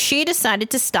ago, she decided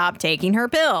to stop taking her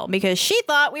pill because she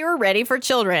thought we were ready for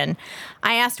children.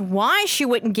 I asked why she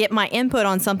wouldn't get my input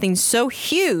on something so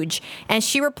huge, and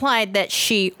she replied that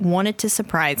she wanted to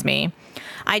surprise me.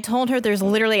 I told her there's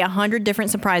literally 100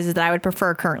 different surprises that I would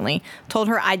prefer currently. Told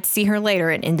her I'd see her later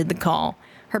and ended the call.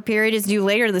 Her period is due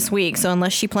later this week, so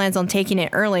unless she plans on taking it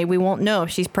early, we won't know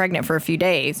if she's pregnant for a few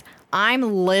days. I'm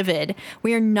livid.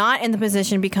 We are not in the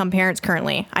position to become parents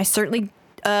currently. I certainly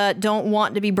don't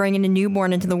want to be bringing a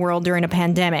newborn into the world during a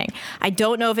pandemic. I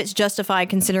don't know if it's justified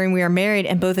considering we are married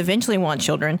and both eventually want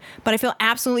children, but I feel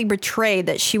absolutely betrayed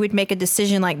that she would make a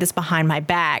decision like this behind my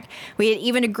back. We had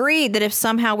even agreed that if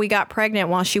somehow we got pregnant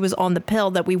while she was on the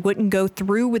pill, that we wouldn't go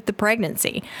through with the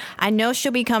pregnancy. I know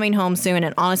she'll be coming home soon,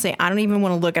 and honestly, I don't even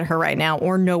want to look at her right now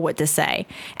or know what to say.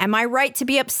 Am I right to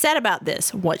be upset about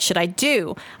this? What should I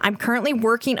do? I'm currently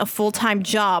working a full-time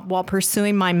job while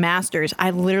pursuing my master's.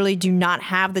 I literally do not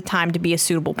have the time to be a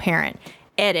suitable parent.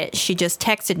 Edit. She just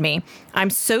texted me. I'm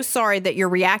so sorry that you're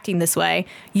reacting this way.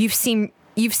 You've seemed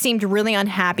really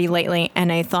unhappy lately,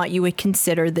 and I thought you would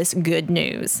consider this good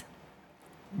news.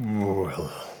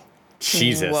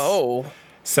 Jesus. Whoa.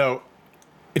 So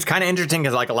it's kind of interesting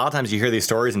because like a lot of times you hear these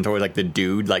stories and it's always like the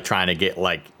dude like trying to get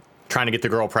the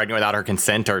girl pregnant without her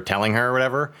consent or telling her or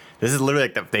whatever. This is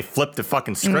literally like they flipped the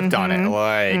fucking script on it.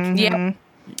 Like, Yeah.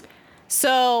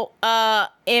 So,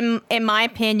 in my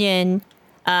opinion,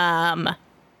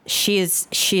 she is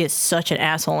such an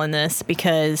asshole in this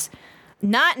because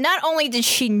not only did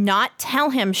she not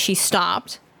tell him she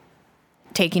stopped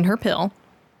taking her pill,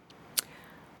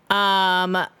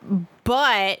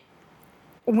 but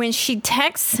when she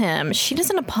texts him, she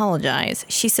doesn't apologize.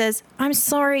 She says, "I'm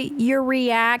sorry, you're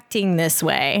reacting this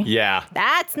way." yeah.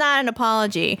 That's not an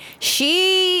apology.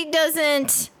 She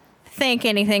doesn't think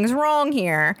anything's wrong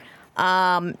here.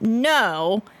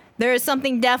 No, there is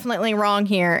something definitely wrong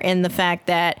here in the fact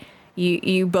that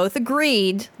you both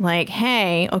agreed, like,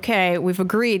 hey, okay, we've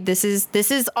agreed. This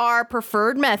is our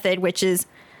preferred method, which is,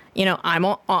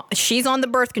 she's on the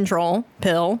birth control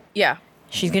pill. Yeah.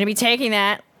 She's going to be taking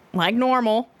that like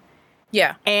normal.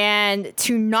 Yeah. And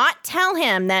to not tell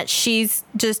him that she's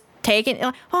just taking,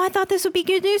 I thought this would be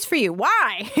good news for you.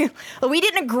 Why? We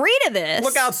didn't agree to this.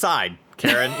 Look outside,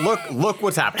 Karen. Look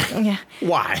what's happening. Yeah.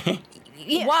 Why?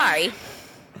 Yeah. Why?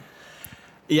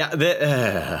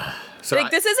 Yeah. So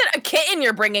Like, this isn't a kitten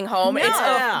you're bringing home. No, It's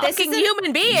a this fucking isn't-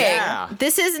 human being. yeah.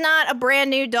 This is not a brand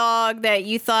new dog that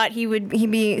you thought he'd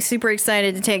be super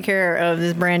excited to take care of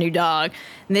this brand new dog.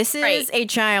 This is Right. a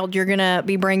child you're going to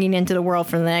be bringing into the world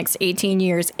for the next 18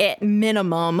 years at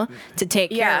minimum to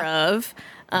take care of.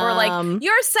 Or like,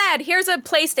 you're sad. Here's a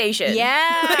PlayStation.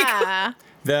 Yeah.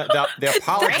 The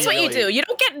apology. That's what you really- do. You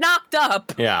don't get knocked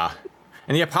up. Yeah.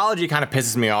 And the apology kind of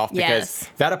pisses me off because Yes.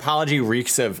 that apology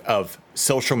reeks of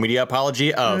social media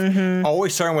apology of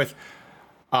always starting with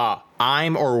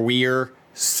I'm or we're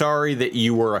sorry that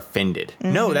you were offended.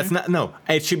 No, that's not. No,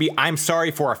 it should be I'm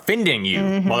sorry for offending you,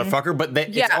 motherfucker. But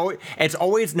it's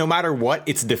always no matter what,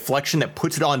 it's deflection that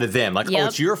puts it onto them. Like, Yep. oh,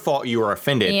 it's your fault you were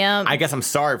offended. Yep. I guess I'm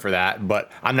sorry for that,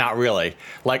 but I'm not really.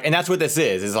 Like, and that's what this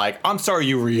is. Is like I'm sorry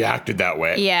you reacted that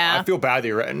way. Yeah. I feel bad that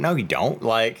you. No, you don't.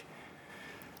 Like.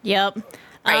 Yep.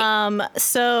 Right.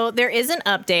 So there is an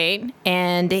update,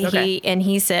 and Okay.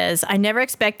 he says, I never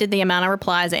expected the amount of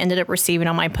replies I ended up receiving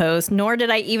on my post, nor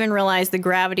did I even realize the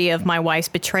gravity of my wife's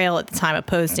betrayal at the time of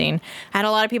posting. I had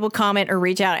a lot of people comment or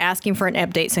reach out asking for an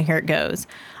update, so here it goes.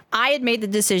 I had made the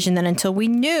decision that until we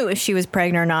knew if she was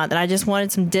pregnant or not, that I just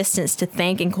wanted some distance to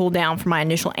think and cool down from my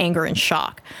initial anger and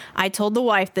shock. I told the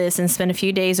wife this and spent a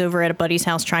few days over at a buddy's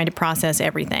house trying to process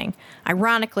everything.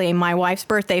 Ironically, my wife's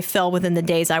birthday fell within the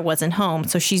days I wasn't home,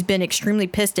 so she's been extremely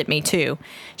pissed at me too.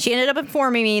 She ended up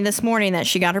informing me this morning that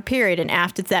she got her period and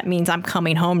asked if that means I'm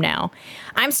coming home now.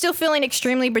 I'm still feeling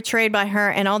extremely betrayed by her,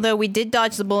 and although we did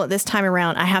dodge the bullet this time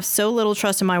around, I have so little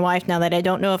trust in my wife now that I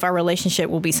don't know if our relationship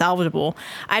will be salvageable.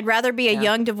 I'd rather be a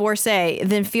young divorcee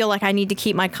than feel like I need to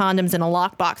keep my condoms in a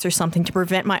lockbox or something to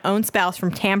prevent my own spouse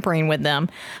from tampering with them.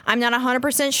 I'm not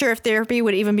 100% sure if therapy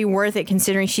would even be worth it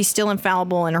considering she's still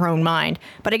infallible in her own mind.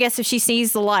 But I guess if she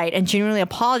sees the light and genuinely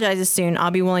apologizes soon,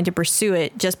 I'll be willing to pursue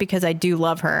it just because I do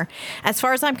love her. As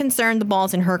far as I'm concerned, the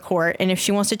ball's in her court, and if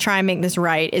she wants to try and make this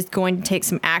right, it's going to take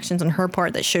some actions on her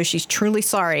part that show she's truly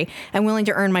sorry and willing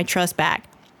to earn my trust back.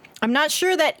 I'm not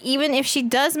sure that even if she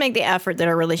does make the effort that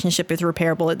our relationship is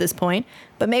repairable at this point,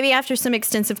 but maybe after some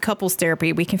extensive couples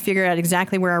therapy, we can figure out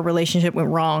exactly where our relationship went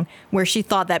wrong, where she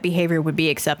thought that behavior would be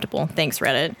acceptable. Thanks,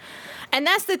 Reddit. And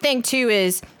that's the thing too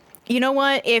is, you know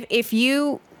what? If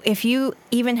you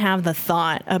even have the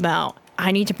thought about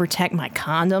I need to protect my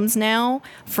condoms now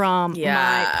from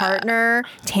my partner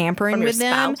tampering From your with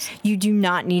them, spouse. you do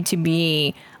not need to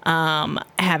be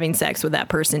having sex with that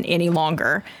person any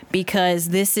longer, because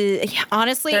this is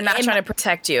honestly, They're not trying to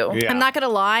protect you. Yeah. I'm not gonna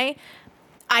lie,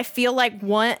 I feel like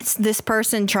once this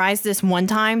person tries this one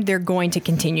time, they're going to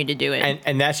continue to do it.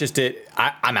 And that's just it.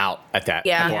 I'm out at that.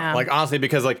 Yeah. point. Yeah. Like honestly,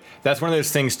 because like that's one of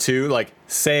those things too. Like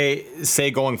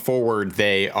say going forward,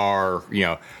 they are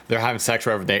they're having sex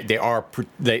or whatever.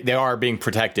 They are being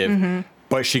protective.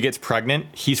 but she gets pregnant,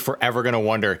 he's forever gonna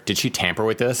wonder, did she tamper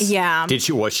with this? Yeah.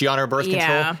 Was she on her birth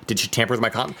Yeah. control? Did she tamper with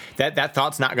my condom? That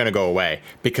thought's not gonna go away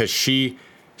because she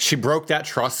broke that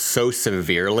trust so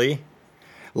severely.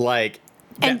 Like,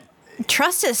 And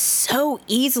trust is so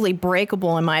easily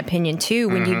breakable, in my opinion, too,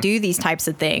 when you do these types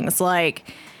of things. Like,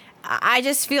 I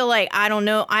just feel like, I don't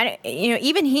know.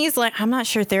 Even he's like, I'm not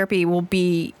sure therapy will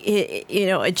be,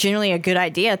 generally a good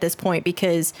idea at this point,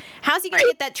 because how's he going to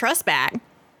get that trust back?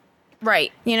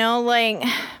 Right. Like,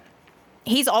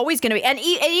 he's always going to be. And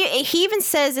he even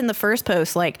says in the first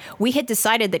post, like, we had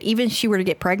decided that even if she were to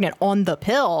get pregnant on the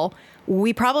pill,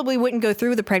 we probably wouldn't go through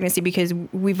with the pregnancy because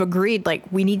we've agreed, like,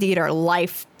 we need to get our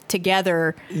life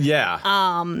together. yeah.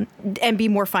 And be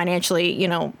more financially,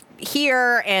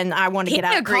 here, and I want to get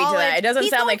out of college. He agreed to that. It doesn't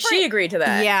sound like she agreed to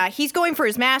that. Yeah, he's going for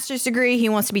his master's degree. He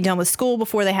wants to be done with school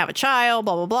before they have a child,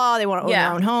 blah, blah, blah. They want to own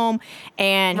their own home.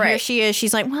 And here she is.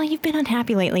 She's like, well, you've been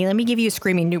unhappy lately. Let me give you a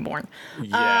screaming newborn.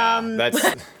 Yeah.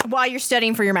 That's While you're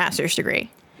studying for your master's degree.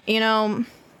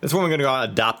 that's when we're gonna go out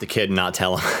and adopt the kid and not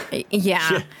tell him.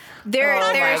 Yeah.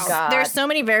 There's so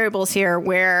many variables here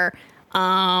where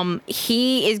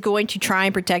he is going to try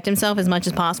and protect himself as much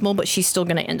as possible, but she's still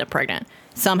going to end up pregnant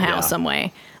somehow, some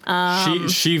way.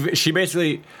 She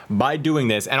basically, by doing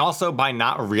this, and also by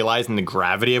not realizing the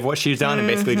gravity of what she's done, and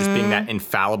basically just being that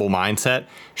infallible mindset,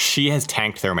 she has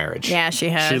tanked their marriage. Yeah, she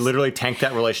has. She literally tanked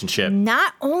that relationship.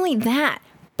 Not only that,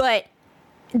 but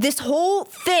this whole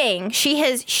thing, she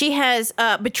has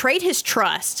betrayed his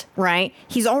trust, right?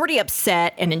 He's already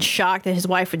upset and in shock that his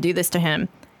wife would do this to him.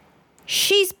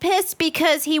 She's pissed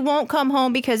because he won't come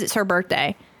home because it's her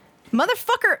birthday.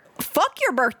 Motherfucker, fuck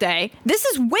your birthday. This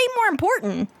is way more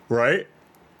important. Right?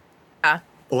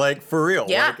 Like, for real.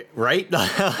 Yeah. Like, right?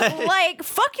 Like,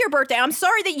 fuck your birthday. I'm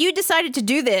sorry that you decided to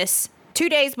do this 2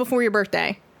 days before your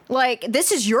birthday. Like,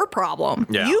 this is your problem.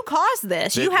 Yeah. You caused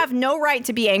this. You have no right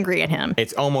to be angry at him.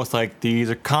 It's almost like these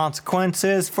are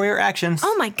consequences for your actions.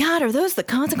 Oh my God, are those the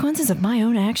consequences of my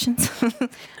own actions?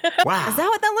 Wow. Is that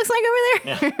what that looks like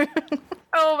over there?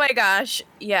 Oh my gosh.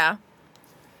 Yeah.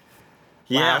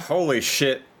 Yeah, Wow. holy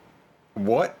shit.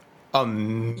 What a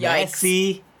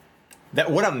messy...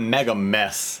 What a mega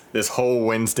mess this whole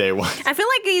Wednesday was. I feel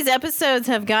like these episodes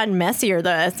have gotten messier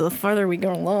the farther we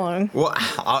go along. Well,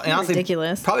 and honestly,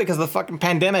 ridiculous. Probably because of the fucking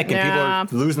pandemic and people are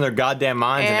losing their goddamn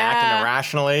minds and acting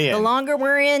irrationally. The And, longer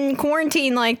we're in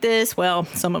quarantine like this, well,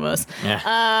 some of us,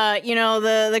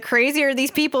 the crazier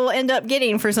these people end up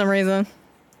getting for some reason.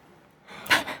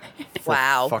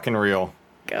 Wow. fucking real.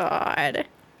 God.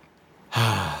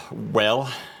 Well,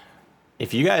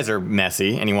 if you guys are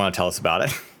messy and you want to tell us about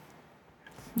it,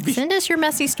 Send us your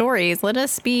messy stories. Let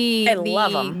us be I the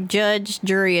love 'em. judge,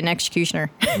 jury, and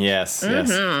executioner. yes.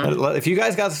 If you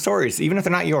guys got stories, even if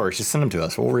they're not yours, just send them to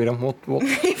us. We'll read them. We'll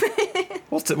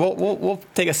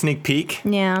take a sneak peek.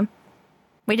 Yeah.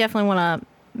 We definitely want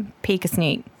to peek a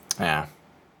sneak. Yeah.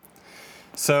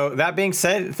 So that being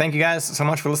said, thank you guys so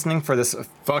much for listening for this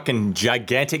fucking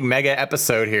gigantic mega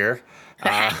episode here.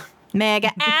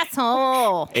 Mega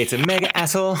asshole. It's a mega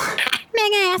asshole.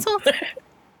 Mega asshole.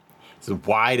 It's as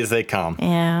wide as they come.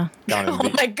 Yeah. Don't even Oh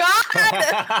my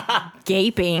God.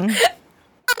 Gaping.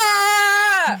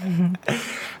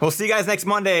 We'll see you guys next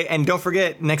Monday, and don't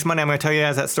forget, next Monday I'm going to tell you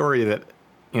guys that story that,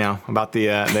 about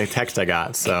the text I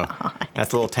got. So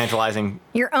that's a little tantalizing.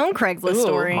 Your own Craigslist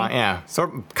story.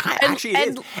 So actually,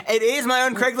 it is my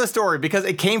own Craigslist story because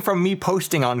it came from me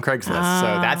posting on Craigslist. So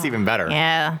that's even better.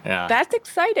 Yeah. That's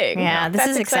exciting. Yeah, this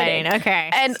That's is exciting.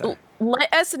 Okay. And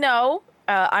let us know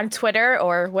on Twitter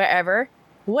or wherever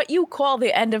what you call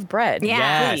the end of bread. Yeah.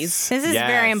 Yes. Please. This is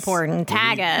very Yes. important.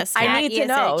 Tag us. I need to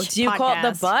know. ESH Do you call it the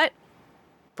podcast. butt,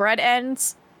 bread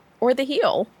ends, or the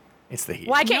heel? It's the heat.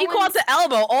 Why can't No you call it one's- the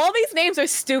elbow? All these names are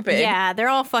stupid. Yeah, they're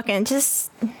all fucking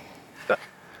just.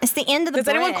 It's the end of the Does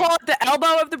bread. anyone call it the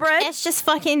elbow of the bread? It's just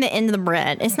fucking the end of the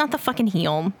bread. It's not the fucking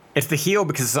heel. It's the heel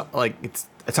because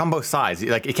it's on both sides.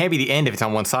 Like it can't be the end if it's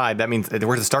on one side. That means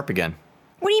where's the start begin?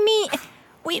 What do you mean?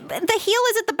 The heel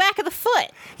is at the back of the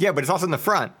foot. Yeah, but it's also in the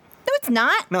front. No, it's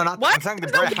not. No, not What? I'm talking the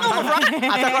There's no bread. heel in the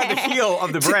front. I'm talking about the heel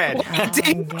of the bread.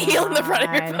 Heel in the front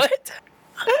of your God. foot.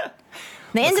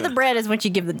 The end of the bread is what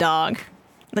you give the dog.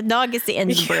 The dog gets the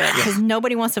end of the bread because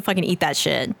nobody wants to fucking eat that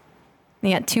shit.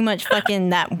 They got too much fucking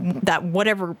that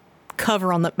whatever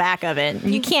cover on the back of it.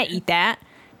 You can't eat that.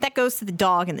 That goes to the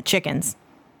dog and the chickens.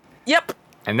 Yep.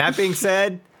 And that being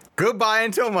said, goodbye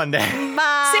until Monday.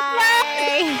 Bye.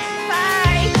 Bye.